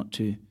its own, and not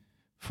to,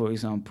 for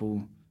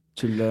example,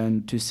 to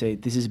learn to say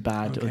this is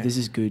bad or this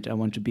is good. I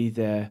want to be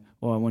there,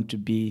 or I want to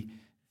be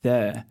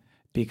there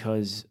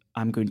because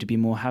I'm going to be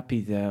more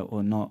happy there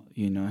or not.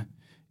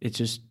 It's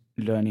just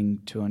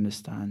learning to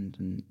understand,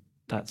 and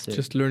that's it.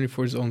 Just learning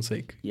for its own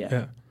sake.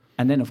 Yeah.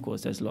 And then, of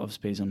course, there's a lot of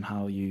space on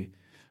how you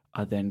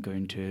are then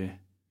going to,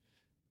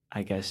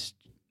 I guess,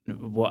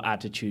 what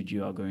attitude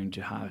you are going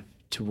to have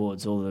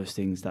towards all those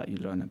things that you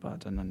learn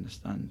about and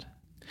understand.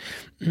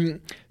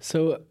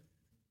 So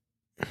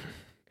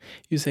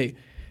you say,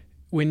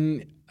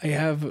 when I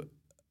have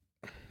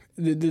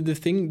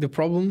the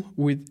problem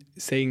with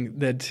saying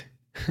that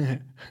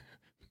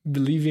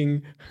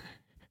believing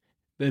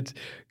that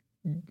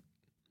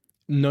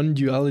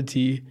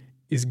non-duality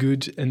is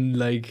good and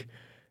like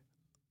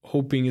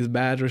hoping is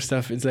bad or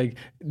stuff, it's like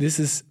this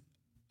is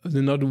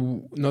not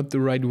the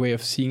right way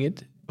of seeing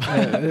it. But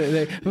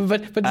I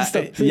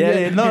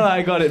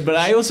got it. But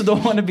I also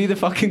don't want to be the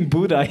fucking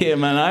Buddha here,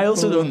 man. I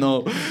also don't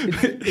know.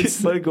 It's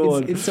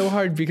so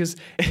hard because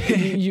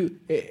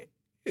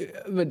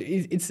but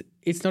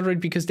it's not right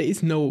because there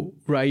is no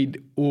right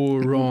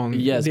or wrong.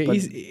 Yes,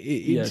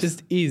 it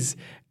just is,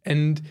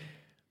 and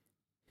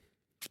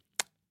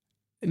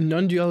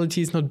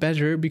non-duality is not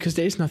better because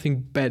there is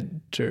nothing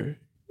better.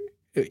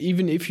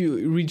 Even if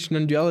you reach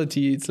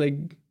non-duality, it's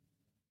like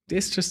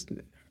there's just.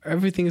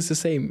 Everything is the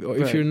same. Or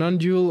if you're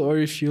non-dual, or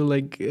if you're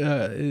like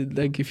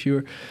if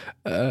you're,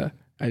 I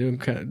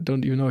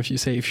don't even know if you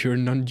say if you're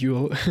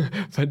non-dual,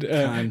 but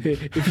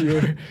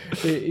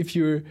if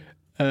you're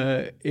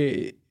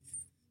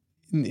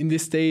in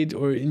this state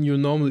or in your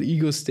normal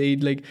ego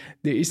state, like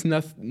there is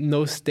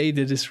no state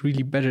that is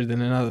really better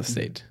than another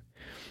state.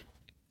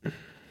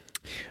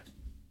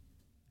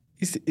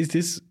 Is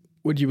this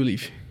what you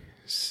believe?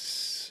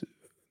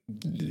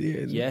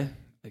 Yeah.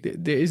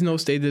 There is no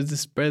state that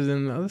is better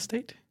than another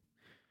state?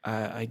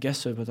 I guess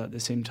so, but at the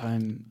same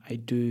time, I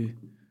do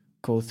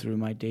go through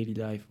my daily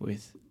life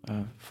with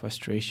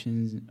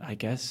frustrations, I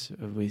guess,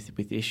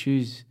 with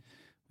issues,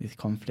 with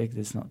conflict.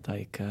 It's not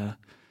like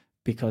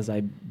because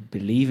I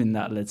believe in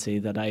that, let's say,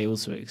 that I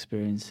also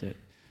experience it.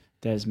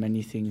 There's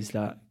many things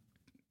that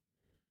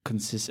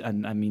consist,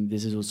 and I mean,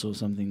 this is also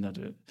something that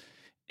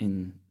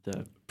in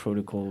the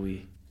protocol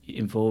we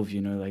involve,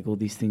 like all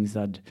these things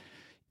that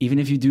even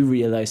if you do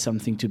realize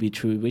something to be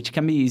true, which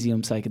can be easy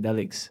on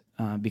psychedelics,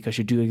 because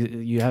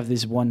you have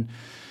this one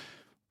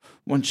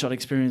shot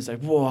experience,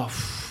 like, whoa,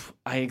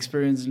 I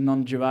experience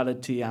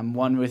non-duality, I'm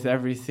one with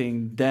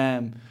everything,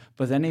 damn.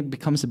 But then it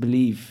becomes a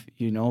belief,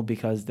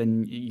 because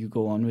then you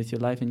go on with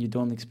your life and you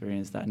don't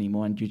experience that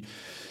anymore. And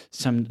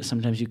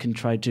sometimes you can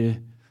try to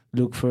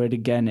look for it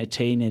again,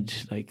 attain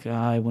it, like,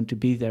 I want to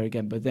be there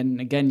again. But then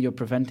again, you're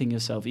preventing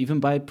yourself, even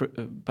by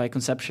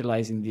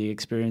conceptualizing the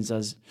experience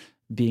as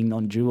being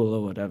non-dual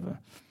or whatever.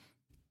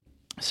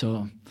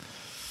 So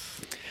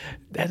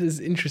that is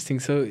interesting.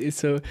 So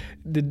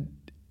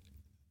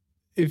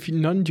if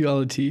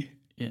non-duality,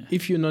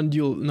 if you're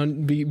non-dual,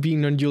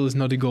 being non-dual is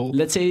not a goal.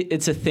 Let's say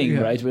it's a thing,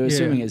 right? We're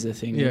assuming it's a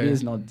thing. It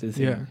is not the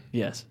thing. Yeah.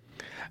 Yes.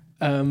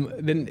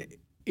 Then,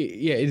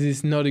 it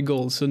is not a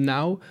goal. So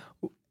now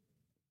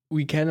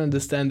we can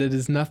understand that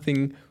it's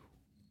nothing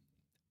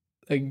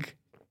like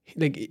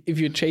if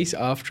you chase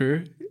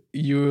after,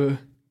 you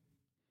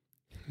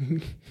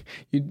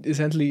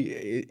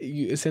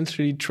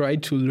essentially try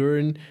to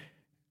learn,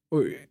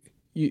 or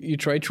you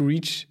try to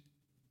reach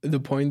the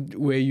point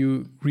where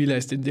you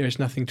realize that there's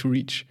nothing to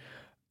reach.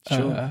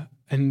 Sure.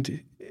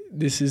 And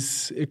this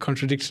is a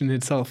contradiction in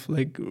itself,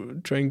 like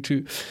trying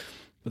to...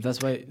 But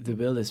that's why the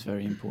will is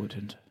very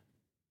important.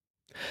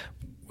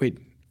 Wait.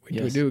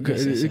 Yes.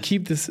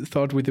 Keep this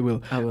thought with the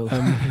will. I will.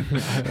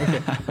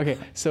 Okay.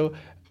 So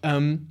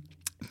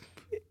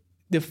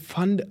the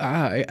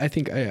I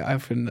think I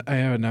have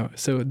it now.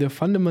 So the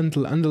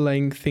fundamental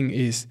underlying thing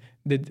is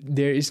that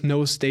there is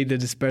no state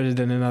that is better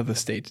than another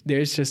state. There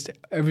is just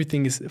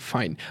everything is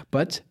fine.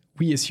 But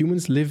we as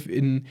humans live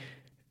in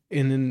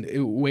a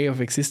way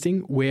of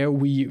existing where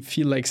we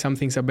feel like some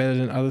things are better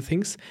than other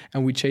things,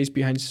 and we chase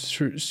behind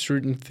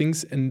certain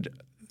things and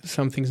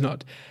some things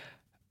not.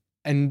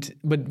 And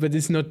but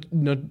it's not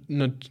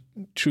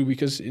true,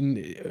 because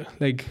in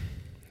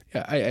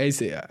I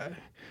say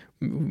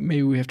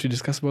maybe we have to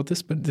discuss about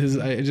this, but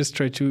I just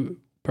try to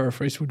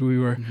paraphrase what we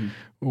were.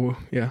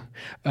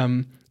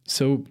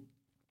 So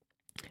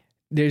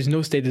there's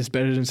no state that's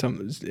better than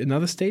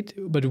another state,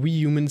 but we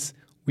humans,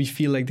 we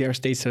feel like there are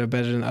states that are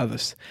better than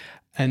others.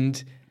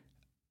 And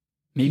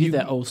maybe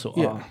there also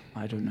are.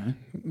 I don't know.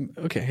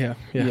 Okay,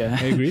 yeah.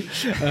 I agree.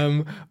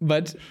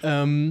 But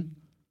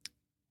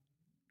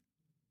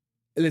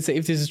let's say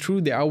if this is true,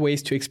 there are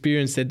ways to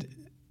experience that,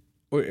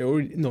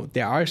 or no,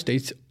 there are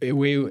states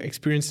where you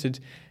experience that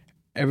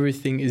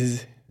everything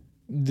is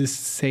the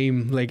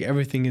same, like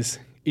everything is.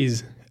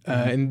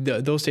 And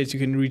those states you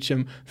can reach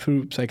them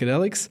through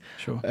psychedelics.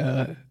 Sure.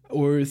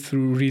 Or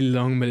through really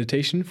long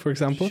meditation, for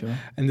example. Sure.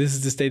 And this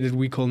is the state that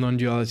we call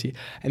non-duality.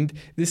 And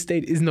this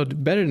state is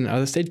not better than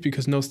other states,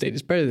 because no state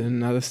is better than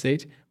another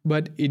state,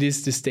 but it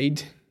is the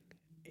state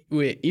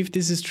where, if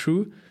this is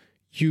true,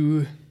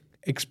 you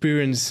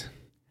experience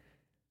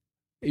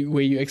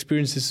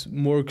this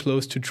more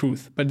close to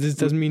truth. But this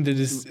doesn't mean that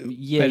it's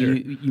better.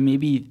 You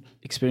maybe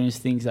experience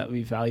things that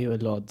we value a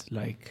lot,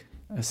 like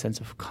a sense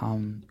of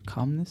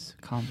calmness,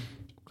 I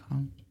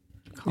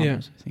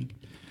think.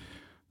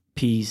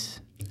 Peace,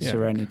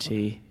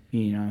 serenity,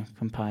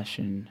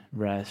 compassion,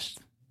 rest,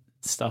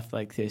 stuff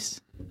like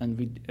this, and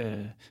we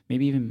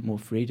maybe even more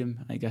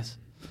freedom, I guess.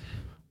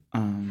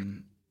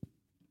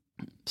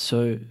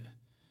 So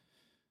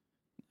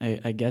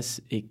I guess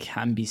it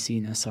can be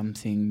seen as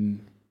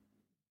something,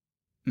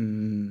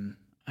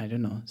 I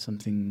don't know,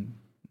 something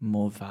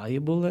more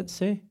valuable, let's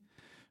say.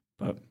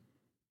 But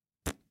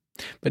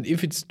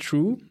if it's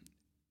true,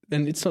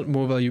 then it's not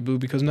more valuable,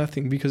 because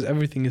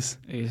everything is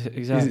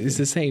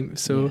the same.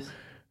 So yes.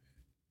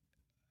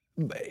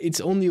 It's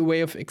only a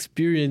way of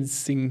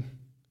experiencing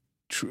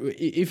true.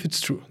 If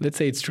it's true, let's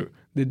say it's true,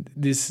 that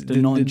the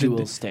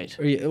non-dual state.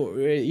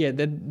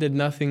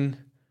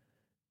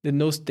 That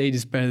no state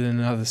is better than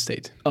another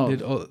state.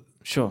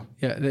 Sure.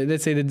 Yeah,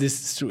 let's say that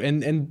this is true,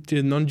 and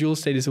the non-dual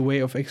state is a way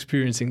of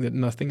experiencing that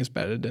nothing is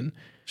better than.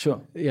 Sure.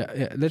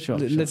 Yeah. Let's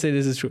say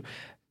this is true.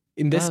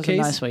 In this case,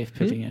 a nice way of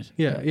putting it.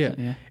 Yeah.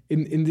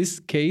 In this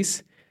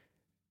case,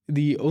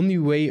 the only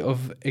way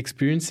of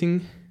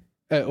experiencing,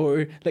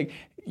 or like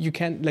you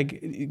can't,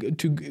 like,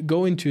 to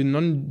go into a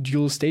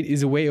non-dual state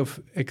is a way of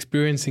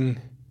experiencing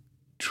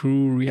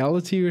true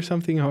reality or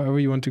something, however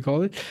you want to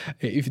call it,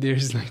 if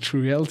there's like true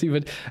reality.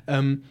 But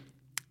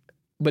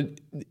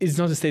it's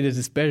not a state that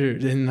is better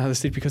than another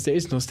state, because there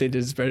is no state that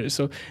is better.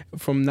 So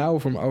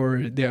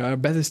there are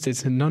better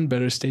states and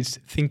non-better states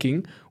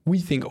thinking, we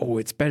think, oh,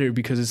 it's better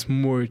because it's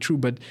more true.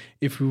 But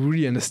if we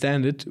really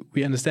understand it,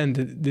 we understand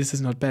that this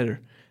is not better.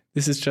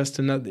 This is just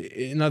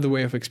another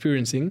way of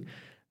experiencing.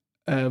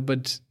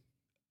 But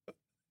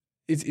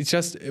it's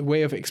just a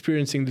way of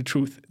experiencing the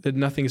truth that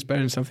nothing is better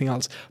than something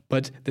else.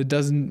 But that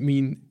doesn't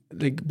mean,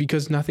 like,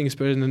 because nothing is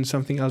better than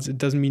something else, it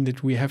doesn't mean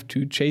that we have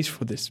to chase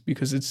for this,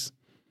 because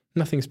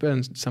nothing is better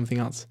than something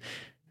else.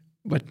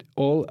 But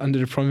all under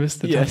the promise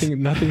that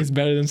nothing is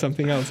better than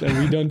something else, and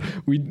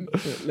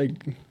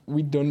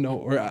we don't know,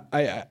 or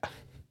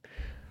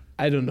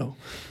I don't know.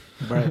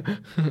 Right.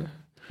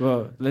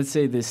 Well, let's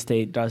say this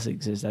state does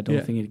exist. I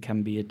don't think it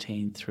can be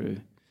attained through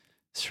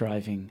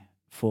striving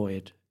for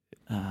it.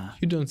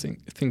 You don't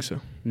think so?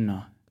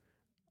 No.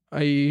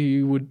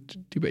 I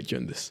would debate you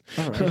on this.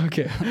 All right.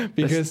 Okay,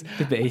 because let's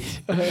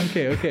debate.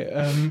 Okay.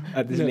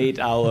 At this late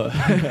hour.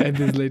 At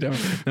this late hour.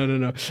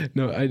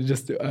 No.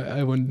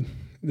 I want.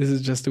 This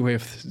is just a way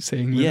of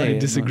saying that I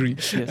disagree,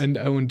 and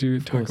I want to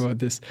talk about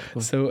this.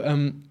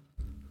 So,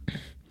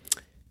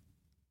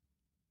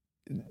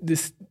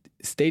 this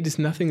state is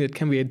nothing that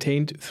can be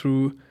attained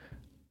through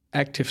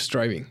active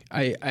striving.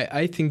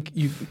 I think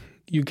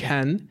you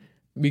can,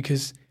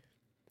 because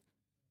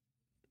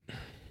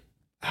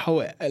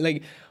how,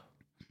 like,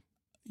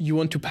 you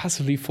want to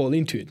passively fall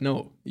into it.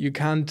 No, you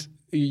can't.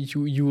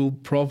 You will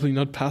probably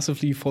not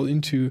passively fall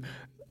into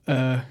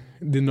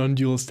the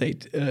non-dual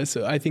state.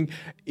 So I think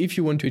if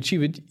you want to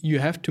achieve it, you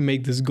have to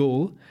make this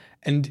goal,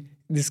 and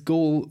this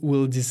goal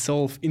will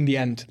dissolve in the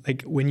end,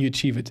 like when you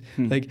achieve it.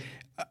 Like,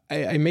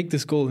 I make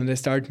this goal and I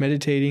start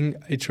meditating.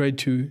 I try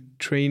to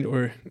train,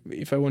 or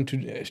if I want to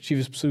achieve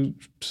it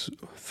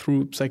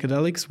through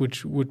psychedelics,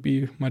 which would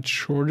be much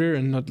shorter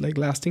and not like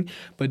lasting,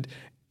 but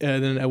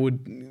then I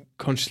would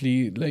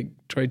consciously like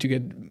try to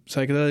get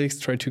psychedelics,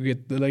 try to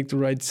get the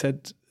right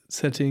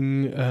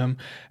setting,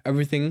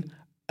 everything,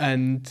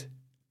 and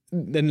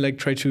then like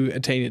try to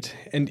attain it.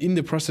 And in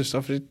the process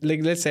of it,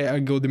 like, let's say I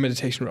go the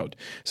meditation route,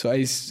 so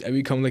I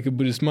become like a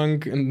Buddhist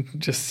monk and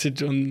just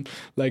sit on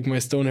like my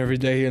stone every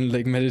day and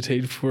like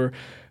meditate for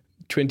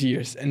 20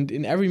 years. And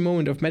in every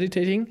moment of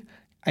meditating,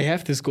 I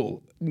have this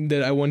goal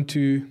that I want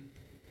to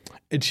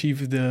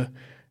achieve to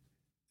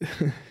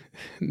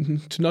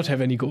not have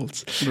any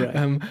goals.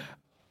 Right.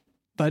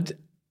 But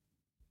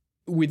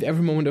with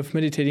every moment of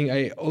meditating,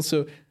 I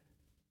also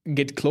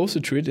get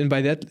closer to it, and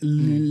by that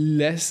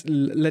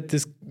let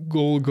this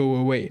goal go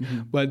away.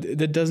 But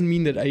that doesn't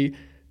mean that I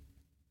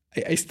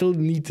still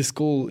need this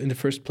goal in the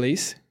first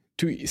place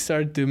to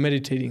start the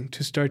meditating,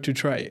 to start to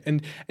try.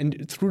 And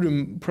through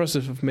the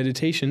process of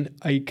meditation,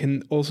 I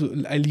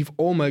leave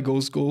all my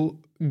goals go,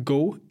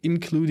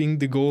 including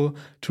the goal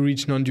to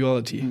reach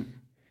non-duality.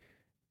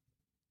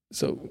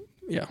 So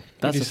yeah,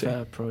 that's a fair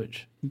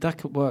approach. That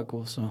could work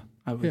also,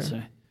 I would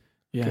say.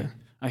 Yeah.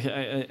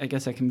 Okay. I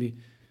guess I can be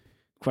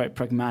quite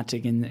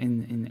pragmatic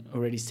in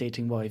already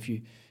stating, well, if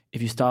you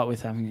start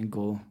with having a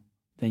goal,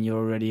 then you're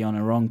already on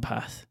a wrong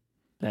path.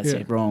 Let's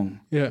say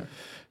wrong. Yeah.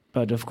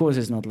 But of course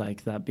it's not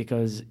like that,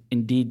 because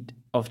indeed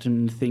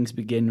often things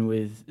begin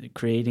with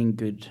creating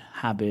good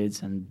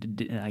habits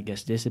and I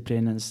guess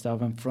discipline and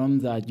stuff, and from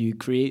that you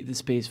create the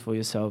space for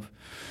yourself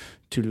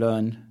to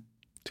learn,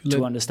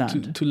 to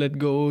understand, to let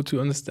go,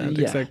 to understand.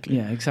 Exactly.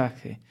 Yeah,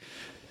 exactly.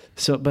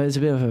 So, but it's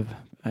a bit of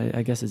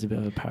I guess it's a bit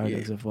of a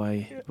paradox of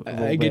why.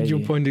 I get your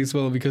point as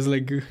well, because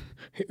like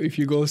if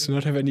your goal is to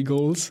not have any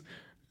goals,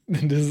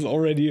 then this is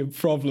already a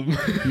problem.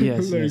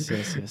 Yes,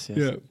 yes.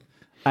 Yeah.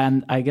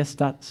 And I guess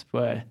that's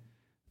where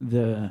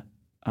the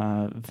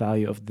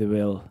value of the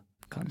will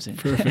comes in.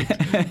 Perfect.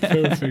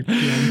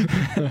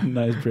 Yeah.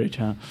 Nice bridge,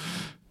 huh?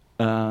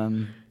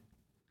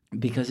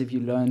 Because if you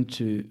learn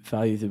to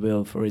value the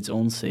will for its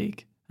own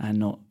sake and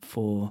not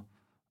for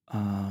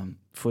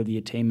the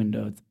attainment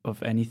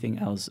of anything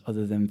else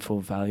other than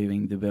for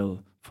valuing the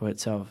will for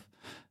itself,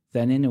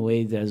 then in a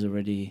way there's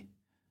already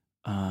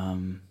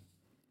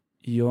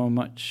you're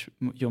much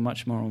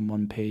more on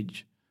one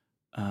page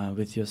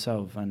with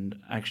yourself. And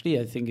actually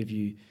I think if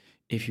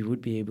you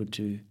would be able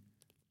to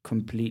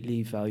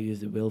completely value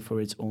the will for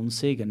its own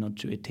sake and not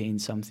to attain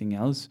something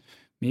else,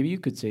 maybe you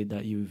could say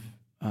that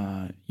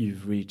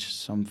you've reached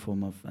some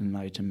form of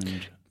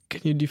enlightenment.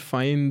 Can you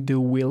define the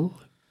will?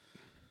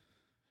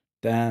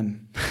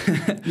 Damn.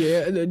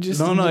 Yeah, no,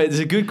 it's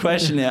a good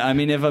question. Yeah. I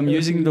mean, if I'm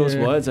using those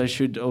words, I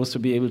should also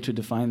be able to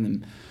define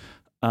them.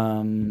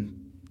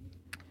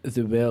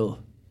 The will.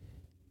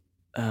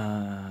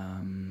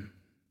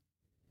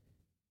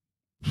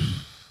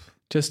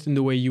 Just in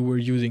the way you were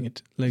using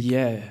it, like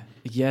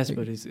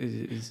but it's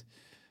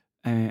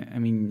I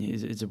mean,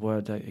 it's a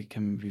word that it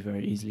can be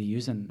very easily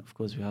used, and of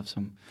course we have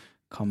some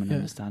common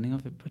understanding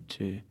of it. But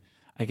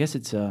I guess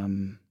it's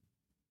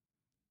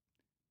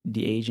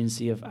the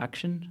agency of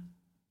action.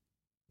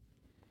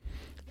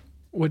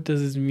 What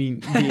does this mean?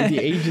 The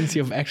agency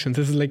of action.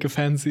 This is like a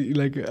fancy,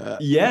 like.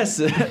 Yes.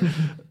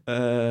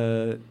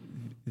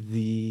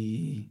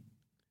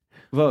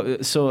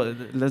 So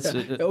let's.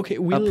 Okay,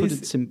 will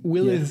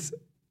is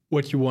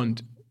what you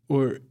want,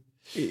 or.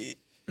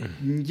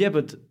 Yeah,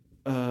 but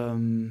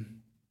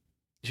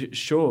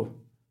sure.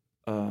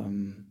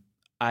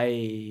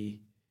 I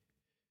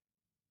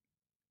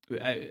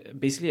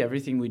basically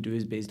everything we do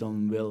is based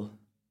on will,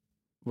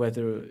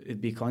 whether it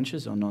be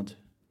conscious or not.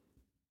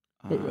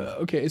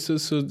 Okay, so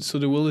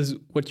the will is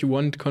what you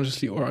want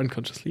consciously or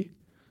unconsciously.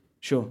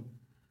 Sure.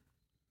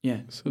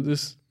 Yeah. So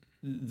this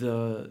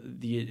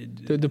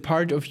the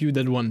part of you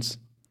that wants.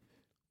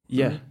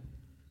 yeah.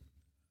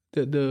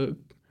 The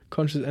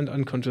conscious and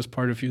unconscious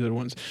part of you that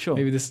wants. Sure.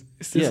 Maybe this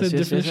is this a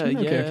definition?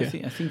 Yeah,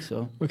 Okay. I think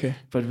so. Okay.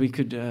 But we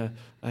could.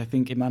 I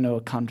think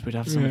Immanuel Kant would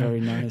have some very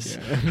nice,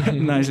 Yeah.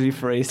 nicely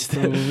phrased.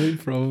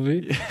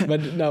 Probably.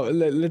 But now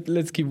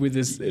let's keep with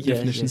this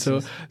definition.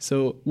 So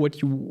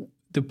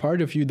the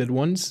part of you that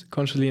wants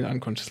consciously and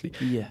unconsciously.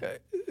 Yeah.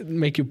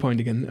 Make your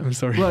point again. I'm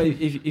sorry. Well,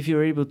 if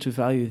you're able to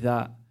value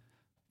that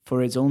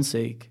for its own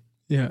sake,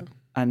 yeah,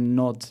 and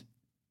not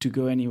to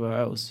go anywhere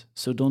else.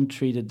 So don't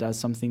treat it as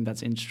something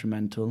that's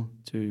instrumental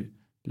to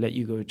let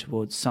you go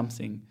towards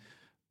something,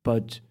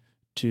 but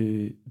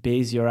to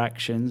base your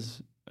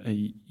actions,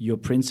 your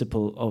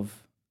principle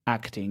of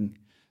acting,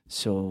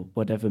 so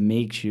whatever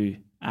makes you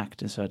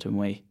act a certain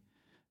way,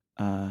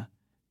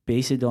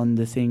 base it on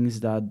the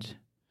things that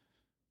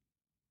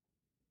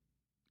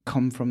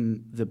come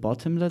from the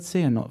bottom, let's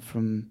say, and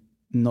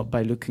not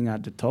by looking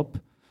at the top.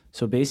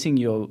 So basing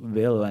your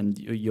will and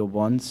your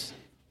wants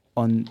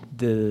on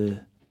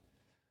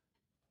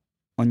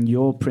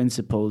your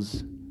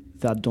principles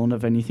that don't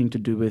have anything to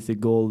do with the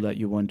goal that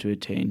you want to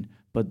attain,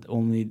 but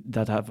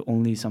have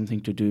only something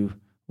to do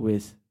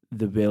with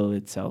the will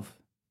itself.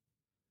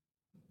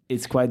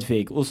 It's quite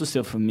vague. Also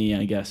still for me,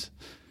 I guess.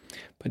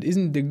 But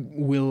isn't the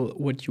will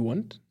what you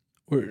want?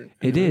 Or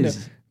it is.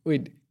 No,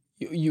 wait,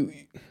 you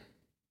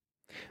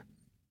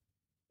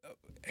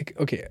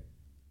okay.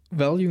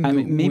 Valuing. I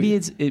mean, maybe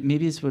it's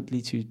what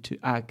leads you to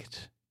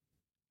act,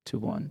 to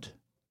want.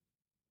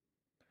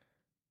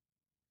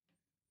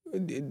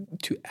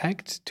 To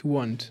act, to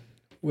want.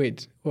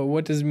 Wait, well,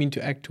 what does it mean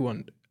to act, to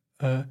want?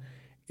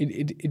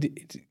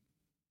 It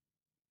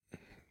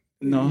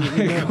No,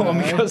 go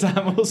on, because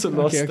I'm also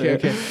lost there.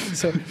 Okay.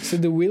 So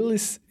the will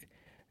is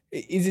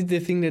it the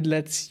thing that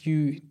lets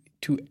you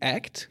to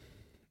act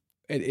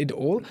at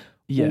all?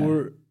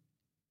 Yeah.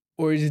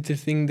 Or is it the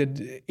thing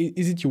that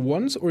is it your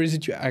wants, or is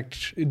it your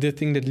the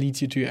thing that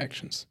leads you to your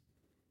actions?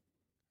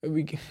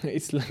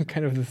 It's like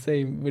kind of the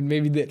same, but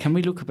maybe Can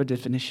we look up a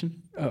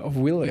definition of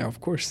will? Yeah, of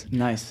course.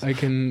 Nice. I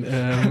can.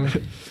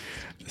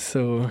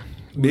 So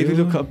maybe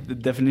look up the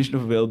definition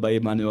of will by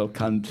Immanuel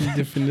Kant.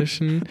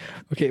 Definition.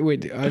 Okay,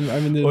 wait.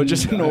 I'm in the. Or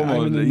just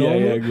normal. I'm in the normal.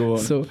 Yeah, go on.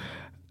 So,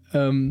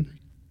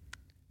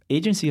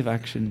 agency of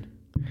action.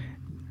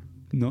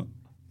 No.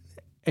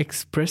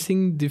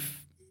 Expressing the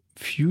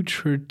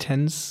future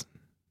tense.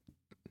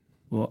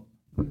 What?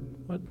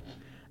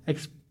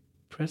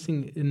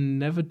 Expressing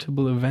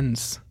inevitable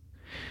events.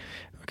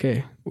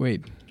 Okay,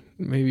 wait.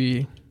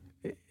 Maybe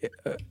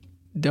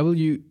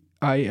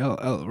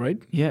WILL,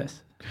 right?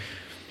 Yes.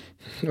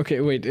 Okay,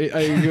 wait.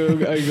 I go.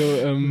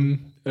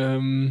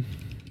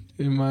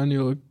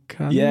 Immanuel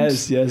Kant.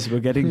 Yes. We're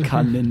getting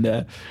Kant in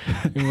there.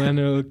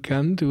 Immanuel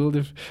Kant.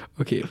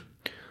 Okay.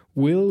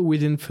 Will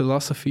within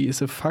philosophy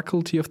is a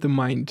faculty of the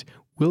mind.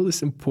 Will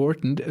is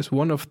important as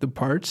one of the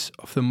parts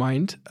of the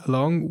mind,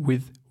 along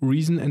with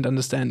reason and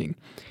understanding.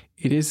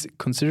 It is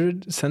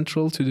considered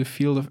central to the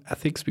field of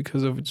ethics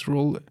because of its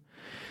role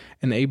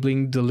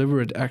enabling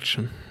deliberate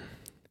action.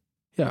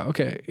 Yeah,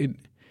 okay.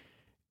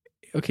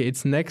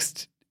 It's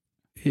next.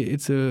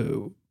 It's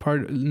a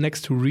part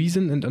next to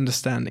reason and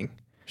understanding.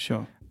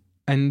 Sure.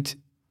 And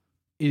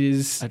it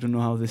is. I don't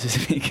know how this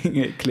is making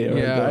it clear.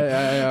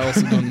 Yeah, I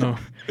also don't know.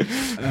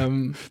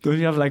 Don't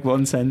you have like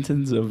one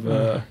sentence of?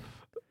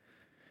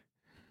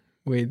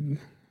 Wait.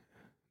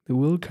 The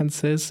will, Kant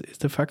says, is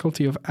the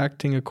faculty of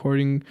acting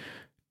according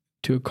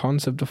to a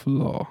concept of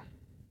law.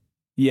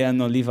 Yeah,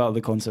 no, leave out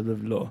the concept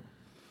of law.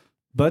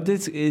 But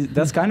that's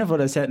kind of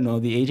what I said.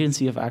 No, the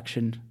agency of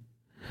action.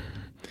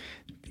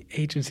 The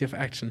agency of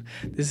action.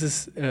 This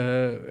is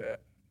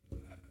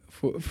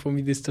for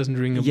me. This doesn't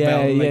ring a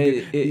bell.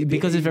 Yeah,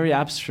 because it's very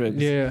abstract.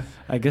 Yeah,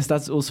 I guess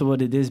that's also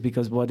what it is.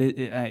 Because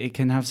it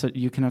can have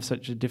you can have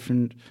such a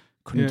different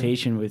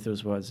connotation with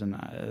those words, and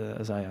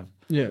as I have.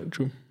 Yeah,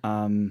 true.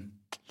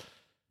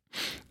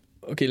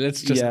 Okay,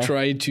 let's just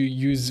try to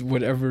use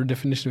whatever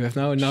definition we have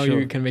now, and now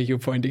you can make your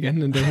point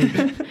again, and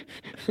then.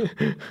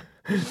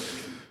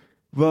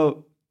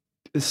 Well,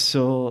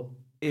 so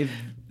if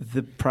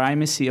the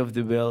primacy of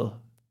the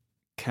will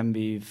can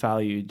be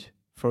valued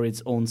for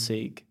its own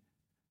sake,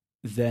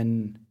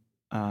 then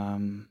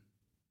did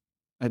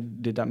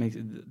that make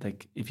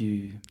like if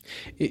you?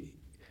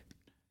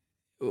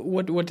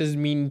 What does it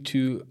mean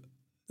to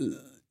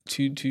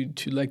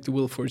like the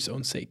will for its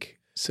own sake?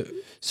 So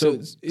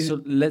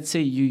let's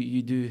say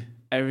you do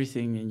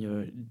everything in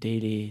your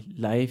daily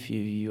life.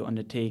 You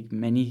undertake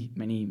many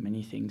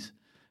things,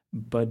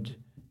 but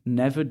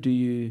never are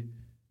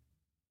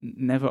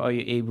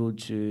you able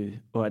to,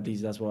 or at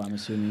least that's what I'm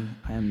assuming.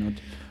 I am not.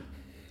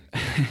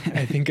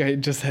 I think I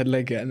just had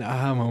like an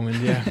aha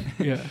moment.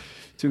 Yeah.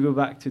 To go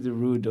back to the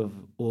root of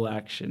all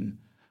action,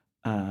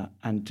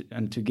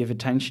 and to give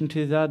attention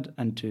to that,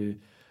 and to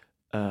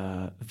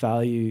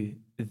value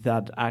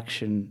that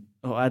action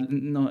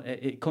no,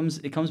 it comes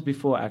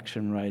before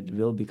action, right?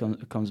 Will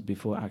comes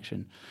before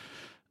action.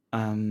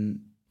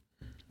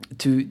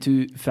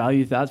 To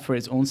value that for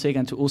its own sake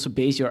and to also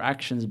base your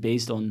actions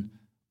based on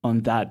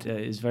that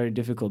is very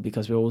difficult,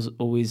 because we're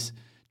always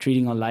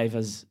treating our life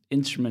as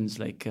instruments.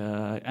 Like,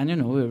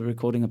 and we're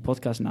recording a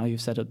podcast now. You've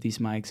set up these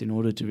mics in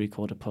order to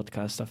record a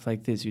podcast, stuff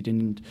like this. You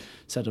didn't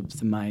set up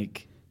the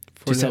mic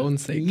for their own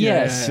sake.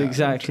 Yes,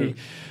 exactly.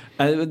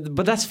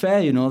 But that's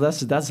fair,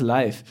 that's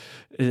life.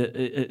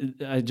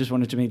 I just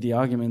wanted to make the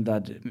argument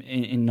that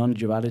in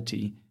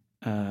non-duality,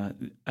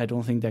 I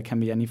don't think there can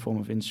be any form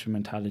of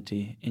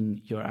instrumentality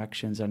in your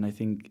actions. And I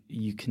think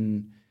you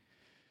can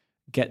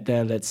get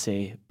there, let's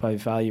say, by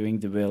valuing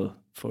the will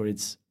for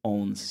its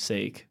own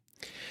sake.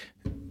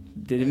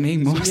 Did it make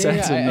more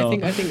sense or no?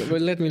 I think.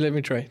 Well, let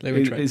me try.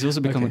 It's also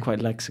becoming quite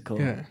lexical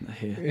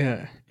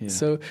here. Yeah.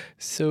 So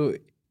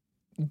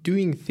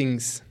doing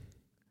things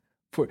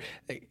for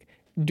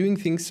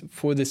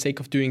the sake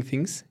of doing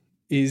things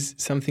is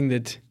something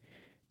that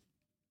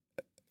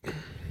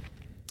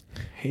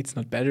it's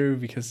not better,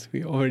 because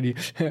we already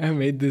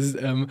made this.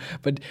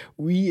 But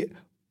we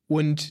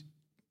want,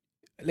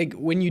 like,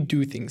 when you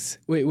do things,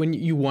 when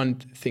you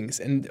want things,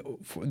 and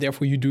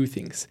therefore you do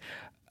things.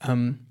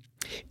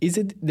 Is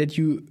it that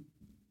you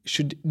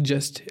should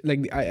just,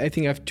 like, I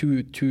think I have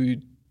two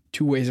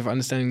ways of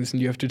understanding this,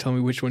 and you have to tell me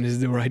which one is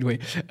the right way.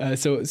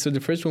 So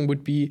the first one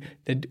would be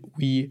that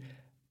we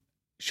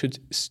should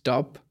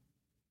stop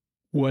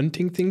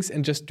wanting things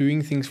and just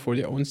doing things for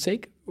their own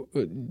sake.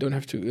 Don't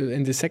have to.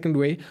 And the second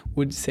way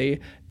would say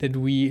that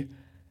we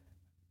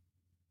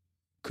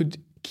could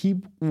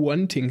keep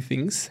wanting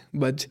things,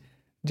 but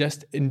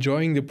just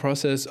enjoying the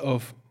process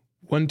of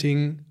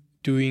wanting,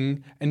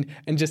 doing, and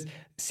just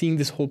seeing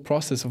this whole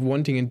process of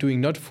wanting and doing,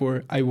 not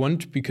for I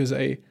want because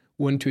I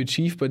want to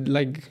achieve, but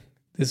like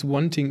this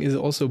wanting is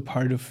also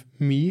part of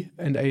me,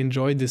 and I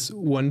enjoy this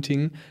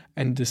wanting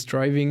and the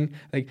striving.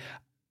 Like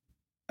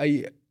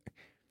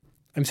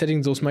I'm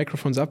setting those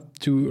microphones up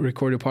to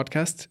record a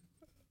podcast,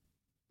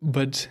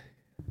 but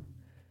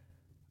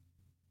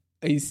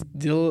I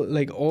still,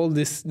 like, all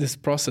this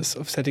process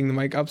of setting the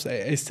mic up,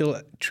 I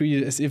still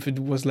treat it as if it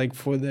was like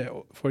for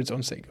its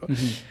own sake.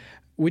 Mm-hmm.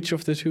 Which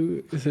of the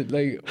two is it,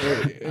 like?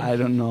 Or, I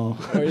don't know.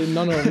 Or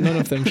none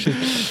of them should.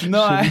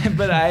 No, I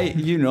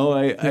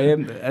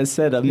am. As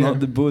said, I'm not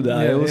the Buddha.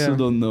 I also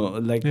don't know.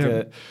 Like,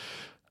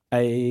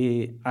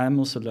 I'm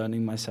also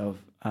learning myself.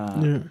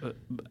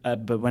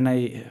 But when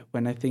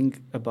I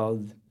think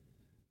about,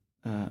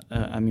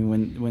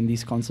 when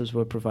these concepts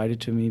were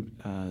provided to me,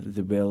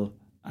 the will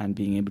and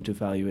being able to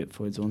value it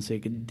for its own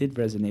sake, it did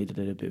resonate a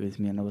little bit with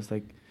me, and I was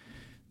like,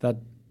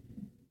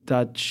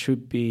 that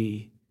should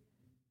be.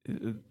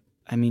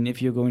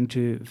 If you're going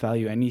to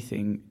value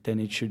anything, then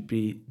it should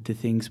be the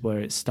things where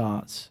it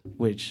starts,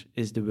 which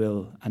is the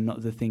will, and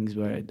not the things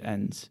where it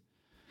ends.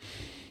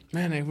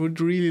 Man, I would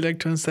really like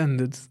to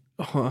understand it.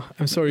 Oh,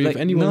 I'm sorry if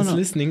anyone's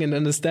listening and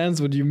understands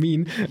what you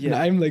mean. Yeah. And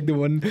I'm like the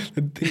one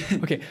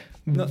that okay.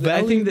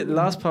 I think the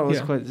last part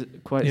was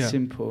quite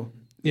simple.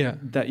 Yeah.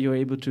 That you're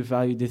able to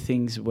value the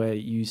things where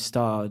you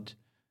start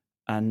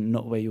and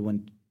not where you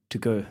want to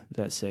go,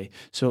 let's say.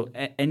 So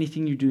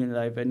anything you do in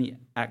life, any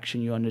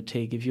action you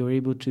undertake, if you're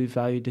able to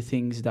value the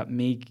things that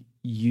make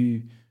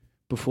you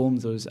perform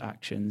those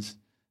actions,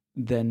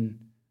 then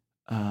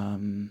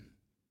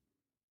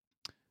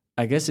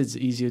I guess it's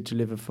easier to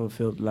live a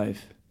fulfilled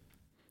life.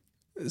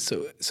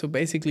 So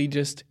basically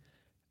just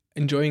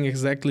enjoying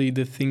exactly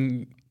the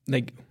thing,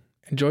 like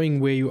enjoying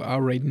where you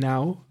are right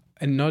now,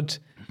 and not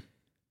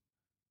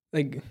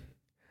like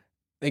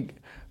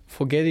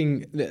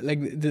forgetting, like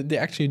the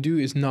action you do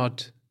is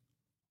not,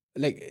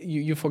 like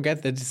you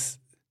forget that it's,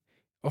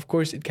 of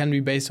course it can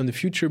be based on the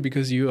future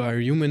because you are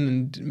human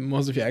and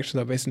most of your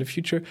actions are based on the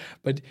future,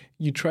 but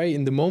you try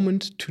in the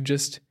moment to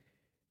just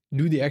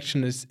do the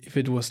action as if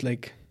it was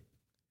like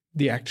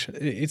the action.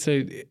 It's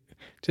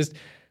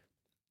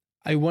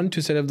I want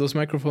to set up those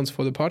microphones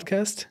for the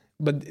podcast,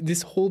 but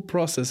this whole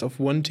process of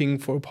wanting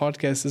for a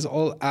podcast is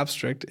all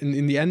abstract. And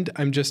in the end,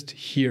 I'm just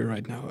here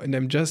right now and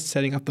I'm just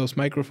setting up those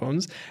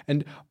microphones.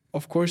 And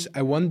of course,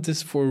 I want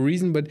this for a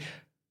reason, but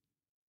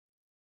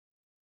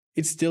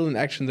it's still an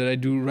action that I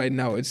do right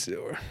now.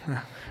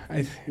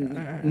 I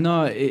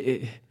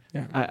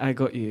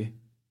got you.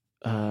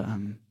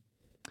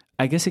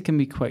 I guess it can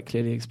be quite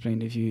clearly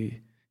explained if you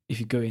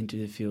go into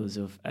the fields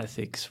of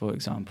ethics, for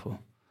example,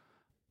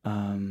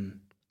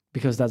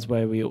 because that's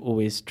where we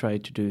always try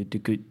to do the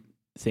good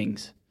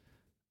things,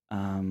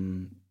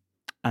 and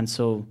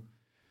so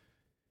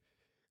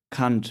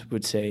Kant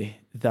would say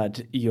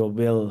that your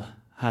will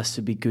has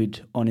to be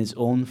good on its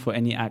own for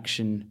any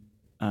action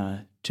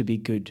to be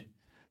good.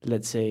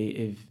 Let's say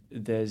if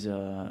there's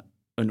an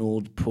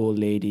old poor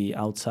lady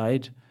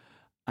outside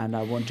and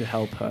I want to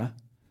help her,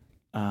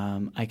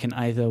 I can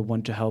either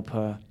want to help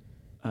her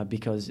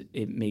because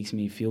it makes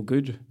me feel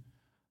good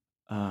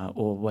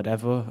or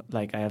whatever,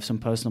 like I have some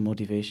personal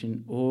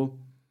motivation, or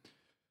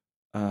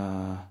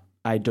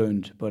I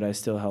don't, but I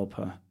still help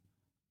her.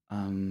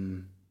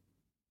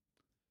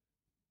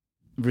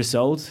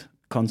 Result,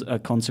 a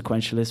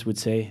consequentialist would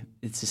say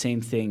it's the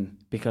same thing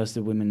because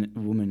the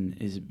woman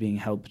is being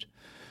helped.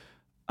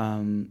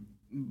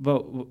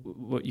 But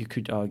what you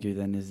could argue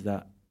then is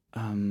that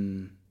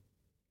the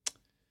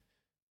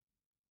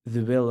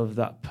will of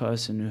that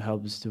person who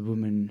helps the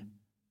woman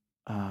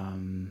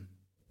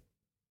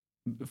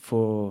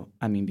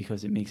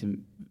because it makes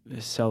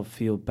himself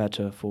feel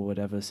better for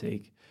whatever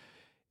sake,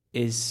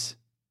 is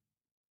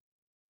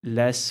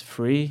less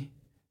free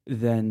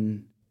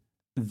than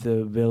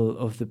the will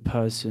of the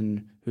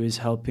person who is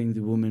helping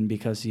the woman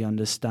because he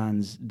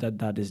understands that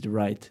that is the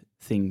right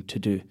thing to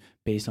do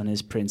based on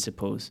his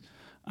principles.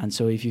 And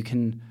so if you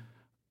can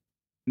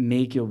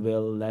make your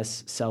will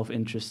less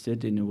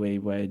self-interested in a way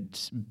where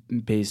it's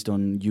based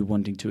on you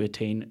wanting to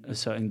attain a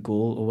certain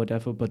goal or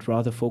whatever, but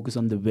rather focus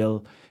on the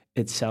will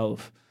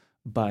itself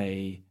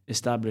by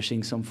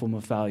establishing some form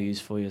of values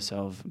for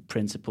yourself,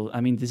 principle.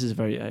 I mean, this is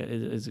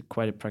is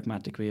quite a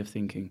pragmatic way of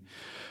thinking.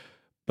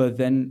 But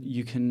then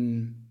you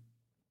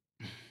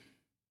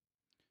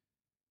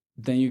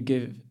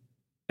give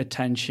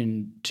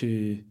attention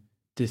to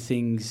the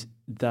things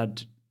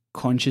that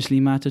consciously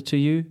matter to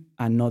you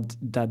and not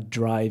that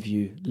drive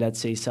you. Let's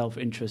say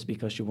self-interest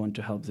because you want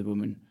to help the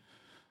woman.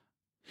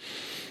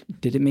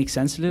 Did it make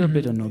sense a little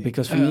bit or no?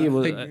 Because for me,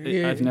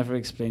 I've never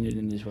explained it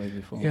in this way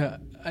before. Yeah,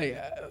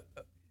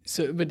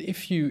 but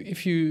if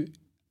you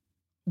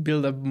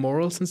build up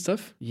morals and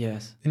stuff,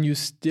 yes, then you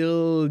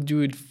still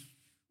do it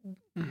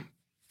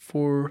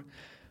for,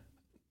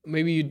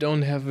 maybe you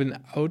don't have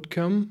an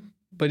outcome,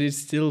 but it's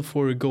still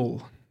for a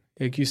goal.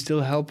 Like you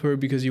still help her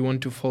because you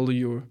want to follow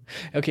your.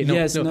 Okay,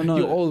 no,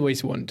 you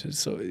always want.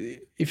 So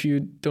if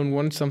you don't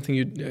want something,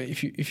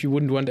 if you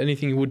wouldn't want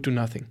anything, you would do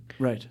nothing.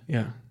 Right.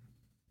 Yeah.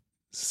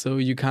 So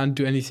you can't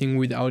do anything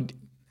without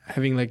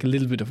having like a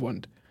little bit of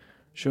want.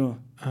 Sure.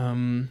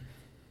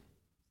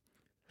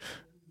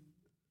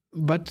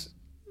 But.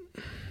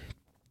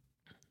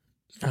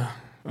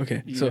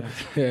 Okay. Yeah. So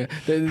yeah.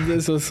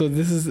 So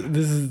this is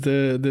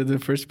the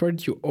first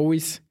part. You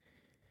always.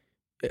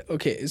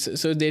 Okay,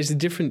 so there's a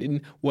difference in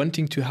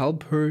wanting to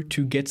help her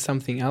to get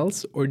something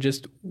else, or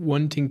just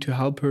wanting to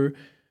help her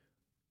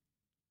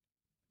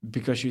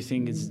because you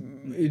think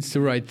it's the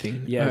right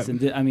thing. Yes, and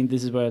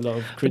this is where a lot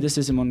of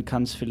criticism on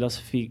Kant's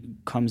philosophy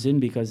comes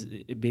in, because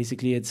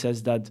it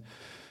says that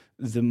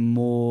the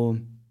more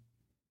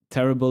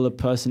terrible a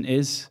person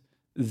is,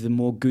 the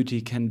more good he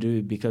can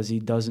do, because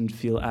he doesn't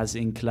feel as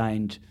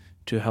inclined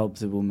to help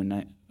the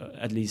woman.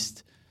 At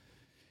least,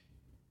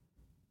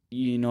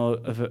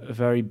 a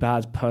very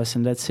bad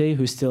person, let's say,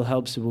 who still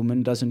helps a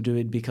woman, doesn't do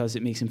it because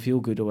it makes him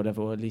feel good or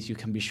whatever, or at least you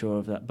can be sure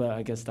of that. But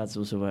I guess that's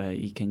also where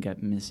he can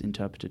get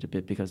misinterpreted a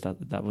bit, because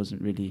that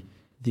wasn't really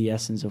the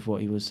essence of what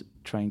he was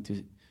trying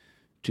to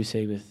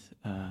say with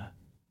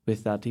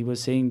that. He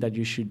was saying that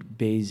you should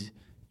base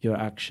your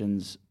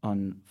actions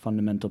on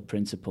fundamental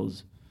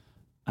principles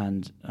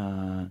and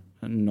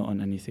not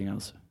on anything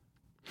else.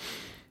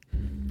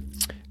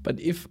 But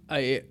if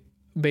I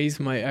base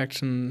my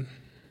action...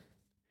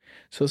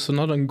 So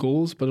not on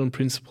goals, but on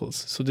principles.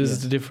 So this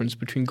is the difference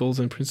between goals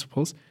and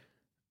principles.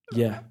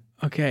 Yeah.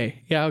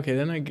 Okay. Yeah, okay,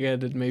 then I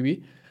get it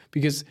maybe.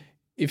 Because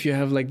if you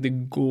have like the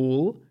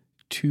goal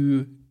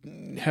to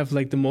have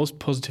like the most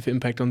positive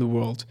impact on the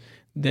world,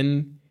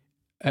 then,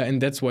 and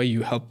that's why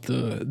you help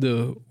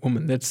the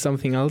woman. That's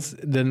something else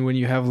than when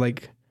you have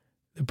like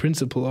the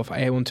principle of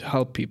I want to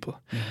help people.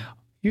 Mm-hmm.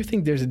 You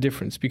think there's a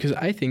difference? Because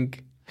I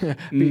think...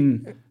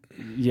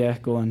 Yeah,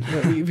 go on.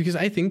 Because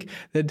I think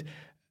that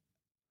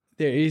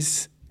there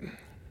is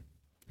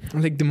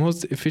like the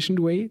most efficient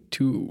way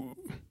to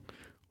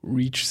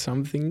reach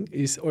something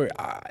is, or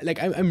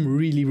I'm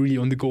really, really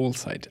on the goal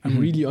side. I'm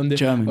really on the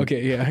German.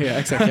 Okay, yeah,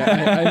 exactly.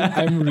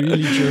 I'm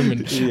really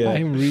German. Yeah.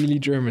 I'm really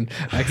German,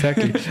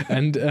 exactly.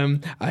 And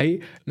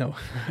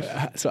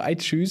so I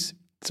choose.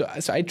 So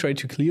I try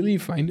to clearly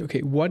find,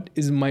 okay, what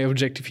is my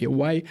objective here?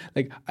 Why?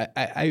 Like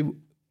I'm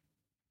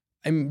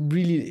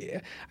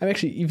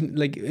actually even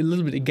like a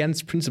little bit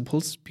against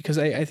principles, because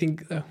I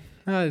think.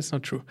 It's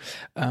not true.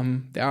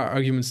 There are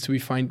arguments to be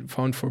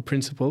found for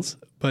principles,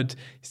 but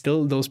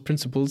still those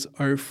principles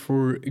are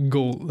for a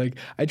goal. Like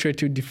I try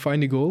to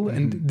define a goal,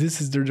 and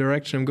this is the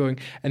direction I'm going,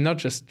 and not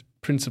just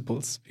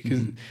principles.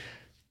 Because,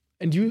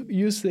 and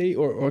you say,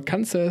 or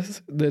Kant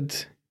says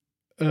that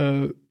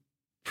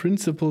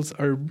principles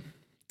are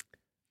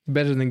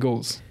better than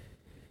goals.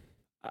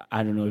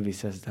 I don't know if he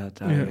says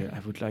that.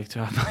 I would like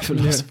to have my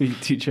philosophy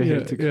teacher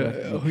here to correct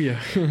me. Oh yeah.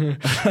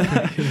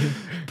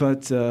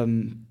 But.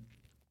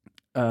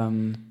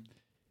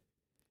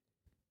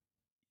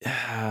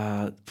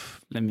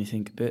 Let me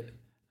think a bit.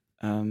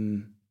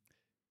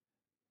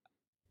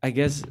 I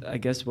guess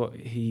what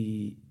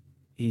he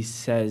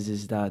says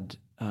is that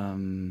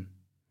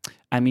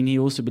he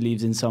also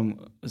believes in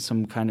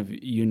some kind of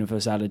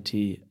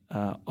universality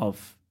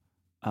of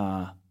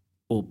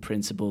all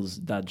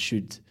principles that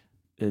should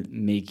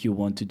make you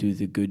want to do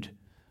the good,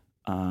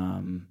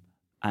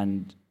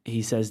 and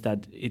he says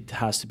that it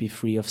has to be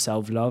free of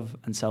self-love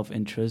and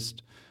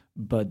self-interest,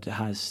 but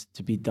has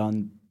to be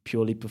done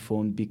purely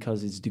performed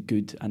because it's the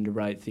good and the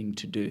right thing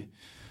to do.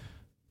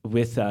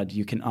 With that,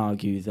 you can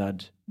argue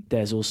that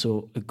there's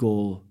also a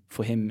goal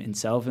for him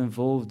himself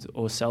involved,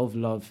 or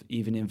self-love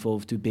even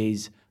involved, to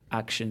base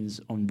actions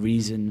on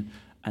reason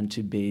and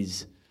to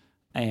base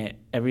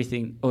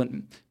everything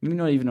on, maybe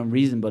not even on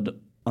reason, but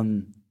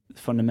on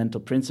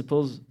fundamental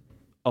principles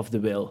of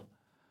the will.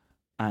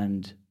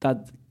 And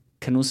that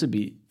can also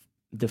be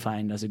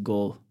defined as a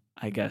goal,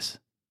 I guess.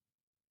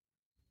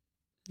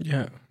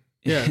 Yeah,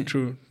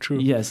 true.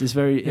 Yes, it's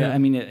very. Yeah. I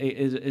mean,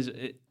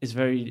 it's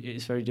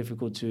very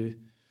difficult to.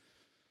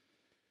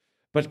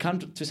 But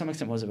Kant, to some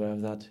extent, was aware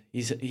of that.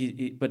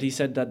 But he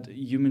said that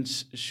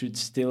humans should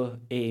still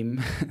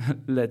aim,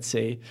 let's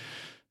say,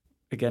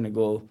 again, a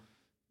goal,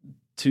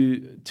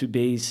 to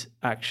base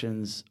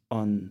actions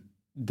on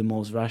the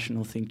most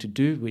rational thing to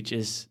do, which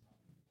is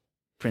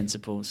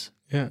principles.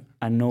 Yeah.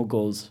 And no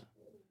goals,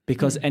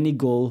 because any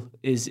goal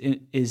is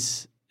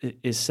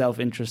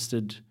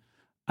self-interested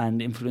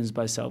and influenced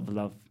by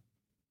self-love,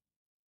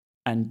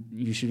 and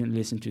you shouldn't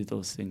listen to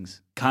those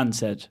things. Kant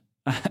said.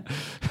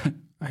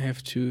 I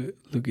have to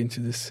look into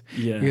this.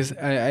 Yeah. Because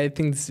I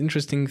think it's an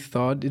interesting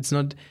thought. It's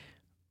not...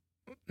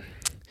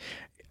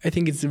 I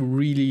think it's a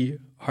really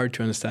hard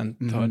to understand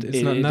thought.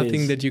 It's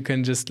nothing that you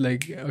can just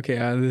like, okay,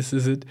 this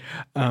is it.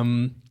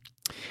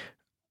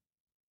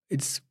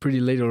 It's pretty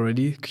late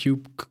already.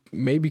 Cube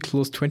maybe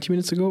closed 20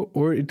 minutes ago,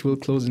 or it will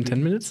close in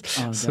 10 minutes.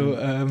 Oh, so,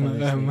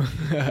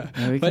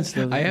 but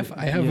I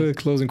have a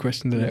closing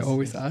question that I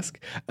always ask.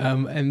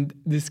 And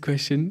this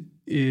question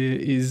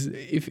is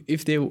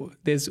if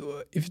there's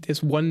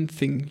one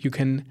thing you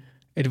can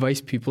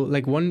advise people,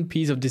 like one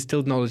piece of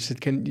distilled knowledge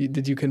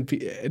that you can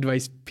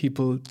advise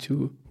people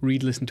to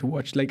read, listen to,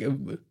 watch, like a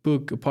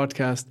book, a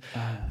podcast,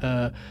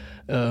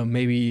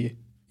 maybe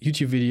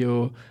YouTube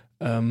video.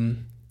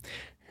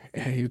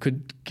 You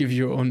could give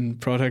your own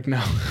product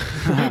now,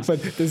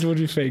 but this would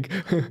be fake.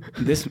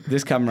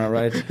 this camera,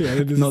 right? Yeah,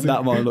 not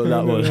that one.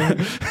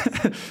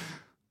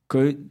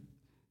 Go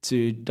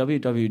to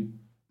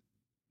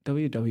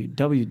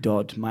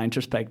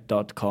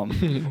www.mintrospect.com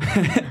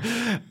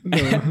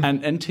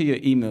and enter your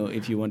email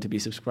if you want to be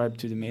subscribed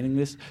to the mailing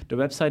list. The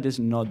website is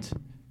not...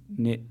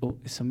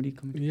 is somebody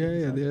coming?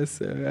 Yeah,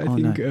 there's. I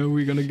think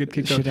we're gonna get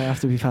kicked out. Should I have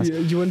to be fast?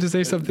 You want to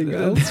say something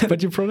else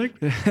about your product?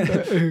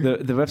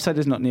 The website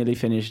is not nearly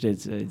finished.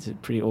 It's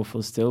pretty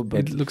awful still,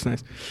 but it looks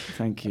nice.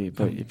 Thank you.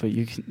 But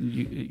you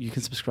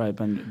can subscribe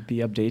and be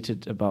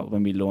updated about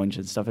when we launch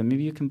and stuff, and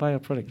maybe you can buy our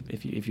product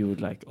if you would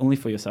like. Only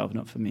for yourself,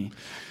 not for me.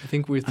 I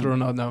think we're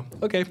thrown out now.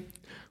 Okay,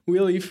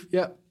 we'll leave.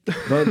 Yeah.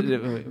 But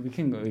we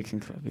can.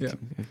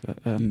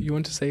 You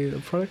want to say a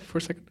product for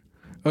a second?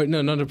 Oh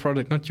no, not a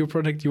product, not your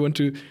product. You want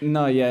to?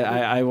 No, yeah,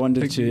 I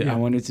wanted to. Yeah. I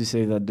wanted to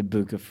say that the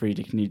book of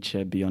Friedrich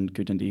Nietzsche, Beyond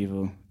Good and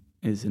Evil,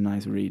 is a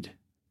nice read.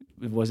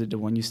 Was it the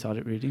one you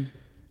started reading?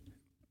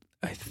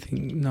 I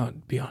think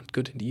not. Beyond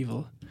Good and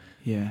Evil.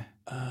 Yeah.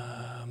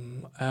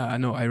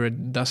 No, I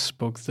read Thus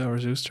Spoke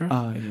Zarathustra.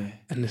 Oh yeah.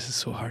 And this is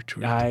so hard to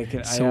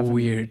read. So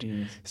weird.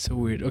 So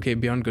weird. Okay,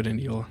 Beyond Good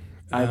and Evil.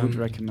 I would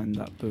recommend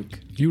that book.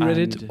 You read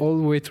it all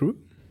the way through?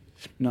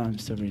 No, I'm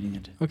still reading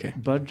it. Okay,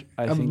 but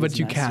I think but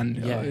you nice. Can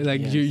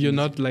you're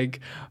not like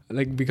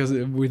because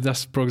with Thus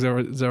Spoke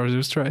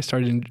Zarathustra I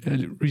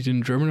started reading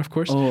in German, of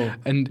course. Oh,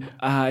 and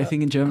I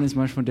think in German it's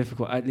much more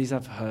difficult. At least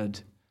I've heard.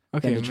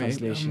 Okay,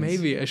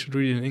 maybe I should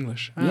read it in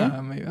English.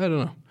 Yeah, maybe, I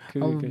don't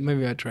know.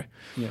 Maybe I try.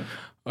 Yeah.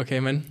 Okay,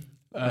 man.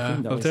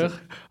 Wouter,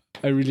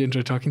 I really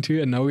enjoyed talking to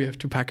you, and now we have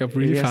to pack up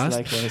really fast.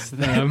 Likewise.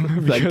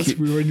 Because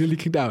we were nearly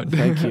kicked out.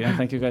 Thank you, and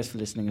thank you guys for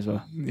listening as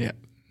well. Yeah.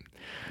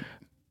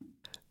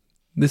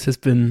 This has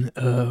been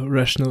a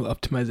Rational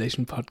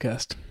Optimization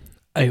podcast.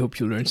 I hope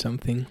you learned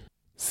something.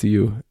 See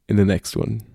you in the next one.